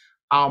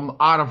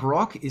 Art of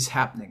Rock is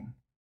happening,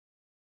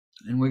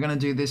 and we're going to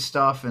do this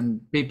stuff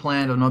and be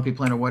planned or not be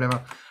planned or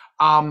whatever.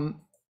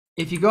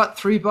 If you got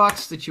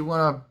 $3 that you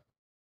want to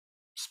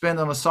spend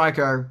on a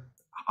psycho,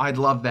 I'd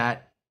love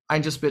that.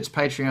 Angelspit's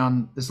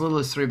Patreon, as little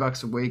as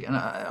 $3 a week and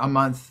a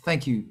month.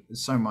 Thank you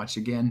so much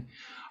again.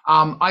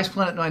 Ice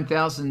Planet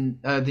 9000,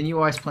 the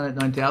new Ice Planet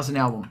 9000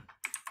 album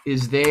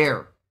is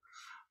there.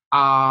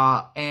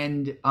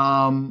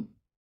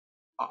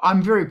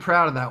 I'm very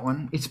proud of that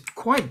one. It's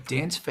quite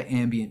dense for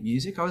ambient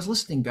music. I was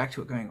listening back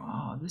to it going,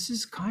 oh, this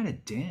is kind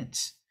of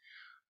dense.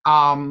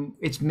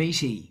 It's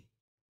meaty.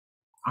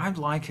 I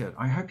like it.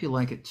 I hope you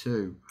like it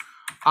too.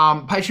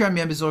 Patreon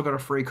members all got a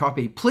free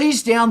copy.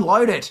 Please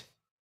download it.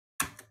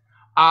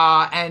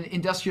 And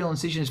Industrial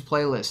Incisions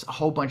playlist, a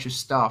whole bunch of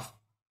stuff.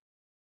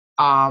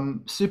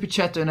 Super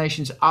chat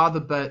donations are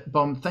the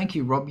bomb. Thank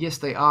you, Rob. Yes,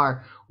 they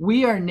are.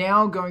 We are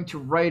now going to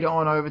raid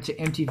on over to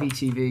MTV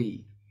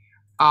TV.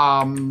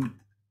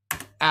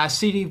 Our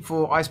CD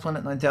for Ice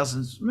Planet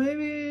 9000,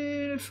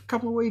 maybe a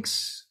couple of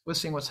weeks. We're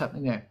seeing what's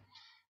happening there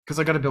because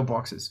I got to build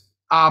boxes.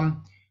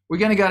 We're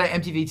going to go to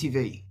MTV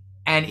TV,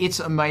 and it's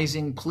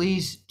amazing.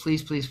 Please,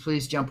 please, please,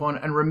 please jump on.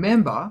 And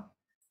remember,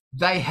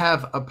 they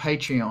have a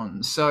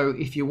Patreon. So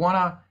if you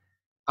want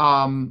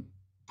to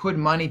put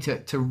money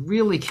to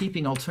really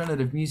keeping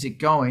alternative music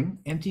going,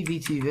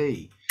 MTV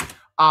TV.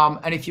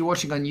 And if you're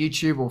watching on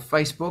YouTube or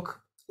Facebook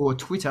or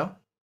Twitter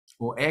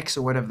or X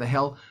or whatever the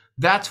hell,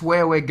 that's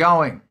where we're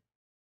going.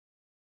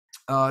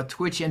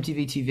 Twitch,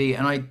 MTV TV,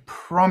 and I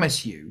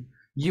promise you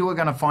are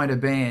going to find a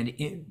band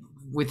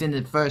within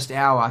the first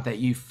hour that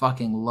you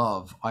fucking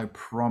love. I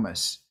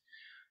promise.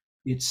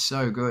 It's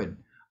so good.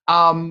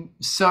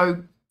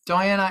 So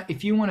Diana,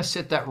 if you want to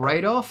set that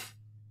raid off,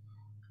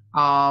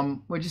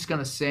 we're just going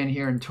to stand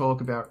here and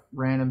talk about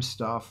random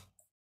stuff.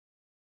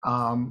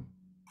 And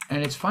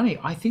it's funny,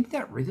 I think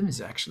that rhythm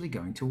is actually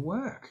going to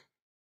work.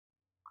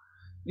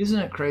 Isn't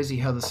it crazy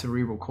how the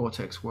cerebral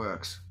cortex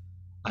works?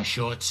 A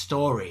short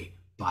story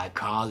by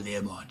Carl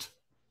Learmonth.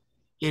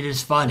 It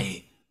is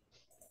funny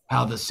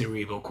how the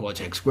cerebral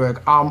cortex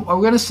work. I'm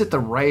going to set the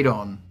raid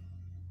on.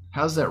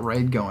 How's that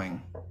raid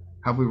going?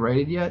 Have we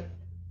raided yet?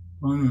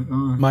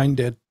 Mine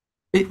did.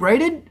 It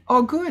raided?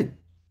 Oh, good.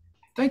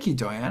 Thank you,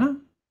 Diana.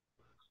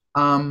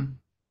 Bonk,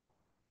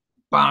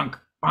 bonk.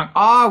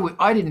 Oh,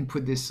 I didn't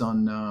put this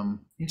on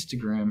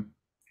Instagram.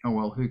 Oh,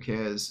 well, who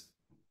cares?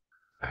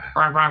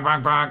 Bonk, bonk,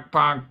 bonk, bonk,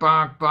 bonk,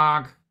 bonk,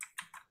 bonk.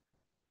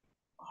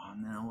 Oh,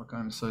 now look,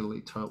 I'm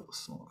totally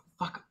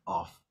fuck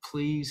off.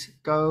 Please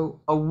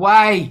go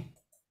away.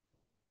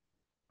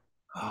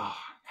 Oh,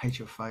 hate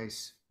your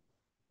face.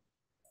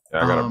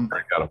 Yeah, I gotta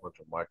break out a bunch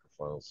of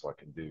microphones so I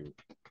can do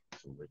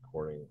some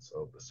recordings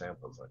of the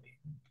samples I need.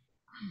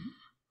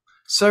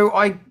 So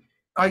I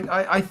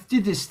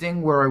did this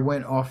thing where I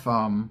went off.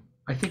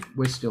 I think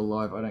we're still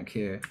live. I don't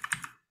care.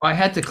 I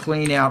had to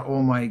clean out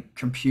all my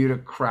computer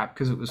crap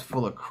because it was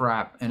full of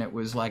crap, and it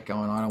was like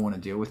going, I don't want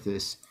to deal with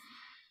this.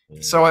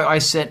 So I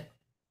set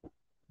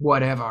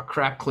whatever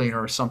crap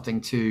cleaner or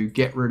something to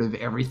get rid of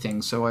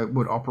everything so I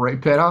would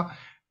operate better.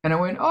 And I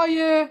went, oh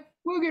yeah,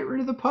 we'll get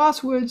rid of the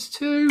passwords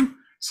too.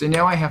 So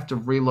now I have to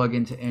relog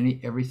into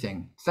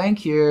everything.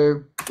 Thank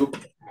you.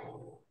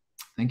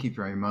 Thank you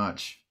very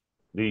much.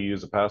 Do you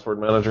use a password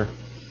manager?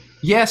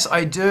 Yes,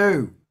 I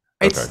do.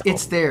 It's Okay, cool.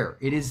 It's there.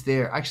 It is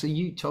there. Actually,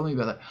 you told me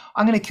about that.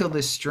 I'm going to kill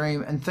this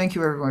stream, and thank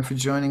you everyone for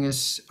joining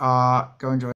us. Go enjoy.